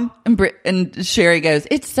 Mom? And Sherry goes,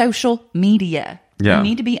 it's social media. Yeah. You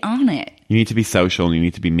need to be on it. You need to be social and you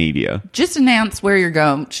need to be media. Just announce where you're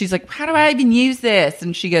going. She's like, how do I even use this?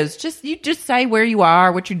 And she goes, you just say where you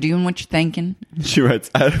are, what you're doing, what you're thinking. She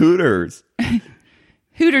writes, at Hooters.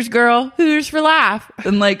 Hooters, girl. Hooters for life.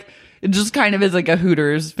 And like, it just kind of is like a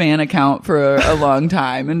Hooters fan account for a long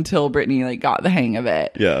time until Brittany like got the hang of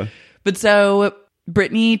it. Yeah. But so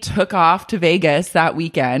Brittany took off to Vegas that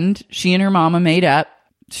weekend. She and her mama made up.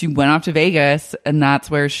 She went off to Vegas and that's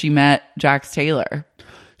where she met Jax Taylor.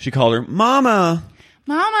 She called her, Mama.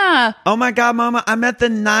 Oh my God, Mama, I met the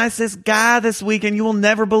nicest guy this weekend. You will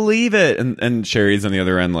never believe it. And Sherry's on the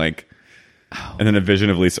other end like, and then a vision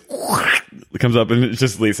of Lisa comes up and it's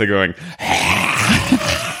just Lisa going,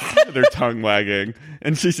 their tongue wagging.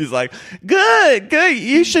 And she's like, good.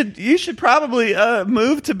 You should probably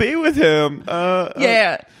move to be with him.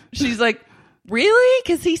 Yeah. She's like, really?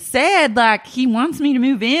 Because he said like he wants me to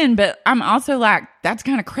move in, but I'm also like, that's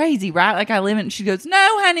kind of crazy, right? Like I live in. She goes, no,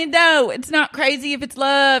 honey, no, it's not crazy. If it's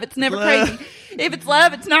love, it's never crazy. If it's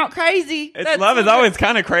love, it's not crazy. Love is always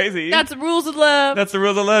kind of crazy. That's the rules of love. That's the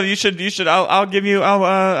rules of love. You should. I'll give you.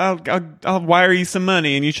 I'll wire you some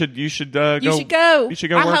money, and you should go. You should go. You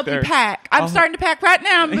should go. I'll work help there. you pack. I'm starting to pack right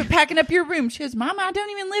now. I'm packing up your room. She goes, Mama, I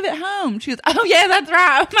don't even live at home. She goes, oh yeah, that's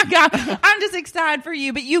right. Oh my God, I'm just excited for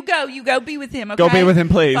you. But you go be with him. Okay? Go be with him,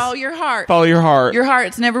 please. Follow your heart. Your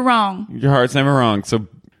heart's never wrong. Your heart's never wrong. So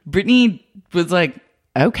Brittany was like,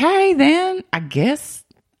 okay, then I guess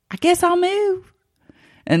I'll move.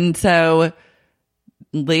 And so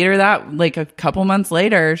later like a couple months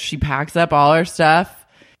later, she packs up all her stuff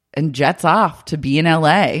and jets off to be in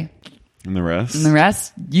LA. And the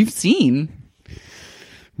rest? You've seen.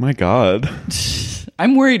 My God.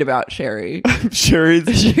 I'm worried about Sherry.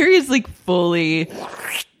 Sherry's like fully,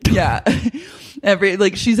 yeah.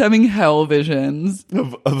 She's having hell visions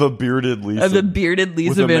of a bearded Lisa. Of a bearded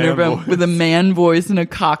Lisa Vanderpump with a man voice and a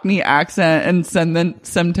Cockney accent and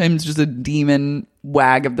sometimes just a demon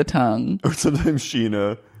wag of the tongue. Or sometimes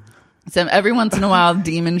Sheena. So every once in a while,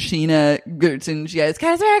 Demon Sheena gets and she goes,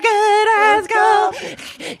 "'Cause we're good as gold,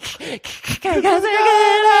 'cause we're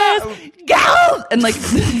good as gold," and like,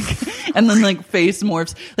 and then like face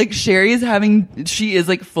morphs. Like she is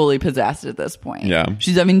like fully possessed at this point. Yeah,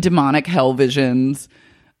 she's having demonic hell visions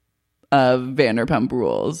of Vanderpump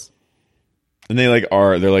Rules. And they're like,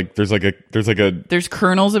 there's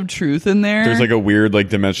kernels of truth in there. There's like a weird like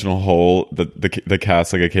dimensional hole that the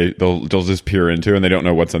cast like they'll just peer into and they don't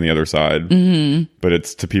know what's on the other side. Mm-hmm. But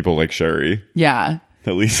it's to people like Sherry. Yeah.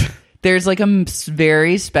 At least there's like a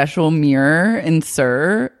very special mirror in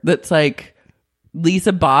Sir that's like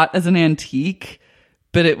Lisa bought as an antique,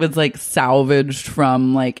 but it was like salvaged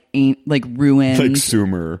from like ruined like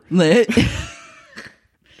Sumer.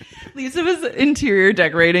 Lisa was interior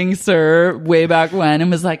decorating Sir way back when and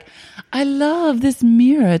was like, I love this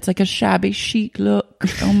mirror. It's like a shabby chic look.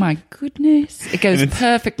 Oh my goodness. It goes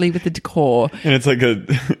perfectly with the decor. And it's like a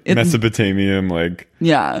Mesopotamian, like...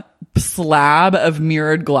 Yeah. Slab of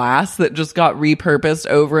mirrored glass that just got repurposed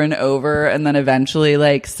over and over. And then eventually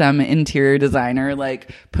like some interior designer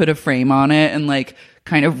like put a frame on it and like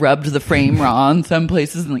kind of rubbed the frame raw in some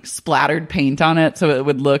places and like splattered paint on it so it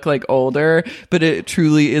would look like older, but it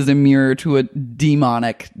truly is a mirror to a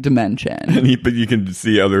demonic dimension. But you can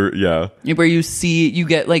see where you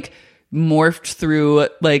get like morphed through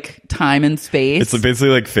like time and space. It's basically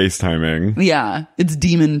like FaceTiming. Yeah, it's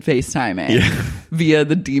demon FaceTiming via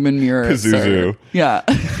the demon mirror. Pazuzu. Yeah.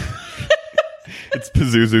 It's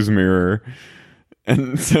Pazuzu's mirror.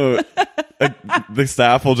 And so the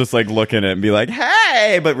staff will just like look in it and be like,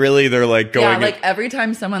 hey, but really they're like going. Yeah, like every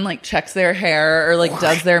time someone like checks their hair or like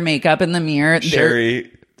does their makeup in the mirror,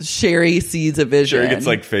 Sherry sees a vision. Sherry gets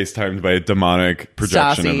like FaceTimed by a demonic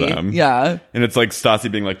projection Stassi, of them. Yeah. And it's like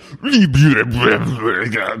Stassi being like,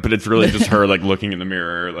 but it's really just her like looking in the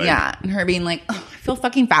mirror. Like, yeah. And her being like, oh, I feel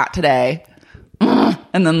fucking fat today.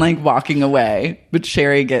 And then like walking away. But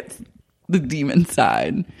Sherry gets the demon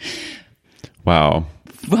side. Wow.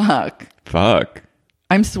 Fuck.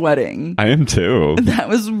 I'm sweating. I am too. That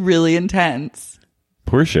was really intense.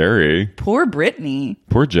 Poor Sherry. Poor Brittany.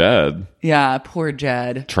 Poor Jed. Yeah, poor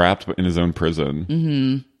Jed. Trapped in his own prison.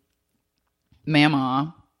 Mm-hmm.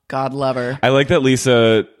 Mama. God love her. I like that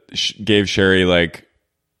Lisa gave Sherry like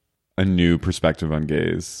a new perspective on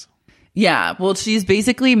gays. Yeah, well, she's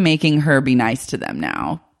basically making her be nice to them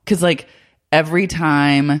now. Because, like, every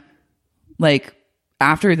time, like,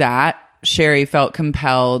 after that, Sherry felt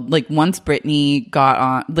compelled. Like, once Brittany got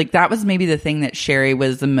on, like, that was maybe the thing that Sherry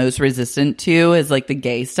was the most resistant to is, like, the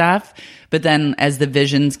gay stuff. But then as the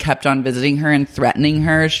visions kept on visiting her and threatening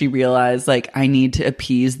her, she realized, like, I need to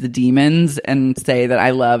appease the demons and say that I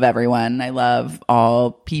love everyone. I love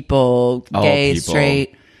all people, gay,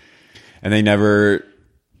 straight. And they never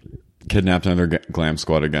kidnapped another glam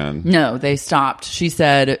squad again. No, they stopped. She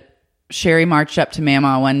said, Sherry marched up to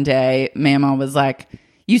Mama one day. Mama was like,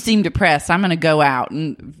 you seem depressed. I'm going to go out.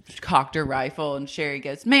 And cocked her rifle. And Sherry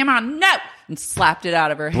goes, Mama, no! And slapped it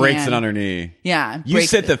out of her hand. Breaks it on her knee. Yeah. You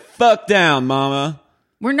sit the fuck down, Mama.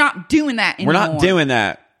 We're not doing that anymore. We're not doing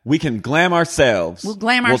that. We can glam ourselves. We'll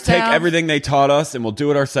glam ourselves. We'll take everything they taught us and we'll do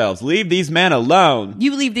it ourselves. Leave these men alone.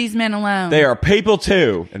 You leave these men alone. They are people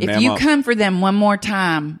too. And if you come for them one more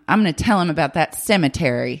time, I'm going to tell them about that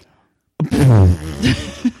cemetery.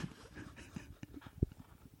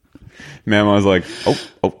 Mama was like,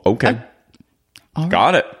 okay.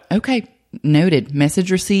 Got it. Okay. Noted.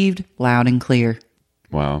 Message received loud and clear.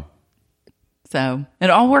 Wow. So it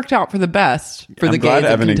all worked out for the best for the gays of Kentucky. I'm glad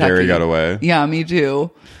Evan and Gary got away. Yeah, me too.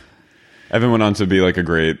 Evan went on to be like a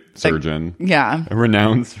great surgeon. Yeah. A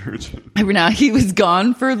renowned surgeon. He was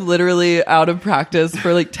gone for literally out of practice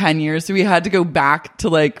for like 10 years. So we had to go back to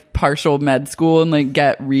like partial med school and like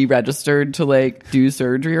get re-registered to like do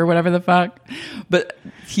surgery or whatever the fuck. But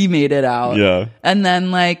he made it out. Yeah. And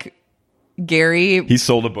then like Gary. He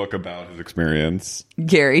sold a book about his experience.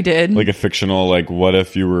 Gary did. Like a fictional, like what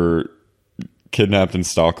if you were kidnapped in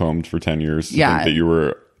Stockholm for 10 years to think that you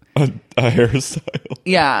were a hairstyle.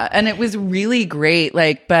 Yeah, and it was really great,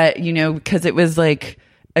 like, but you know, because it was like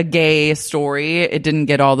a gay story, it didn't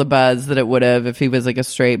get all the buzz that it would have if he was like a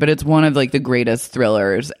straight, but it's one of like the greatest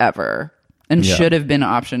thrillers ever and should have been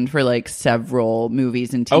optioned for like several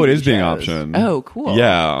movies and TV Oh, it is shows. being optioned. Oh, cool.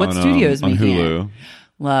 Yeah. What studio is making Hulu. it?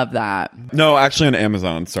 Love that. No, actually on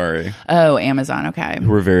Amazon, sorry. Oh, Amazon, okay.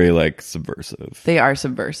 Who are very like subversive. They are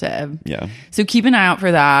subversive. Yeah. So keep an eye out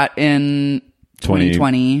for that in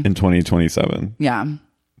 2020. In 2027. Yeah.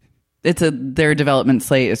 Their development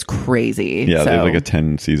slate is crazy. Yeah, they have like a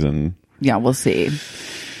 10 season. Yeah, we'll see.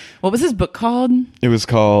 What was his book called? It was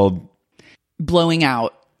called Blowing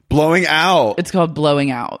Out. Blowing Out. It's called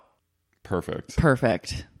Blowing Out.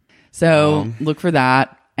 Perfect. So look for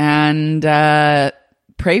that. And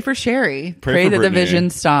pray for Sherry. Pray that the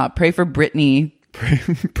visions stop. Pray for Brittany. Pray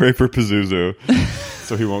for Pazuzu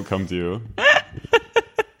so he won't come to you.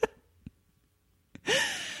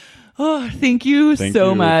 Oh, thank you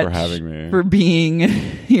so much for having me. For being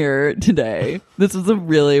here today. This was a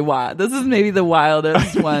really wild. This is maybe the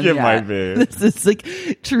wildest one. It might be. This is like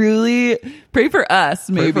truly pray for us.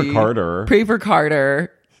 Maybe pray for Carter. Pray for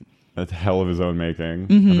Carter. That's hell of his own making,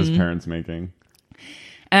 of his parents' making.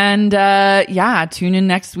 And tune in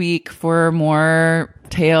next week for more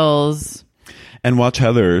tales. And watch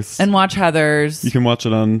Heathers. You can watch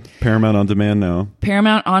it on Paramount On Demand now.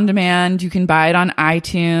 Paramount On Demand. You can buy it on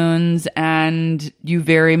iTunes, and you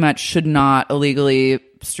very much should not illegally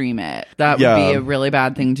stream it. That would be a really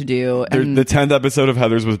bad thing to do. And the 10th episode of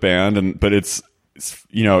Heathers was banned, but it's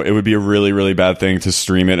it would be a really, really bad thing to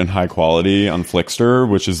stream it in high quality on Flickster,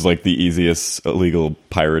 which is like the easiest illegal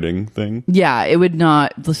pirating thing. Yeah, it would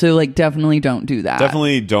not. So like, definitely don't do that.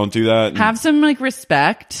 Definitely don't do that. Have some like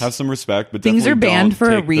respect. But things are banned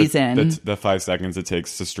for a reason. The 5 seconds it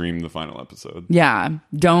takes to stream the final episode. Yeah,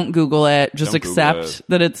 don't Google it. Just accept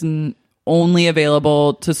that it's only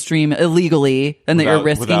available to stream illegally, and that you're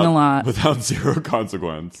risking a lot without zero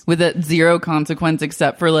consequence. With a zero consequence,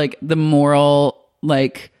 except for like the moral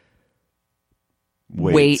like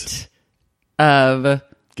weight of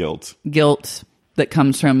guilt that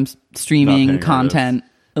comes from streaming content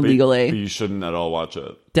illegally. But you shouldn't at all watch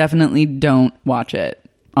it. Definitely don't watch it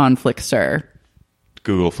on Flickster.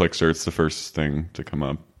 Google Flickster. It's the first thing to come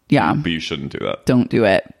up. Yeah. But you shouldn't do that. Don't do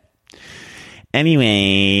it.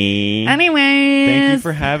 Anyway. Thank you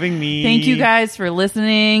for having me. Thank you guys for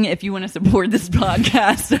listening. If you want to support this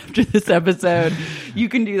podcast after this episode, you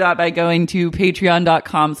can do that by going to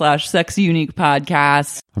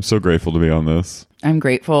patreon.com/sexyuniquepodcast. I'm so grateful to be on this. I'm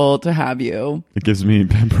grateful to have you. It gives me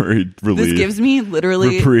temporary relief. This gives me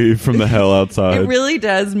literally reprieve from the hell outside. It really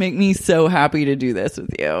does make me so happy to do this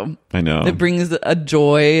with you. I know. It brings a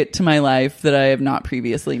joy to my life that I have not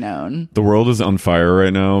previously known. The world is on fire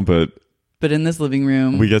right now, but in this living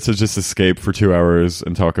room, we get to just escape for 2 hours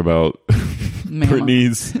and talk about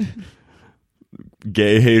Brittany's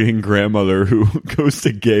gay-hating grandmother who goes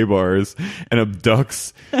to gay bars and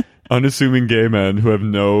abducts unassuming gay men who have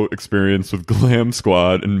no experience with Glam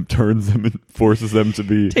Squad and turns them and forces them to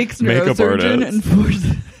be makeup artists.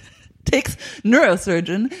 Takes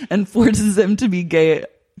neurosurgeon and forces them to be gay.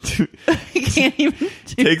 He can't even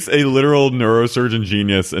takes a literal neurosurgeon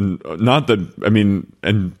genius and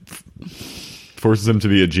forces him to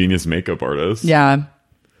be a genius makeup artist. Yeah.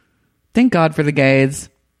 Thank God for the gays.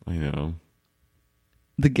 I know.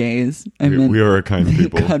 The gays. We are a kind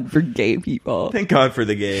people. Thank God for gay people. Thank God for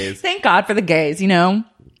the gays. Thank God for the gays, you know?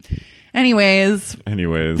 Anyways.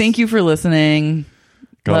 Thank you for listening.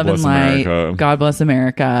 God Love bless and light. America. God bless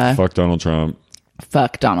America. Fuck Donald Trump.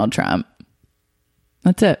 Fuck Donald Trump.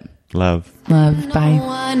 That's it. Love. Bye.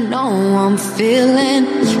 I know I'm feeling,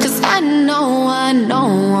 'cause I know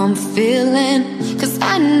I'm feeling, 'cause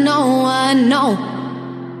I know